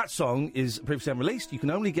 That song is previously unreleased. You can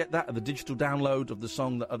only get that at the digital download of the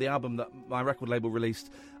song, of the album that my record label released,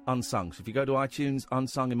 Unsung. So if you go to iTunes,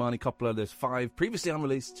 Unsung, Imani Coppola, there's 5 previously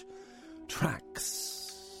unreleased tracks.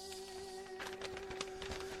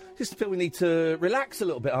 Just feel we need to relax a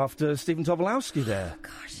little bit after Stephen Tobolowsky there.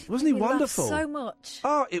 Gosh. Wasn't he we laughed wonderful? so much.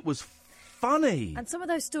 Oh, it was funny. And some of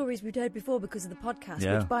those stories we'd heard before because of the podcast,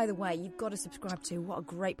 Yeah. which, by the way, you've got to subscribe to. What a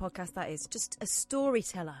great podcast that is. Just a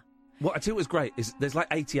storyteller. What I tell you was great is there's like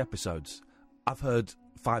 80 episodes. I've heard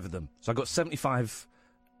 5 of them. So I got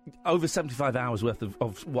over 75 hours worth of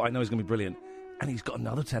what I know is going to be brilliant. And he's got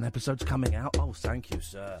another 10 episodes coming out. Oh, thank you,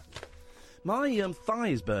 sir. My thigh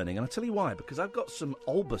is burning, and I'll tell you why. Because I've got some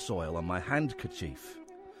Olbus oil on my handkerchief.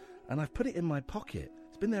 And I've put it in my pocket.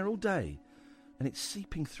 It's been there all day. And it's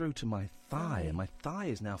seeping through to my thigh. And my thigh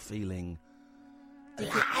is now feeling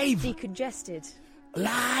alive. Decongested.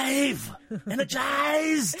 Alive!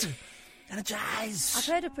 Energized! Energized! I've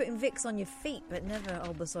heard of putting Vicks on your feet, but never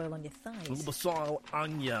Olbus oil on your thighs. Olbus oil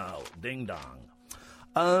on your ding-dong.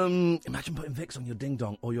 Imagine putting Vicks on your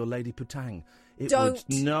ding-dong or your Lady Putang. Don't.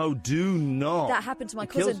 No, do not. That happened to my It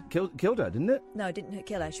cousin. Killed her, didn't it? No, it didn't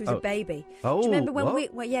kill her. She was Oh. a baby. Oh, do you remember when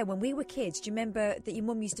what? when we were kids? Do you remember that your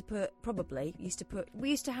mum we used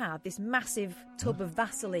to have this massive tub of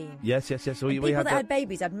Vaseline. Yes. And We people had that had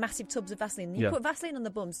babies had massive tubs of Vaseline. You Yeah. put Vaseline on the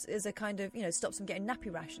bums as a kind of, stops them getting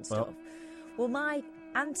nappy rash and Well- stuff. Well, my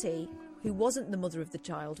auntie, who wasn't the mother of the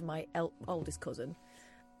child, my oldest cousin,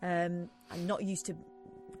 and not used to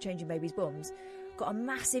changing babies' bums, got a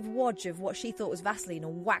massive wodge of what she thought was Vaseline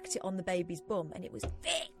and whacked it on the baby's bum, and it was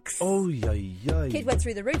Vicks. Oh, yay. Kid went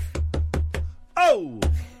through the roof. Oh!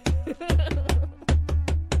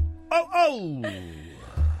 Oh!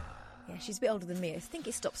 Yeah, she's a bit older than me. I think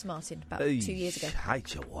it stopped smarting about 2 years ago. Hi,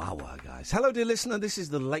 Chihuahua, guys. Hello, dear listener. This is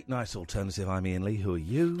the Late Night Alternative. I'm Iain Lee. Who are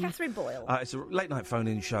you? Catherine Boyle. It's a late-night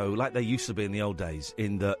phone-in show like they used to be in the old days,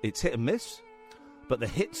 in that it's hit and miss, but the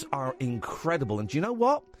hits are incredible. And do you know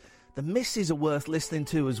what? The misses are worth listening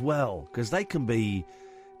to as well, because they can be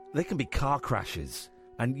car crashes.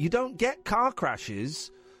 And you don't get car crashes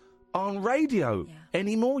on radio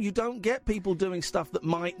anymore. You don't get people doing stuff that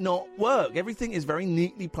might not work. Everything is very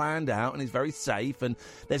neatly planned out and is very safe, and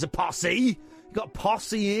there's a posse. You've got a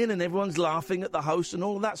posse in and everyone's laughing at the host and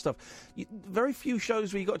all of that stuff. Very few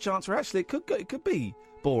shows where you got a chance where actually it could be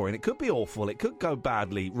boring, it could be awful, it could go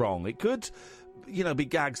badly wrong, it could be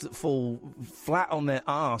gags that fall flat on their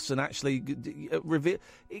arse and actually reveal.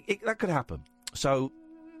 That could happen. So,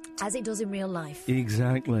 as it does in real life.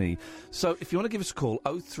 Exactly. So if you want to give us a call,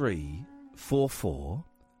 0344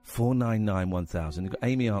 499 1000. You've got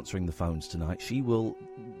Amy answering the phones tonight. She will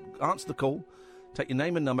answer the call, take your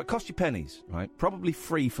name and number. It costs you pennies, right? Probably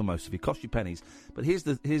free for most of you. Cost you pennies. But here's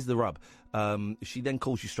the rub. She then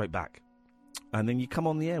calls you straight back. And then you come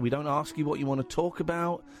on the air. We don't ask you what you want to talk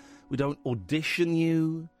about. We don't audition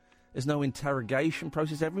you. There's no interrogation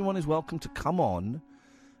process. Everyone is welcome to come on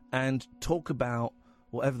and talk about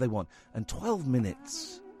whatever they want. And 12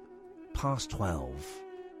 minutes past 12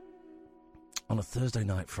 on a Thursday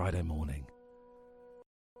night, Friday morning.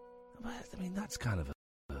 I mean, that's kind of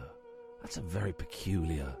that's a very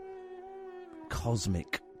peculiar,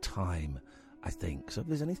 cosmic time, I think. So if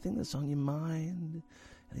there's anything that's on your mind,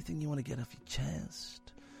 anything you want to get off your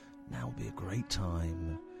chest, now would be a great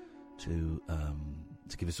time to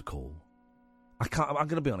give us a call. I'm going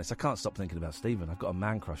to be honest. I can't stop thinking about Stephen. I've got a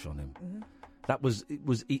man crush on him. Mm-hmm. I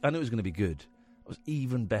knew it was going to be good. It was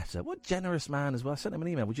even better. What a generous man as well. I sent him an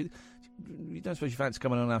email. You don't suppose you fancy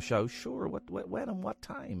coming on our show? Sure. When and what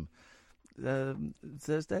time?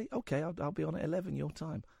 Thursday? Okay, I'll be on at 11 your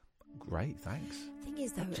time. Great, thanks. Thing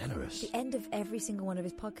is, though, generous. At the end of every single one of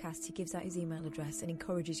his podcasts, he gives out his email address and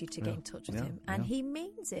encourages you to get in touch with him, and he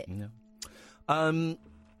means it. Yeah.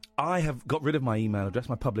 I have got rid of my email address,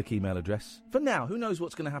 my public email address. For now, who knows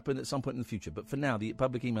what's going to happen at some point in the future, but for now, the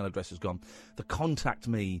public email address is gone. The contact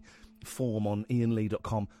me form on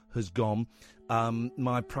iainlee.com has gone.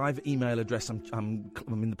 My private email address, I'm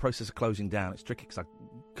in the process of closing down. It's tricky because I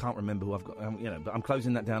can't remember who I've got, but I'm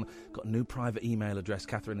closing that down. Got a new private email address,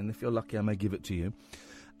 Catherine, and if you're lucky, I may give it to you.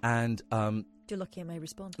 And if you're lucky, I may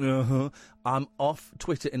respond. I'm off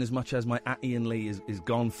Twitter in as much as my @IainLee is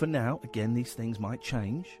gone for now. Again, these things might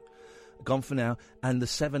change. Gone for now. And the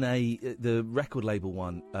 7A, the record label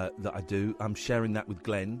one that I do, I'm sharing that with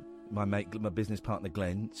Glenn, my business partner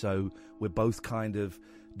Glenn. So we're both kind of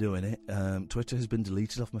doing it. Twitter has been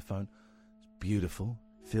deleted off my phone. It's beautiful.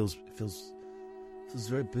 Feels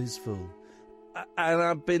very blissful. And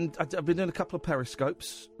I've been doing a couple of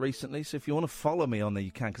periscopes recently. So if you want to follow me on there,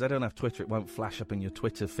 you can, because I don't have Twitter. It won't flash up in your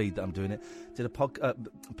Twitter feed that I'm doing it. Did a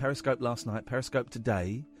periscope last night. Periscope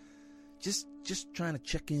today. Just trying to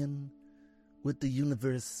check in with the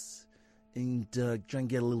universe and try and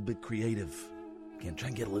get a little bit creative. Again, try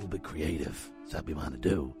and get a little bit creative. That's what we want to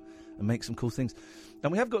do. And make some cool things.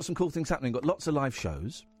 And we have got some cool things happening. Got lots of live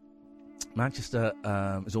shows. Manchester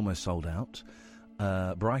is almost sold out.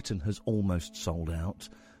 Brighton has almost sold out.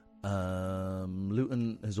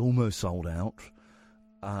 Luton has almost sold out.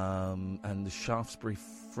 And the Shaftesbury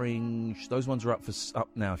Fringe, those ones are up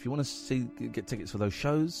now. If you want to get tickets for those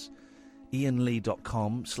shows,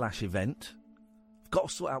 iainlee.com/event. I've got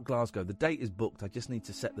to sort out Glasgow. The date is booked. I just need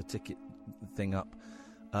to set the ticket thing up.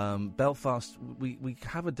 Belfast, we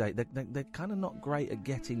have a date. They're kind of not great at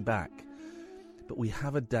getting back. But we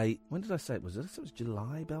have a date. When did I say it was? It was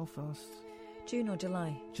July, Belfast? June or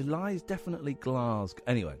July? July is definitely Glasgow.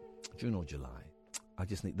 Anyway, June or July. I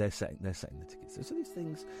just need they're setting the tickets. So these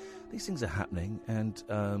things are happening, and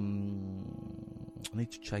I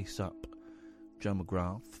need to chase up Joe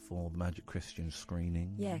McGrath for the Magic Christian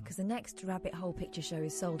screening. Yeah, because the next Rabbit Hole picture show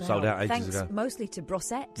is sold out. Sold out ages Thanks ago. Mostly to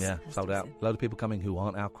Brossette. Yeah, sold out. A load of people coming who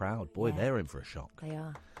aren't our crowd. Boy, they're in for a shock. They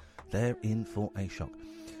are. They're in for a shock.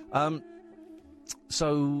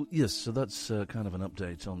 So that's kind of an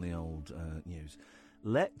update on the old news.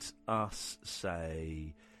 Let us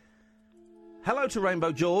say hello to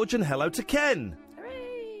Rainbow George and hello to Ken.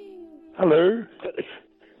 Hello.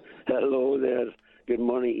 Hello there. Good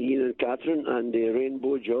morning, Ian and Catherine and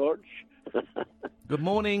Rainbow George. Good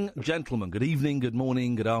morning, gentlemen. Good evening, good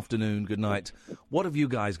morning, good afternoon, good night. What have you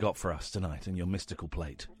guys got for us tonight in your mystical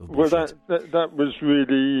plate of Well, bullshit? that was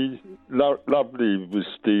really lovely with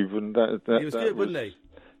Stephen. He was good, wasn't he?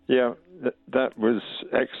 Yeah, that was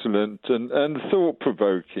excellent and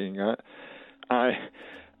thought-provoking. I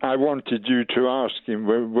wanted you to ask him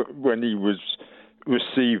when he was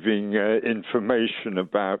receiving information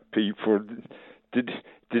about people, did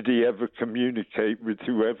he ever communicate with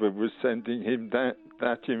whoever was sending him that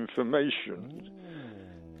information?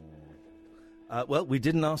 Well, we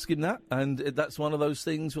didn't ask him that, and that's one of those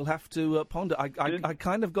things we'll have to ponder. I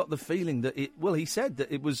kind of got the feeling that he said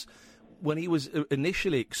that it was when he was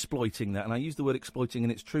initially exploiting that, and I use the word exploiting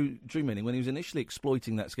in its true meaning, when he was initially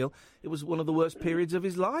exploiting that skill, it was one of the worst periods of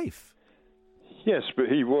his life. Yes, but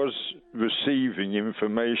he was receiving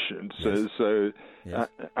information, so Yes.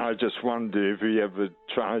 I just wonder if he ever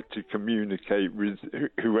tried to communicate with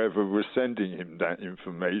whoever was sending him that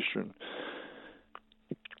information.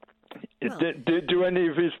 Well, do any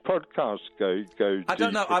of his podcasts go? I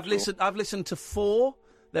don't know. deep at all? I've listened to 4.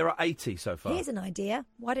 There are 80 so far. Here's an idea.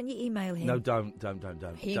 Why don't you email him? No, don't.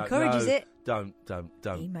 He Don't. encourages No, it. Don't.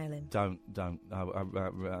 Email him. Don't.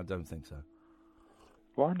 I don't think so.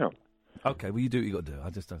 Why not? Okay, well, you do what you got to do.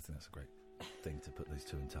 I just don't think that's a great thing to put these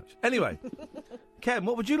two in touch. Anyway, Ken,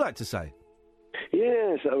 what would you like to say?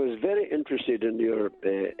 Yes, I was very interested in your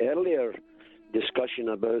earlier discussion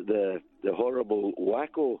about the horrible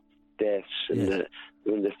Waco deaths and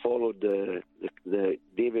when they followed the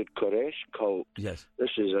David Koresh cult. Yes. This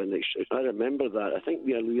is I remember that. I think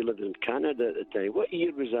we lived in Canada at the time. What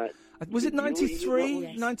year was that? Was it 93?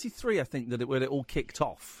 Yes. 93, I think, when it all kicked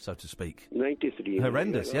off, so to speak. 93.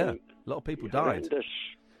 Horrendous, right? yeah. A lot of people died. Horrendous.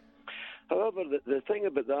 However, the thing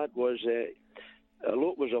about that was,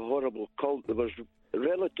 although it was a horrible cult, there was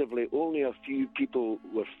relatively only a few people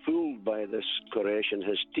were fooled by this Koresh and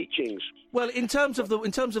his teachings. Well, in terms of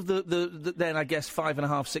the then I guess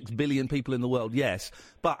 5.5-6 billion people in the world, yes,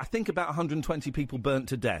 but I think about 120 people burnt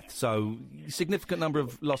to death, so significant number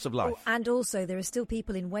of loss of life. Oh, and also, there are still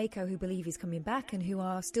people in Waco who believe he's coming back and who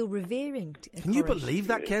are still revering. Can you believe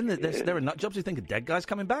that, Ken? That there are nut jobs who think a dead guy's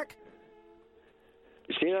coming back?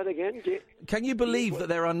 Say that again. Can you believe that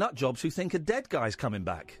there are nut jobs who think a dead guy's coming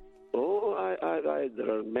back? Oh,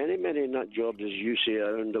 there are many, many nut jobs, as you say,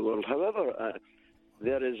 around the world. However,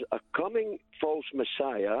 there is a coming false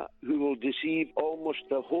Messiah who will deceive almost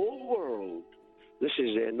the whole world. This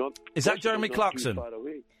is not. Is that Jeremy not Clarkson? Too far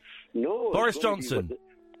away. No. Boris Johnson?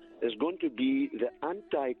 It's going to be the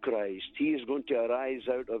Antichrist. He is going to arise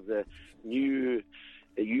out of the new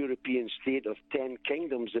European state of 10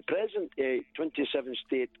 kingdoms. The present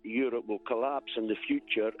 27-state Europe will collapse in the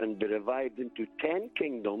future and be revived into 10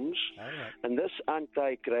 kingdoms. And this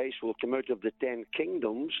Antichrist will come out of the 10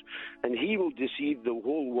 kingdoms, and he will deceive the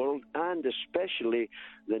whole world and especially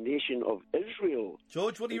the nation of Israel.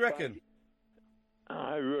 George, what do you reckon?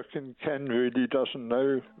 I reckon Ken really doesn't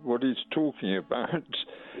know what he's talking about.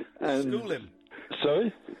 And School him.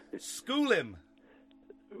 Sorry? School him.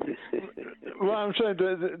 Well, I'm saying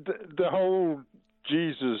the whole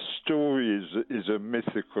Jesus story is a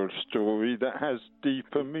mythical story that has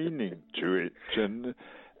deeper meaning to it,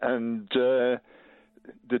 and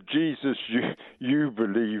the Jesus you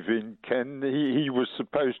believe in, Ken, he was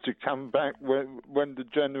supposed to come back when the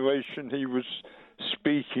generation he was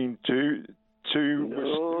speaking to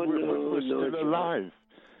was still alive.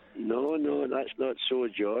 No, that's not so,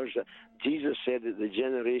 George. Jesus said that the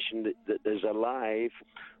generation that is alive,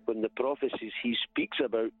 when the prophecies he speaks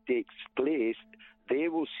about takes place, they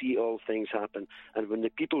will see all things happen. And when the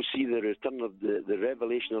people see the return of the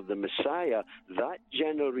revelation of the Messiah, that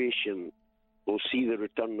generation will see the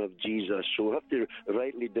return of Jesus. So we have to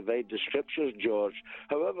rightly divide the scriptures, George.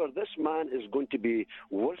 However, this man is going to be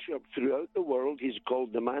worshipped throughout the world. He's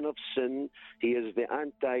called the man of sin. He is the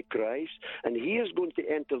Antichrist. And he is going to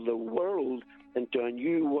enter the world into a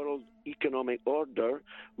new world economic order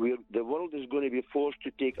where the world is going to be forced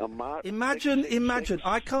to take a mark. Imagine.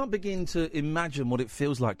 I can't begin to imagine what it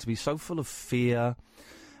feels like to be so full of fear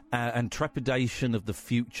and trepidation of the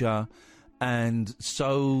future, and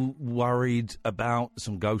so worried about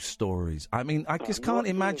some ghost stories. I mean, I just can't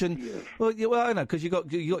imagine. Well, I know, because you got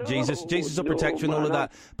Jesus of protection, all of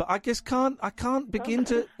that. But I can't begin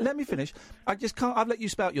to. Let me finish. I've let you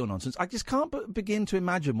spout your nonsense. I just can't begin to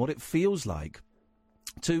imagine what it feels like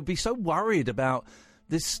to be so worried about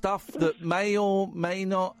this stuff that may or may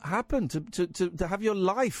not happen. To have your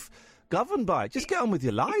life governed by it. Just get on with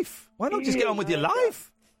your life. Why not just get on with your life?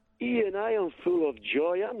 Ian, I am full of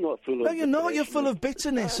joy. I'm not full of... No, you're not. You're full of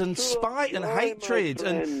bitterness and spite and hatred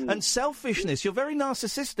and selfishness. You're very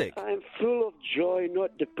narcissistic. I'm full of joy,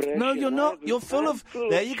 not depression. No, you're not. You're full of...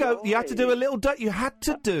 There you go. You had to do a little... You had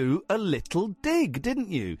to do a little dig, didn't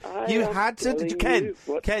you? You had to...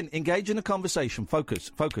 Ken, engage in a conversation.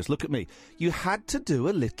 Focus. Look at me. You had to do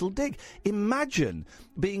a little dig. Imagine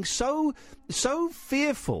being so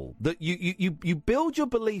fearful that you build your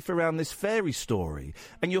belief around this fairy story,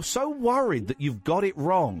 and you're so worried that you've got it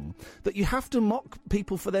wrong that you have to mock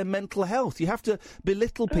people for their mental health. You have to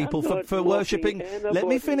belittle people for worshipping. Let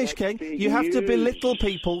me finish, Ken. You have to belittle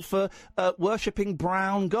people for worshipping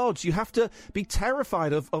brown gods. You have to be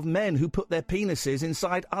terrified of men who put their penises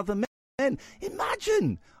inside other men.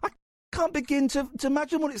 Imagine. I can't begin to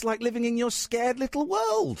imagine what it's like living in your scared little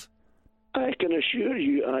world. I can assure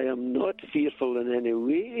you I am not fearful in any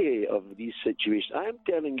way of these situations. I am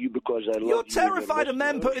telling you because I love you. You're terrified of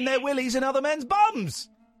men putting their willies in other men's bums.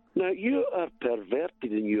 Now, you are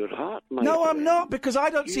perverted in your heart, my No, friend. I'm not, because I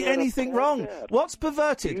don't see anything wrong. What's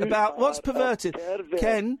perverted about... What's perverted?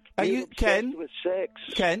 Ken, are you... Ken? With sex.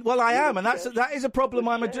 Ken? Well, I am, and that is a problem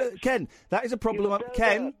I'm... Ken, that is a problem...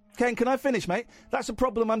 Ken, can I finish, mate? That's a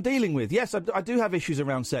problem I'm dealing with. Yes, I do have issues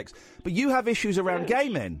around sex, but you have issues around gay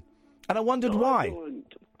men. And I wondered why.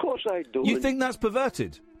 Of course I don't. You think that's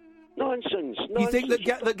perverted? Nonsense. You think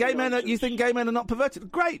that gay men are? You think gay men are not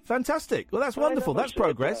perverted? Great, fantastic. Well, that's wonderful. That's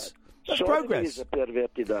progress. That's progress. Is a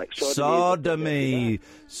perverted act. Sodomy.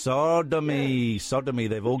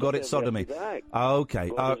 They've all got it. Sodomy. Okay.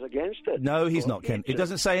 God is against it. No, he's not, Ken. It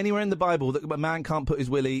doesn't say anywhere in the Bible that a man can't put his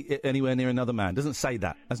willy anywhere near another man. It doesn't say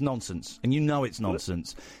that. That's nonsense, and you know it's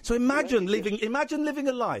nonsense. So imagine living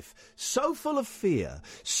a life so full of fear,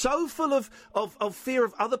 so full of fear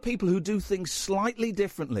of other people who do things slightly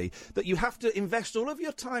differently, that you have to invest all of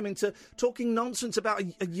your time into talking nonsense about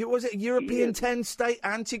a European 10-state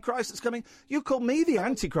Antichrist that's coming. You called me the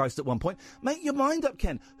Antichrist at one point. Make your mind up,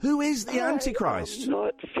 Ken. Who is the Antichrist? I'm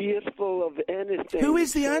not fearful of anything. Who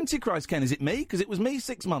is the Antichrist, Ken? Is it me? Because it was me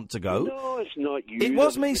 6 months ago. No, it's not you. It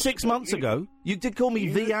was me 6 months ago. You did call me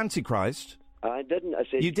the Antichrist. I didn't. I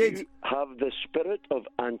said you did. You have the spirit of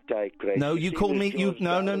Antichrist. No, you called me.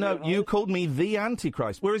 No. You called me the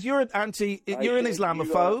Antichrist. Whereas you're an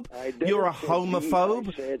Islamophobe. You're a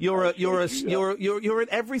homophobe. You're an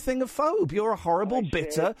everything-ophobe. You're a horrible,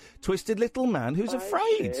 bitter, twisted little man who's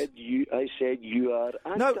afraid. I said you are.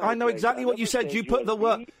 No, I know exactly what you said. You put the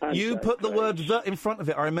word "the" in front of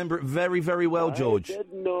it. I remember it very, very well, George. I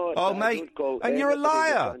did not. Oh, mate, and you're a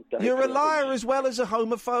liar. You're a liar as well as a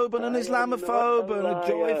homophobe and an Islamophobe. And a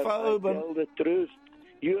joyphobe. Tell the truth.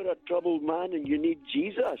 You're a troubled man and you need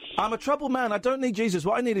Jesus. I'm a troubled man. I don't need Jesus.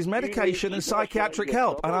 What I need is medication and psychiatric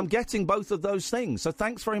help. And I'm getting both of those things. So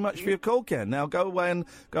thanks very much for your call, Ken. Now go away and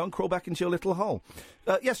crawl back into your little hole.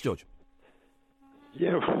 Yes, George?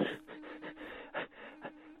 Yeah.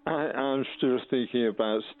 I I'm still thinking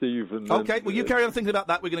about Stephen. Okay, well, you carry on thinking about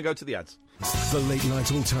that. We're going to go to the ads. The Late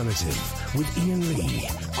Night Alternative with Iain Lee.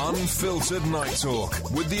 Unfiltered night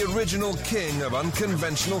talk with the original king of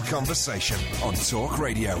unconventional conversation on Talk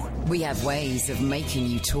Radio. We have ways of making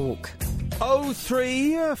you talk.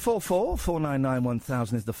 0344 499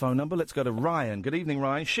 1000 is the phone number. Let's go to Ryan. Good evening,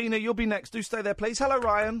 Ryan. Sheena, you'll be next. Do stay there, please. Hello,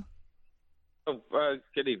 Ryan. Oh,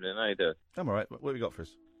 good evening. How you doing? I'm all right. What have you got for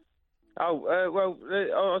us? I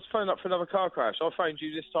was phoning up for another car crash. I phoned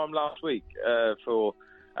you this time last week for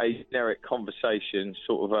a generic conversation,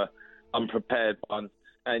 sort of a unprepared one,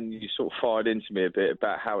 and you sort of fired into me a bit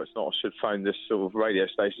about how it's not I should phone this sort of radio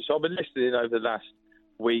station. So I've been listening over the last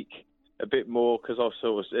week a bit more because I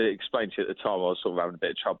sort of explained to you at the time I was sort of having a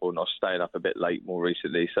bit of trouble and I was staying up a bit late more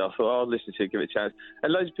recently. So I thought I'll listen to it, give it a chance.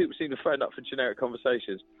 And loads of people seem to phone up for generic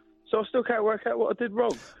conversations. So I still can't work out what I did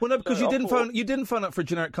wrong. Well, no, because you didn't phone up for a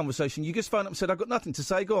generic conversation. You just phoned up and said, I've got nothing to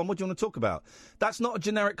say. Go on, what do you want to talk about? That's not a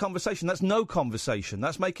generic conversation. That's no conversation.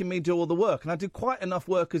 That's making me do all the work. And I do quite enough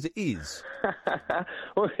work as it is.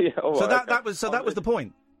 Well, yeah, all so right, that was the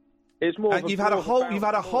point. It's more. You've had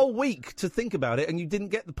a whole week to think about it, and you didn't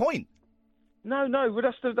get the point. No, but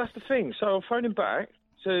that's the thing. So I'm phoning back.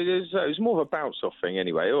 So it was more of a bounce-off thing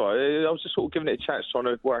anyway. All right, I was just sort of giving it a chance, trying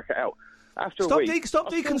to work it out. After a week, stop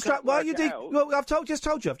deconstruct. Why are you Well, I've just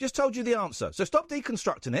told you the answer. So stop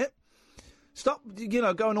deconstructing it. Stop,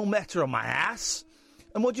 going all meta on my ass.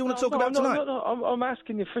 And what do you want to talk about tonight? No, I'm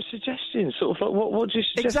asking you for suggestions. Sort of like, what do you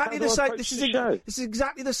suggest? Exactly the same. This is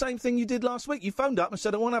exactly the same thing you did last week. You phoned up and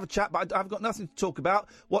said, I want to have a chat, but I've got nothing to talk about.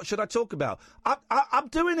 What should I talk about? I'm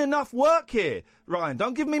doing enough work here, Ryan.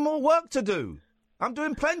 Don't give me more work to do. I'm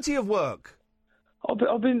doing plenty of work.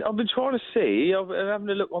 I've been trying to see. I'm having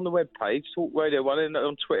a look on the webpage, Talk Radio One, and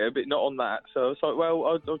on Twitter, but not on that. So it's like, well,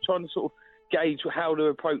 I'm trying to sort of gauge how to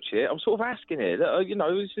approach it. I'm sort of asking it.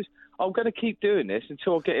 It's just, I'm going to keep doing this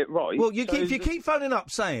until I get it right. Well, if you keep phoning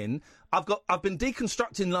up saying I've been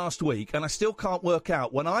deconstructing last week and I still can't work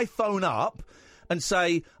out, when I phone up and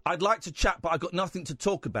say I'd like to chat but I've got nothing to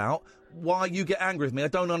talk about, why you get angry with me? I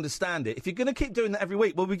don't understand it. If you're going to keep doing that every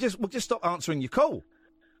week, well, we'll just stop answering your call.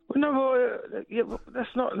 Well,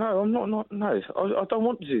 that's not. No, I'm not. No, I don't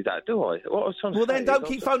want to do that, do I? What I was trying to say then don't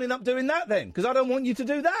keep phoning up doing that, then, because I don't want you to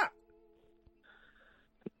do that.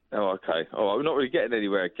 Oh, okay. Oh, I'm not really getting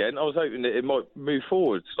anywhere again. I was hoping that it might move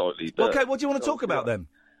forward slightly. But okay, what do you want to talk about then?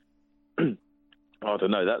 I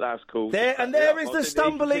don't know. That's cool. There is the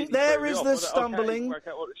stumbling. There is the stumbling. I can't work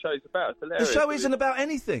out what the show's about. The show isn't about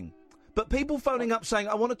anything. But people phoning up saying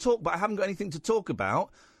I want to talk, but I haven't got anything to talk about.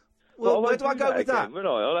 Well, where do I go with that?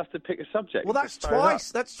 I'll have to pick a subject. Well, that's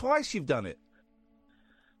twice. That's twice you've done it.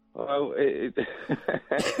 Well, okay.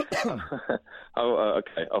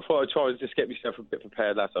 I thought I'd try and just get myself a bit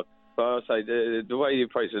prepared last time. But I'll say the way you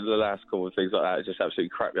approached the last call and things like that is just absolutely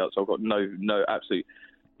crapped me up. So I've got absolutely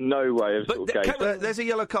no way of sort of gauging. There's a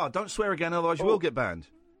yellow card. Don't swear again, otherwise you will get banned.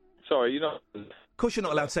 Sorry, you're not. Of course you're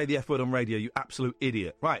not allowed to say the F word on radio, you absolute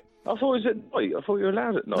idiot. Right. I thought it was at night. I thought you were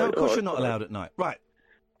allowed at night. No, of course you're not allowed at night. Right.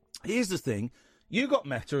 Here's the thing. You got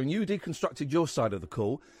meta and you deconstructed your side of the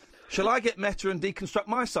call. Shall I get meta and deconstruct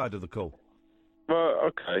my side of the call? Well,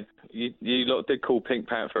 okay. You lot did call Pink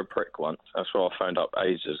Panther a prick once. That's why I phoned up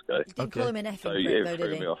ages ago. You didn't call him an effing prick, though,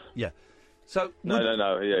 did he? Yeah. So No.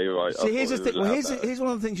 Yeah, you're right. See, here's the thing. Well, here's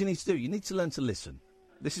one of the things you need to do. You need to learn to listen.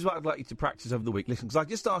 This is what I'd like you to practice over the week. Listen, because I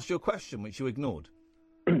just asked you a question which you ignored.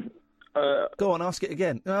 Go on, ask it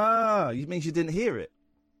again. It means you didn't hear it.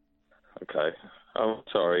 Okay. I'm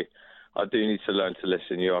sorry. I do need to learn to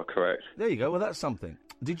listen. You are correct. There you go. Well, that's something.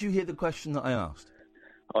 Did you hear the question that I asked?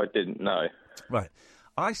 I didn't know. Right.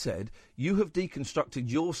 I said, you have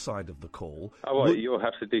deconstructed your side of the call. Oh, well, you'll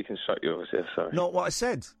have to deconstruct yours, yes, sorry. Not what I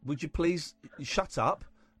said. Would you please shut up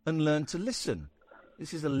and learn to listen?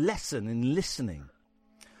 This is a lesson in listening.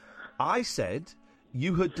 I said,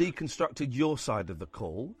 you had deconstructed your side of the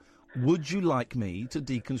call. Would you like me to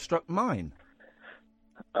deconstruct mine?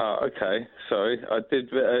 Okay. Sorry. I did.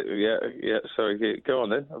 Yeah, sorry. Go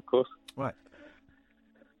on then, of course. Right.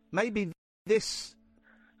 Maybe this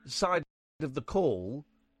side of the call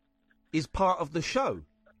is part of the show.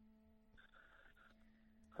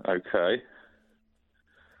 Okay.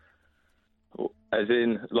 As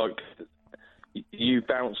in, like, you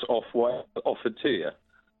bounce off what offered to you?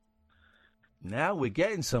 Now we're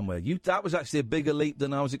getting somewhere. That was actually a bigger leap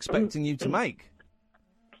than I was expecting you to make.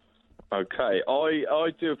 Okay. I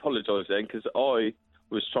do apologise then, because I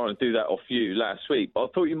was trying to do that off you last week, but I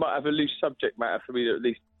thought you might have a loose subject matter for me to at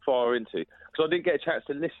least fire into, because I didn't get a chance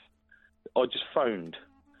to listen. I just phoned,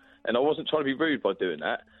 and I wasn't trying to be rude by doing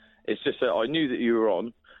that. It's just that I knew that you were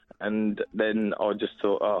on, And then I just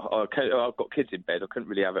thought, I've got kids in bed. I couldn't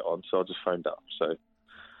really have it on, so I just phoned up. So,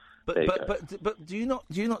 there you go. But do you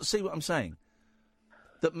not see what I'm saying?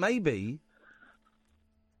 That maybe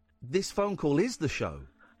this phone call is the show.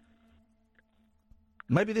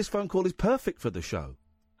 Maybe this phone call is perfect for the show.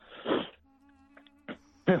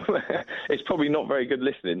 It's probably not very good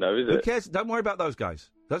listening, though, is it? Who cares? Don't worry about those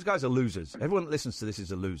guys. Those guys are losers. Everyone that listens to this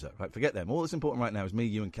is a loser, right? Forget them. All that's important right now is me,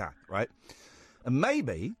 you, and Kath, right? And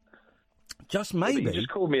maybe, just maybe... But you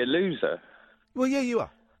just called me a loser. Well, yeah, you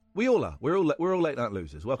are. We all are. We're all late night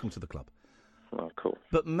losers. Welcome to the club. Oh, cool.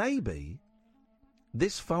 But maybe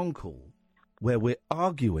this phone call where we're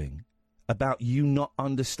arguing about you not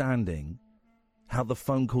understanding how the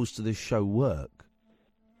phone calls to this show work,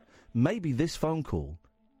 maybe this phone call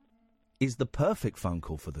is the perfect phone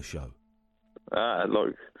call for the show.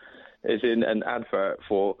 Look, it's in an advert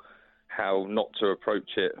for how not to approach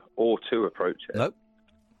it or to approach it. Nope.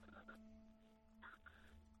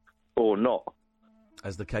 Or not.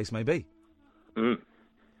 As the case may be.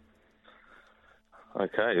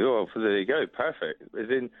 Okay, well, there you go. Perfect.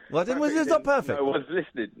 It's not perfect. No one's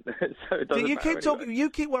listening, so it doesn't You matter keep talking. You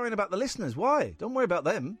keep worrying about the listeners. Why? Don't worry about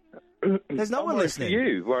them. There's no one listening.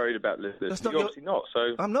 You worried about listeners? That's not You're obviously not.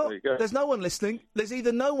 So I'm not. There you go. There's no one listening. There's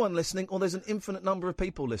either no one listening or there's an infinite number of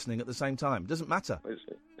people listening at the same time. It doesn't matter. It's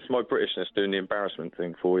my Britishness doing the embarrassment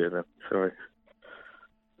thing for you. Then sorry.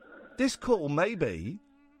 This call may be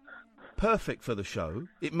perfect for the show.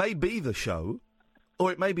 It may be the show,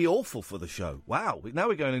 or it may be awful for the show. Wow, now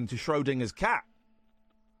we're going into Schrodinger's cat.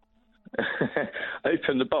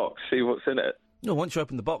 Open the box, see what's in it. No, once you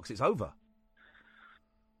open the box, it's over.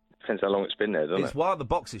 Depends how long it's been there, doesn't It's it? while the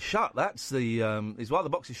box is shut. That's the. It's while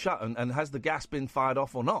the box is shut, and has the gas been fired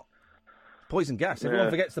off or not? Poison gas.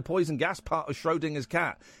 Everyone forgets the poison gas part of Schrodinger's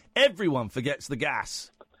cat. Everyone forgets the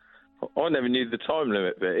gas. I never knew the time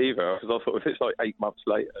limit bit either, because I thought if it's like 8 months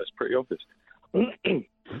later, it's pretty obvious.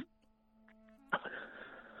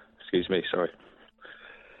 Excuse me, sorry.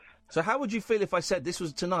 So how would you feel if I said this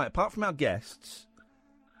was tonight, apart from our guests,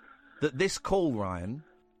 that this call, Ryan,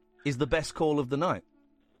 is the best call of the night,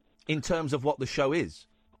 in terms of what the show is?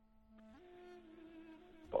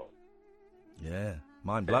 Yeah.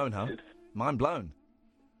 Mind blown, huh? Mind blown.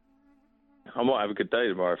 I might have a good day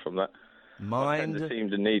tomorrow from that. I tend to seem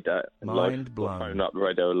to need that. Mind blown. I phone up the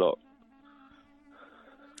radio a lot.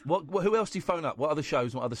 Who else do you phone up? What other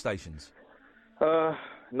shows? What other stations? No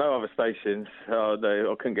other stations. I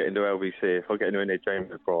couldn't get into LBC. If I get into any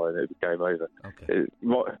James O'Brien, it'd be game over. Okay.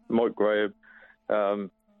 Mike Graham. I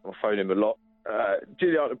phone him a lot.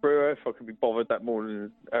 Juliana Brewer, if I could be bothered that morning,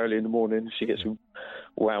 early in the morning, she gets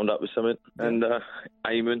wound up with something. And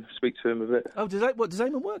Eamon, speak to him a bit. Oh, does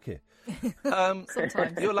Eamon work here?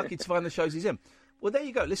 Sometimes. You're lucky to find the shows he's in. Well, there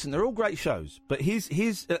you go. Listen, they're all great shows, but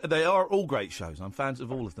they are all great shows. I'm fans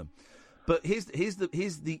of all of them. But here's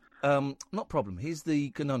the not problem. Here's the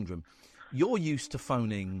conundrum. You're used to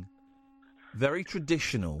phoning very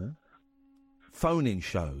traditional phone-in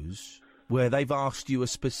shows where they've asked you a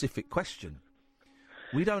specific question.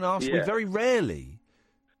 We don't ask. Yeah. We very rarely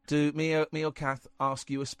do me or Kath ask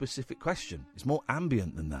you a specific question. It's more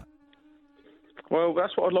ambient than that. Well,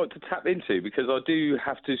 that's what I'd like to tap into, because I do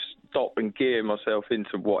have to stop and gear myself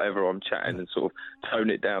into whatever I'm chatting and sort of tone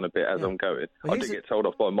it down a bit as I'm going. Well, I did get told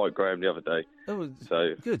off by Mike Graham the other day. Oh,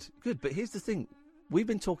 so good. But here's the thing. We've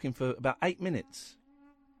been talking for about 8 minutes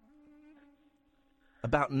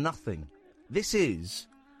about nothing. This is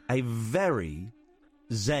a very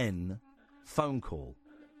zen phone call.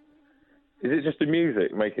 Is it just the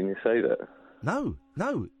music making you say that? No.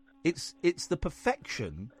 It's the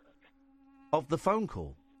perfection of the phone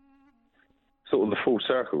call. Sort of the full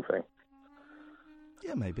circle thing.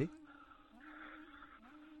 Yeah, maybe.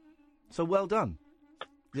 So well done.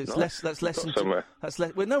 It's Nice. That's less Got than somewhere. That's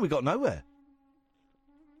less. Well, no, we got nowhere.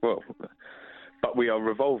 Well, but we are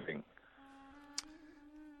revolving.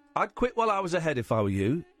 I'd quit while I was ahead if I were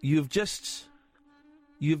you. You've just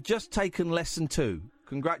taken lesson 2.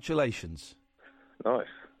 Congratulations. Nice.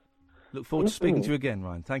 Look forward to speaking to you again,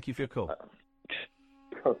 Ryan. Thank you for your call.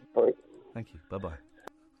 Bye. Thank you. Bye-bye.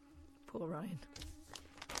 Poor Ryan.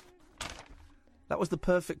 That was the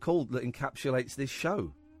perfect call that encapsulates this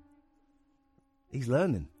show. He's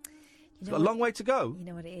learning. He's got a long way to go. You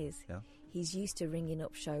know what it is? Yeah. He's used to ringing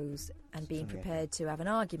up shows and being prepared to have an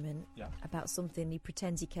argument about something he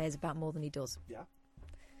pretends he cares about more than he does. Yeah.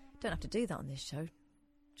 Don't have to do that on this show.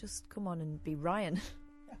 Just come on and be Ryan.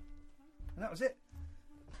 And that was it.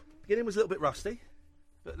 Beginning was a little bit rusty,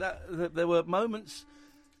 but there were moments.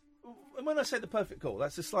 And when I say the perfect call,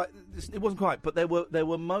 that's a slight. It wasn't quite, but there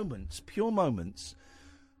were moments, pure moments,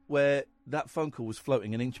 where that phone call was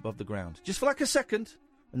floating an inch above the ground, just for like a second,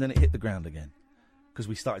 and then it hit the ground again, because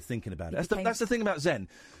we started thinking about it. That's the thing about Zen,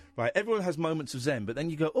 right? Everyone has moments of Zen, but then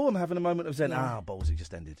you go, oh, I'm having a moment of Zen. Yeah. Balls, it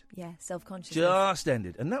just ended. Yeah, self-consciousness. Just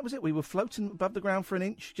ended. And that was it. We were floating above the ground for an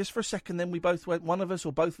inch, just for a second, then we both went, one of us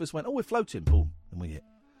or both of us went, oh, we're floating, boom, and we hit.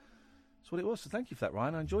 That's what it was, so thank you for that,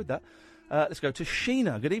 Ryan. I enjoyed that. Let's go to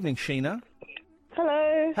Sheena. Good evening, Sheena.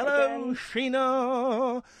 Hello. Hello, again.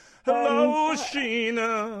 Sheena. Hello,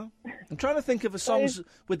 Sheena. I'm trying to think of songs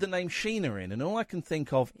with the name Sheena in, and all I can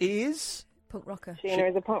think of is... Punk rocker. Sheena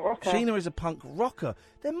is a punk rocker. Sheena is a punk rocker.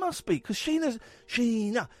 There must be, because Sheena.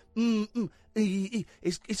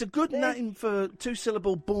 It's a good name for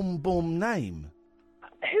two-syllable boom boom name.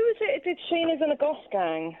 Who is it? Did Sheena's in a goth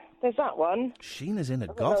gang? There's that one. Sheena's in a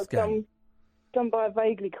goth gang. Done by a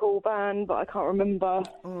vaguely cool band, but I can't remember.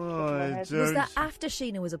 Was that after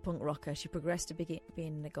Sheena was a punk rocker? She progressed to being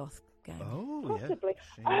in a goth gang. Oh, Possibly.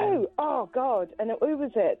 Oh, God. And who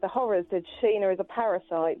was it? The Horrors did Sheena as a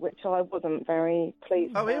Parasite, which I wasn't very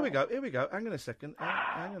pleased Oh, about. here we go. Hang on a second.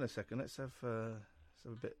 Let's have a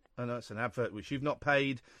bit... Oh, no, it's an advert which you've not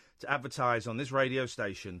paid to advertise on this radio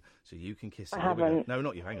station, so you can kiss it. I Here we go. haven't. No,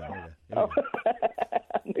 not you. Hang on.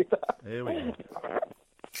 Here we go.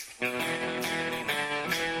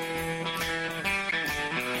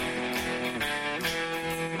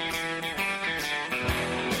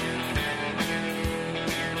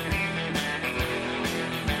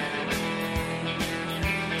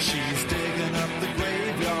 She's digging up the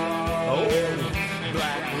graveyard. Oh.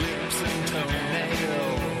 Black lips and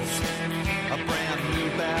toenails. A brand new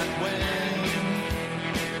bat wing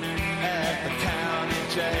at the county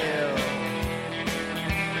jail.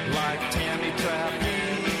 Like Tammy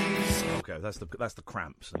Trapeze. Okay, that's the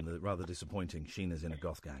Cramps and the rather disappointing Sheena's in a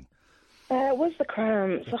goth gang. It was the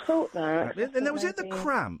Cramps. I thought that. And there was it the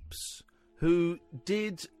Cramps who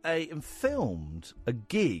did and filmed a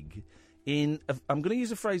gig in, I'm going to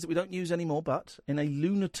use a phrase that we don't use anymore, but in a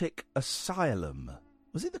lunatic asylum.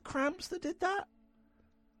 Was it the Cramps that did that?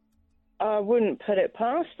 I wouldn't put it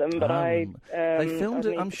past them, but they filmed.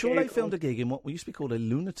 I'd need I'm to sure they Google. filmed a gig in what used to be called a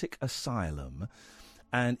lunatic asylum,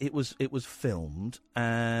 and it was filmed,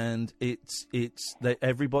 and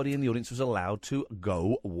everybody in the audience was allowed to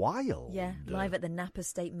go wild. Yeah, live at the Napa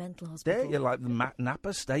State Mental Hospital. There, you're like the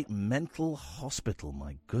Napa State Mental Hospital.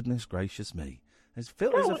 My goodness gracious me! That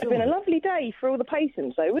would have been a lovely day for all the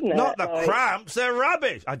patients, though, wouldn't it? Not the Like- Cramps, they're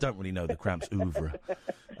rubbish. I don't really know the Cramps oeuvre, but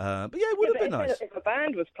yeah, it would have been but nice. If a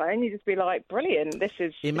band was playing, you'd just be like, brilliant. This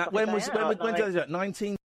is. When was that?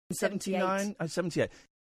 1979, 78.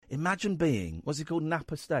 Imagine being, what's it called,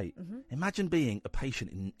 Napa State? Mm-hmm. Imagine being a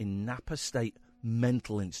patient in Napa State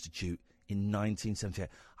Mental Institute in 1978.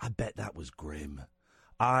 I bet that was grim.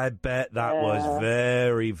 I bet that was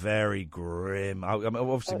very, very grim. I mean,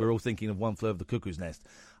 obviously, we're all thinking of One Flew Over the Cuckoo's Nest.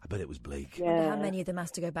 I bet it was bleak. I wonder how many of them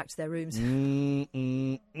has to go back to their rooms? Well,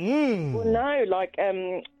 no, like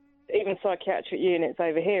even psychiatric units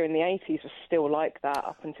over here in the 80s were still like that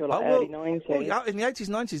up until like early 90s. Well, yeah, in the 80s,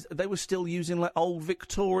 90s, they were still using like old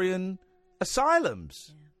Victorian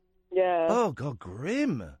asylums. Yeah. Oh, God,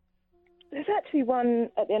 grim. There's actually one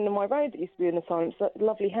at the end of my road that used to be an asylum. It's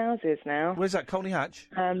lovely houses now. Where's that, Colney Hatch?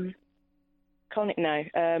 Penge.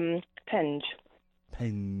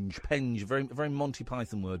 Penge, very, very Monty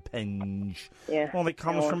Python word, Penge. Yeah. Well, it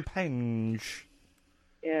comes Penge. from Penge.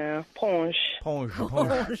 Yeah, Penge. Penge.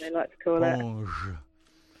 They like to call it. Penge.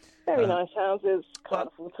 Very nice houses. Can't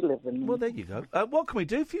afford to live in them. Well, there you go. What can we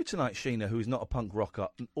do for you tonight, Sheena, who is not a punk rocker,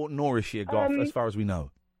 nor is she a goth, as far as we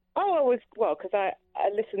know? Oh, I was, because I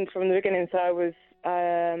listened from the beginning, so I was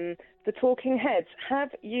The Talking Heads. Have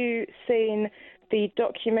you seen the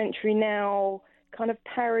documentary now, kind of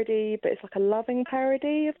parody, but it's like a loving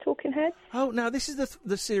parody of Talking Heads? Oh, now, this is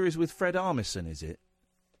the series with Fred Armisen, is it?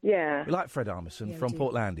 Yeah. We like Fred Armisen Yeah, from we do.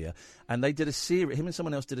 Portlandia, and they did a series, him and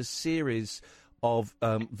someone else did a series of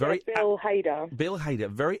very... Bill Hader. Bill Hader,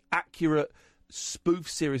 very accurate spoof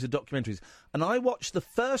series of documentaries. And I watched the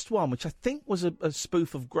first one, which I think was a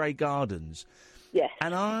spoof of Grey Gardens. Yes.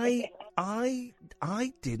 And I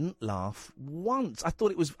didn't laugh once. I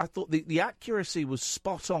thought the accuracy was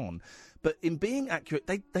spot on, but in being accurate,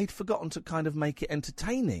 they'd forgotten to kind of make it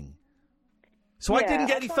entertaining. So I Yeah, didn't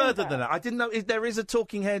get I any find further that. than that. I didn't know there is a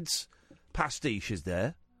Talking Heads pastiche, is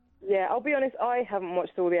there? Yeah, I'll be honest, I haven't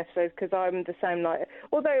watched all the episodes because I'm the same, like,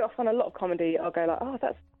 although I find a lot of comedy, I'll go like, oh,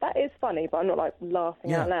 that is funny, but I'm not, like,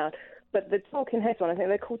 laughing out loud. But the Talking Heads one, I think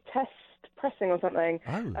they're called Test Pressing or something.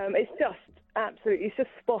 Oh. It's just absolutely, it's just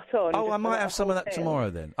spot on. Oh, just I might like have the some of whole that thing. tomorrow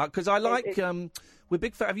then, because I like. We're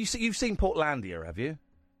big fan. You've seen Portlandia, have you?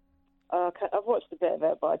 I've watched a bit of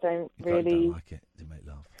it, but I don't really. Don't like it. Didn't make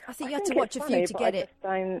laugh. I think you had to watch a few to get it.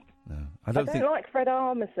 I don't think. like Fred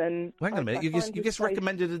Armisen. Hang on a minute. You just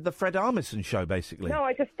recommended the Fred Armisen show, basically. No,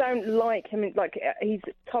 I just don't like him. Like, he's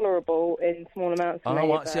tolerable in small amounts. For me,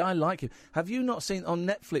 right. See, I like him. Have you not seen on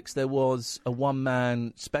Netflix? There was a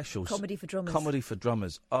one-man special. Comedy for drummers. Comedy for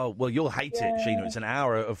drummers. Oh well, you'll hate it, Sheena. It's an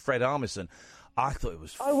hour of Fred Armisen. I thought it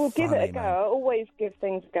was. I will give it a go. Man. I always give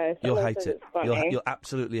things a go. You'll hate it. Funny. You'll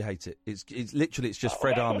absolutely hate it. It's literally just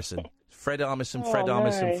Fred Armisen. Fred Armisen. Oh, Fred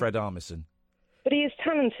Armisen. no. Fred Armisen. But he is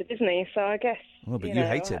talented, isn't he? So I guess. Well, but you know,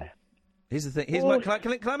 hate him. Here's the thing.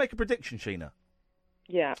 Can I make a prediction, Sheena?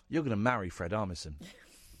 Yeah. You're going to marry Fred Armisen.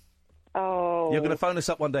 Oh. You're going to phone us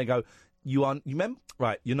up one day and go, you remember?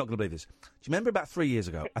 Right, you're not going to believe this. Do you remember about 3 years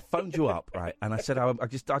ago? I phoned you up, right, and I said, I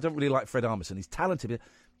don't really like Fred Armisen. He's talented. You're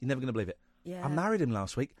never going to believe it. Yeah. I married him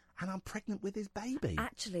last week, and I'm pregnant with his baby.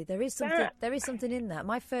 Actually, there is something. There is something in that.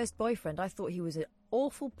 My first boyfriend, I thought he was an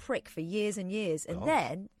awful prick for years and years, and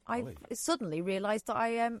then I suddenly realised that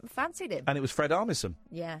I fancied him. And it was Fred Armisen.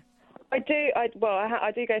 Yeah. I do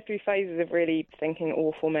go through phases of really thinking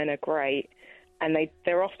awful men are great, and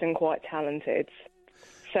they're often quite talented.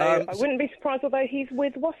 So I wouldn't be surprised, although he's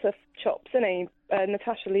with Wasser Chops, isn't he?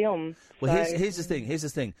 Natasha Lyonne. Well, so. here's the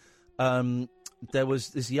thing. There was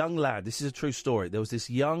this young lad. This is a true story. There was this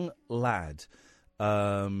young lad.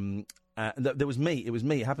 There was me. It was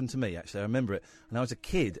me. It happened to me, actually. I remember it. And I was a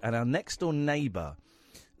kid, and our next-door neighbour,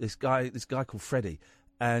 this guy called Freddie,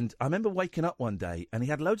 and I remember waking up one day, and he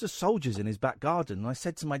had loads of soldiers in his back garden, and I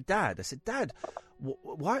said to my dad, Dad,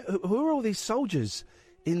 why? Who are all these soldiers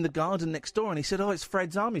in the garden next door? And he said, it's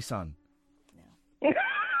Fred's army son. No.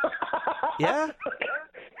 Yeah?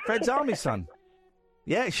 Fred's army son.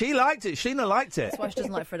 Yeah, she liked it. Sheena liked it. That's why she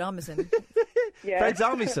doesn't like Fred Armisen. Yeah. Fred's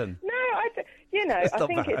Armisen. No, I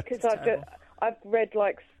think it's because I've read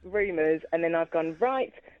like rumours, and then I've gone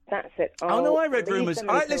right. That's it. Oh no, I read rumours.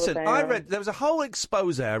 I read. There was a whole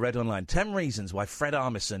expose I read online. 10 reasons why Fred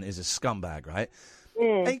Armisen is a scumbag. Right?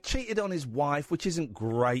 He cheated on his wife, which isn't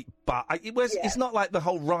great, but it's not like the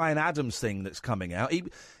whole Ryan Adams thing that's coming out.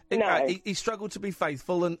 He struggled to be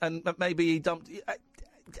faithful, and maybe he dumped.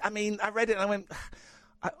 I mean, I read it and I went,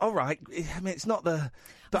 all right. I mean, it's not the.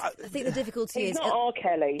 But I think the difficulty is not R.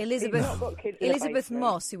 Kelly. Elizabeth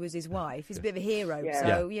Moss, who was his wife, is a bit of a hero,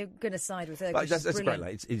 so you're going to side with her. That's great.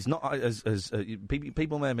 Like, it's not as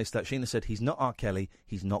people may have missed that. Sheena said he's not R. Kelly.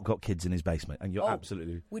 He's not got kids in his basement, and you're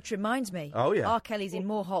absolutely. Which reminds me. Oh yeah. R. Kelly's in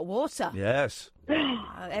more hot water. Yes.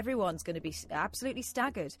 Everyone's going to be absolutely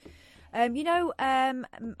staggered. Michael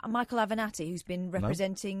Avenatti, who's been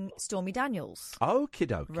representing Stormy Daniels. Okie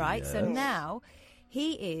dokie. Right, yes. so now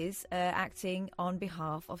he is acting on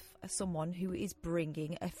behalf of someone who is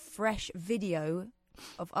bringing a fresh video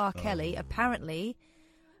of R. Kelly apparently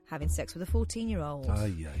having sex with a 14-year-old.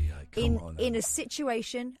 Come on. In a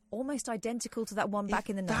situation almost identical to that one back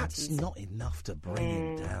in the 90s. That's not enough to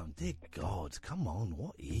bring him down. Dear God, come on,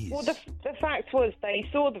 what is? Well, the fact was they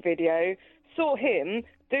saw the video, saw him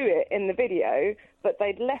do it in the video, but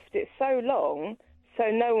they'd left it so long so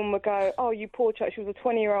no one would go, oh, you poor child, she was a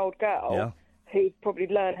 20-year-old girl who'd probably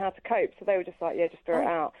learned how to cope. So they were just like, just throw it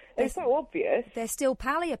out. It's so obvious. They're still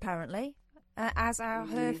pally, apparently, as are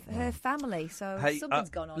her family. So something's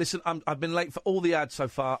gone on. Listen, I've been late for all the ads so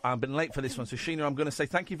far. I've been late for this one. So, Sheena, I'm going to say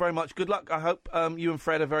thank you very much. Good luck. I hope you and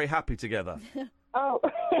Fred are very happy together. Oh,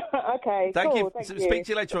 okay. Thank cool, you. Thank you. Speak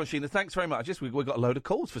to you later on, Sheena. Thanks very much. We've got a load of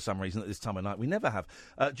calls for some reason at this time of night. We never have.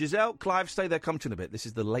 Giselle, Clive, stay there. Come to in a bit. This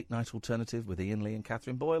is the Late Night Alternative with Iain Lee and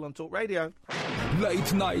Catherine Boyle on Talk Radio.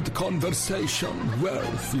 Late night conversation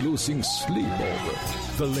worth losing sleep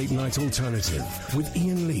over. The Late Night Alternative with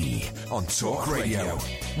Iain Lee on Talk Radio.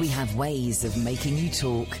 We have ways of making you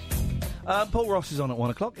talk. Paul Ross is on at 1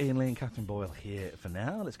 o'clock. Iain Lee and Catherine Boyle here for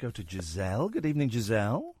now. Let's go to Giselle. Good evening,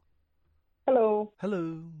 Giselle. Hello.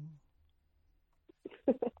 Hello.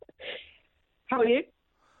 How are you?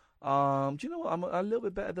 Do you know what? I'm a little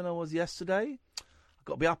bit better than I was yesterday. I've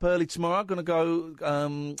got to be up early tomorrow. I'm going to go.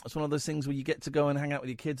 It's one of those things where you get to go and hang out with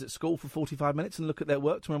your kids at school for 45 minutes and look at their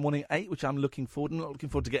work tomorrow morning at 8, which I'm looking forward. I'm not looking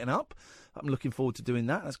forward to getting up. I'm looking forward to doing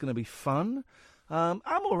that. That's going to be fun. I'm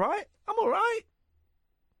all right.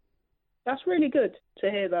 That's really good to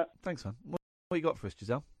hear that. Thanks, man. What you got for us,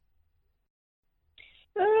 Giselle?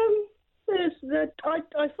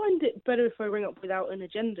 I find it better if I ring up without an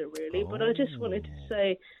agenda, really. But I just wanted to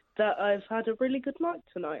say that I've had a really good night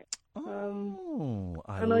tonight.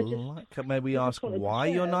 May we ask why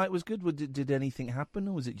your night was good? Did anything happen,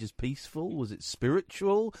 or was it just peaceful? Was it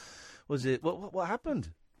spiritual? Was it what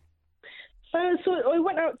happened? So I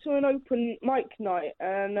went out to an open mic night,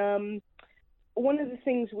 and one of the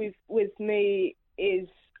things with me is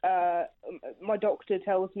my doctor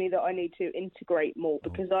tells me that I need to integrate more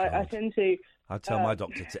because I tend to. I'd tell my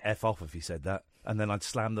doctor to F off if he said that, and then I'd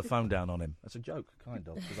slam the phone down on him. That's a joke, kind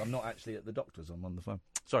of, because I'm not actually at the doctor's, I'm on the phone.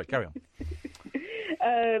 Sorry, carry on.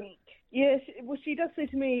 Yes, well, she does say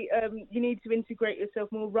to me, you need to integrate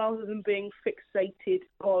yourself more rather than being fixated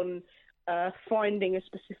on finding a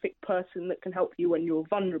specific person that can help you when you're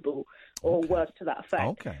vulnerable, or words to that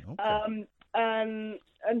effect. Okay.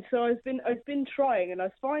 And so I've been trying, and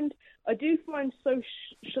I do find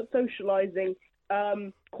socialising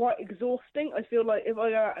quite exhausting. I feel like if I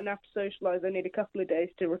go out and have to socialise, I need a couple of days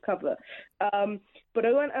to recover. But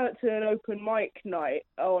I went out to an open mic night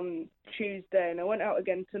on Tuesday, and I went out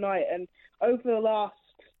again tonight. And over the last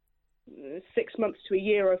 6 months to a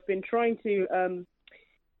year, I've been trying to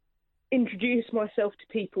introduce myself to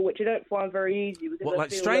people, which I don't find very easy. Because What, I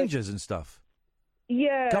like feel strangers and stuff?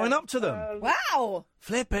 Yeah. Going up to them? Wow.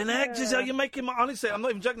 Flipping heck, Giselle, you're making my... Honestly, I'm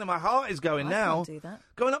not even joking, my heart is going now. Can't do that.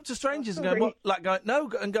 Going up to strangers and going, what? Like,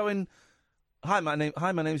 going... Hi, my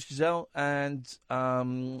name's Giselle, and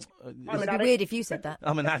It would be weird if you said that.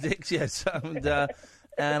 I'm an addict, yes, and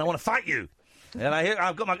I want to fight you. And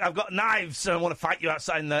I've got knives, so I want to fight you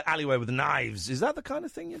outside in the alleyway with the knives. Is that the kind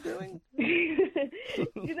of thing you're doing?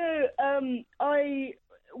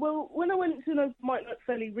 When I went to an open mic night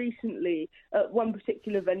fairly recently at one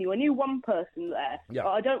particular venue, I knew one person there. Yeah.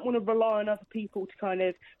 I don't want to rely on other people to kind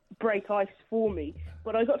of break ice for me.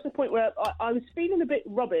 But I got to the point where I was feeling a bit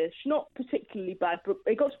rubbish, not particularly bad, but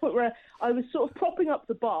it got to the point where I was sort of propping up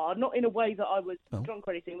the bar, not in a way that I was drunk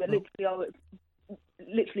or anything, but literally I was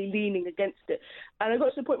leaning against it. And I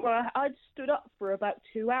got to the point where I'd stood up for about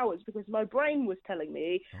 2 hours because my brain was telling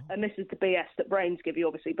me, and this is the BS that brains give you,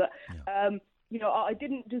 obviously, but... I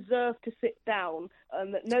didn't deserve to sit down,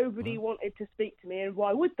 and that nobody wanted to speak to me, and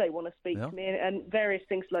why would they want to speak to me, and various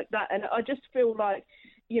things like that. And I just feel like,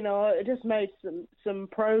 I just made some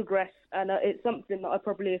progress, and it's something that I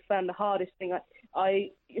probably have found the hardest thing.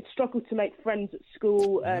 I struggled to make friends at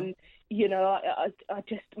school, and I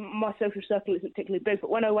just, my social circle isn't particularly big.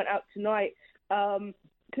 But when I went out tonight,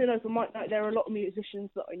 to an open mic night, there were a lot of musicians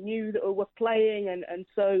that I knew that were playing, and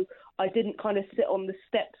so I didn't kind of sit on the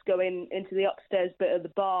steps going into the upstairs bit of the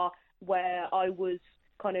bar where I was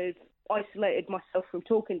kind of isolated myself from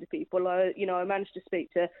talking to people. I managed to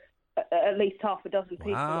speak to at least half a dozen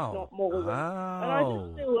people, if not more. And I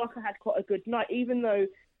just feel like I had quite a good night, even though,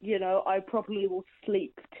 I probably will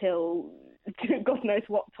sleep till God knows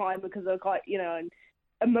what time because I'm quite, and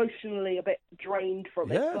emotionally a bit drained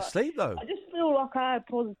from it. Yeah, But sleep though. I just feel like I had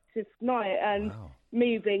a positive night, and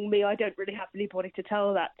me being me, I don't really have anybody to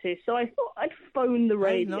tell that to. So I thought I'd phone the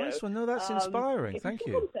radio. Hey, nice one. No, that's inspiring. It's Thank for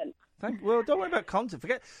you. content. Well, don't worry about content.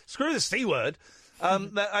 Screw the C word.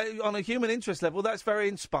 On a human interest level, that's very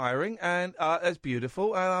inspiring and that's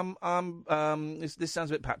beautiful. This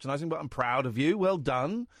sounds a bit patronising, but I'm proud of you. Well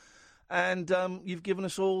done. And you've given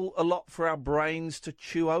us all a lot for our brains to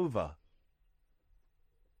chew over.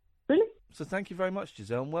 Really? So thank you very much,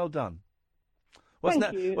 Giselle, and well done.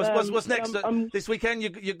 Thank you. What's next? This weekend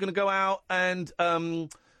you're going to go out and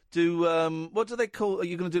do what do they call? Are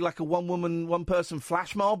you going to do like a one person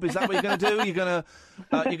flash mob? Is that what you're going to do? You're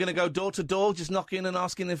going to go door to door, just knocking and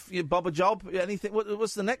asking if you bob a job? Anything?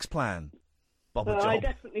 What's the next plan? Bob a job. I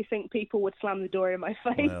definitely think people would slam the door in my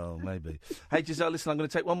face. Well, maybe. Hey, Giselle, listen, I'm going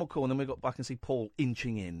to take one more call, and then I can see Paul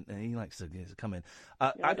inching in. He likes to come in.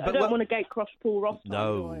 I don't want to gate cross Paul Ross.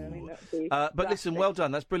 No. But listen, well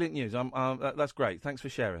done. That's brilliant news. That's great. Thanks for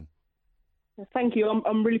sharing. Thank you.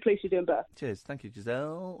 I'm really pleased you're doing better. Cheers. Thank you,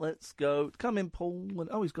 Giselle. Let's go. Come in, Paul.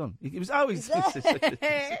 Oh, he's gone. He's such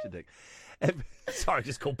a dick. Sorry, I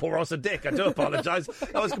just called Paul Ross a dick. I do apologise.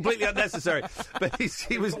 That was completely unnecessary. But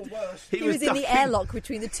he was in the airlock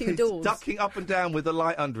between the two doors, ducking up and down with the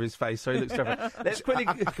light under his face, so he looks terrible. Let's quickly.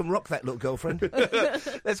 I can rock that look, girlfriend.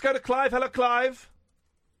 Let's go to Clive. Hello, Clive.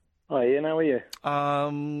 Hi, Ian. How are you?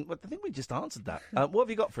 I think we just answered that. What have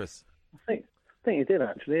you got for us? I think you did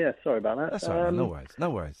actually. Yeah, sorry about that. That's all right. No worries. No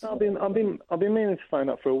worries. I've been meaning to phone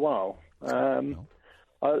up for a while.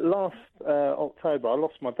 Last October, I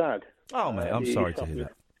lost my dad. Oh, mate, I'm sorry to hear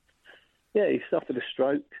that. Yeah, he suffered a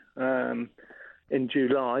stroke in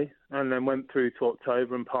July, and then went through to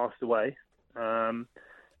October and passed away. And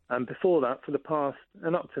before that, up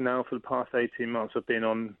to now, for the past 18 months, I've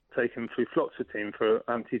been taking fluoxetine for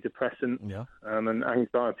antidepressant and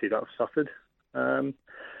anxiety that I've suffered. And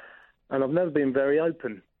I've never been very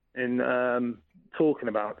open in talking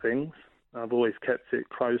about things. I've always kept it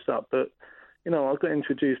closed up. But, I got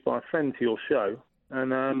introduced by a friend to your show,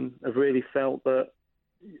 and I've really felt that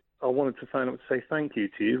I wanted to phone up to say thank you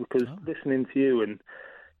to you, because listening to you and,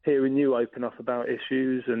 hearing you open up about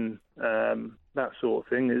issues and that sort of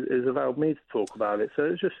thing has allowed me to talk about it. So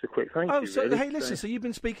it's just a quick thank you. So really. hey, listen. So you've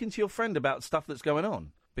been speaking to your friend about stuff that's going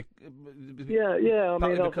on? Yeah. I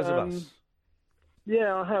Partly mean, because of us.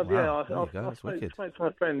 Yeah, I have. Wow, Yeah, there you go, I that's wicked. spoke to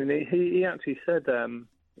my friend, and he actually said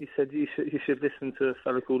you should listen to a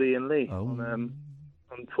fellow called Iain Lee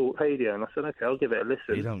on Talk Radio, and I said, okay, I'll give it a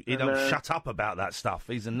listen. He don't shut up about that stuff.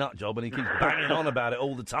 He's a nut job, and he keeps banging on about it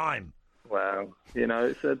all the time. Well,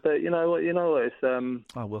 it's but you know what,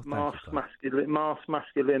 it's mass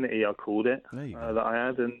masculinity, I called it, that I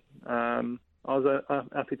had, and I was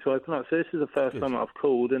happy to open up. So this is the first time I've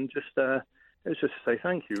called, and just it was just to say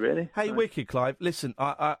thank you, really. Hey, wicked, Clive. Listen,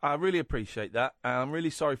 I really appreciate that. I'm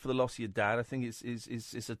really sorry for the loss of your dad. I think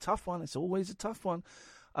it's a tough one. It's always a tough one.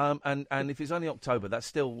 And if it's only October, that's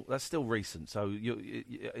still recent. So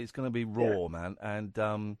it's going to be raw, man.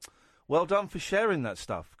 And well done for sharing that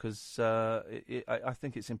stuff, because I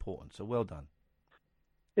think it's important. So well done.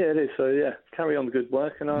 Yeah, it is. So yeah, carry on the good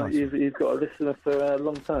work, and nice. you've got a listener for a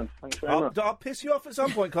long time. Thanks very much. I'll piss you off at some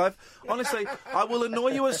point, Clive. Honestly, I will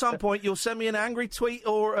annoy you at some point. You'll send me an angry tweet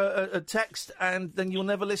or a text, and then you'll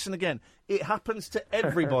never listen again. It happens to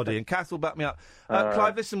everybody, and Kath will back me up.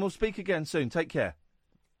 Clive, listen, we'll speak again soon. Take care.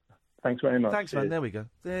 Thanks very much. Thanks, man. There we go.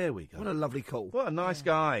 What a lovely call. What a nice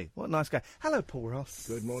guy. Hello, Paul Ross.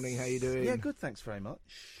 Good morning. How you doing? Yeah, good. Thanks very much.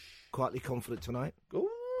 Quietly confident tonight. Ooh,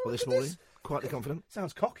 or this morning. Quietly confident.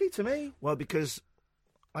 Sounds cocky to me. Well, because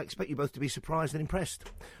I expect you both to be surprised and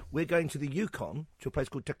impressed. We're going to the Yukon, to a place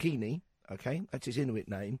called Takini, okay? That's his Inuit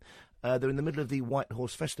name. They're in the middle of the White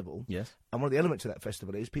Horse Festival. Yes. And one of the elements of that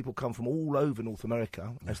festival is people come from all over North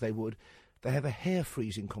America, as they would. They have a hair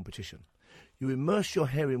freezing competition. You immerse your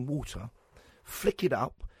hair in water, flick it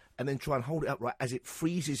up, and then try and hold it upright as it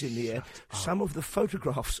freezes in the air. Some of the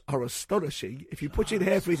photographs are astonishing. If you put in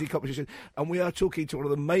hair freezing competition, and we are talking to one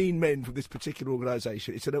of the main men from this particular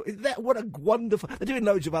organisation, what a wonderful... They're doing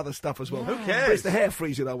loads of other stuff as well. Who cares? But it's the hair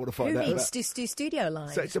freezing I want to find out Who about. needs to do studio line?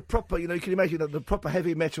 So it's a proper, you can imagine that the proper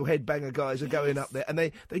heavy metal headbanger guys are going up there, and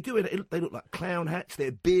they do it. They look like clown hats.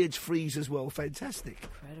 Their beards freeze as well. Fantastic.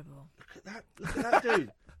 Incredible. Look at that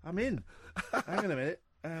dude. I'm in. Hang on a minute.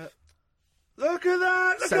 Look at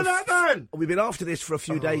that! Look at that, man! We've been after this for a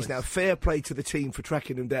few days now. Fair play to the team for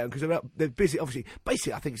tracking them down, because they're busy. Obviously,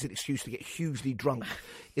 basically, I think it's an excuse to get hugely drunk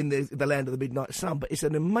in the land of the midnight sun. But it's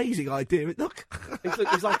an amazing idea. Look,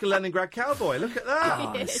 he's like a Leningrad cowboy. Look at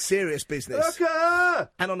that! Serious business. Look at her!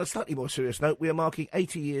 And on a slightly more serious note, we are marking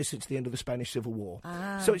 80 years since the end of the Spanish Civil War.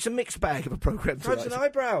 So it's a mixed bag of a programme tonight. Frozen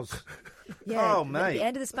eyebrows. Yeah, oh, mate. The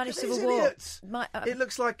end of the Spanish Civil These War. idiots. It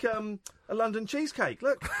looks like a London cheesecake.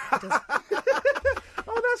 Look.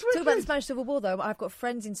 That's Talk about the Spanish Civil War, though. I've got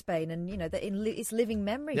friends in Spain, and it's living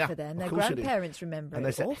memory for them. Their grandparents remember and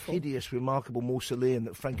it. And there's that hideous, remarkable mausoleum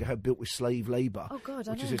that Franco had built with slave labour. Oh God,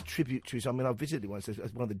 which is a tribute to his. I mean, I visited once.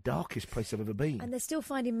 It's one of the darkest places I've ever been. And they're still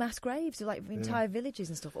finding mass graves of entire villages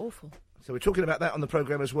and stuff. Awful. So we're talking about that on the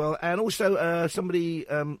programme as well, and also somebody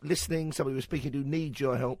listening, somebody we're speaking to needs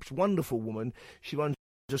your help. It's a wonderful woman. She runs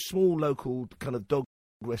a small local kind of dog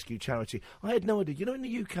rescue charity. I had no idea. You know, in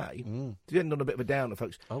the UK, to end on a bit of a downer,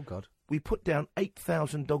 folks. Oh God, we put down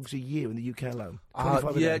 8,000 dogs a year in the UK alone.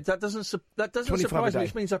 Yeah, that doesn't surprise me.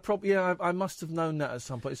 Which means I must have known that at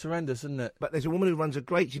some point. It's horrendous, isn't it? But there's a woman who runs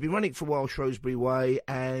she's been running it for a while, Shrewsbury Way,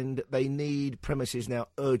 and they need premises now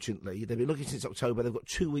urgently. They've been looking since October. They've got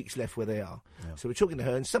 2 weeks left where they are. Yeah. So we're talking to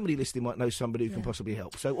her, and somebody listening might know somebody who can possibly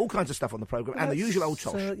help. So all kinds of stuff on the programme, and the usual old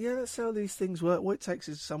tosh. That's how these things work. What it takes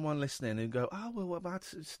is someone listening who go, what about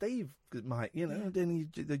Steve? Might, then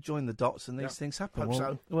they join the dots and these things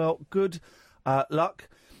happen. Well, good luck.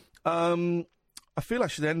 I feel I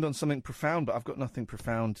should end on something profound, but I've got nothing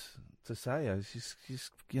profound to say. It's just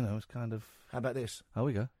it's kind of... How about this? Here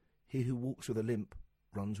we go. He who walks with a limp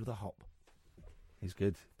runs with a hop. He's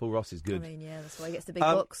good. Paul Ross is good. I mean, that's why he gets the big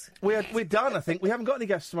bucks. We're done, I think. We haven't got any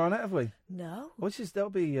guests tomorrow night, have we? No. There'll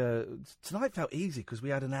be... tonight felt easy because we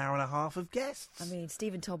had an hour and a half of guests. I mean,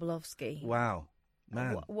 Stephen Tobolowsky. Wow.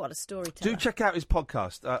 Man. What a storyteller. Do check out his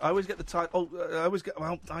podcast. I always get the title. I always get...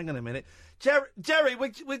 Well, hang on a minute. Jerry,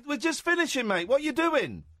 we're just finishing, mate. What are you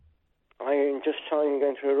doing? I'm just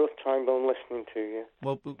going through a rough time, but I'm listening to you.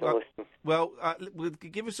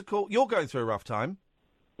 Give us a call. You're going through a rough time?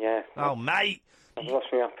 Yeah. Oh, mate. I've lost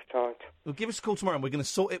my appetite. Well, give us a call tomorrow and we're going to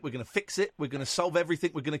sort it. We're going to fix it. We're going to solve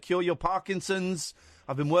everything. We're going to cure your Parkinson's.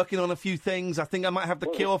 I've been working on a few things. I think I might have the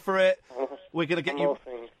cure for it. We're going to get you...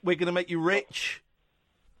 We're going to make you rich.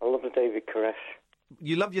 I love the David Koresh.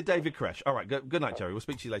 You love your David Koresh. All right, good night, Jerry. We'll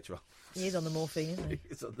speak to you later on. He is on the morphine, isn't he?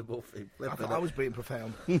 He's on the morphine. I thought I was being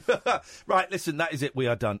profound. Right, listen, that is it. We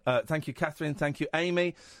are done. Thank you, Catherine. Thank you,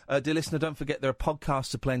 Amy. Dear listener, don't forget there are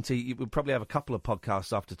podcasts aplenty. We'll probably have a couple of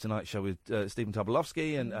podcasts after tonight's show with Stephen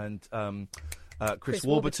Tobolowsky and Chris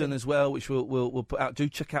Warburton as well, which we'll put out. Do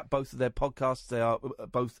check out both of their podcasts. They are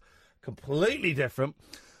both completely different,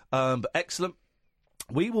 but excellent.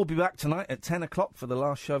 We will be back tonight at 10 o'clock for the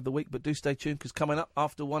last show of the week, but do stay tuned because coming up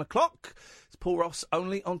after 1 o'clock, it's Paul Ross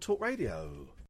only on Talk Radio.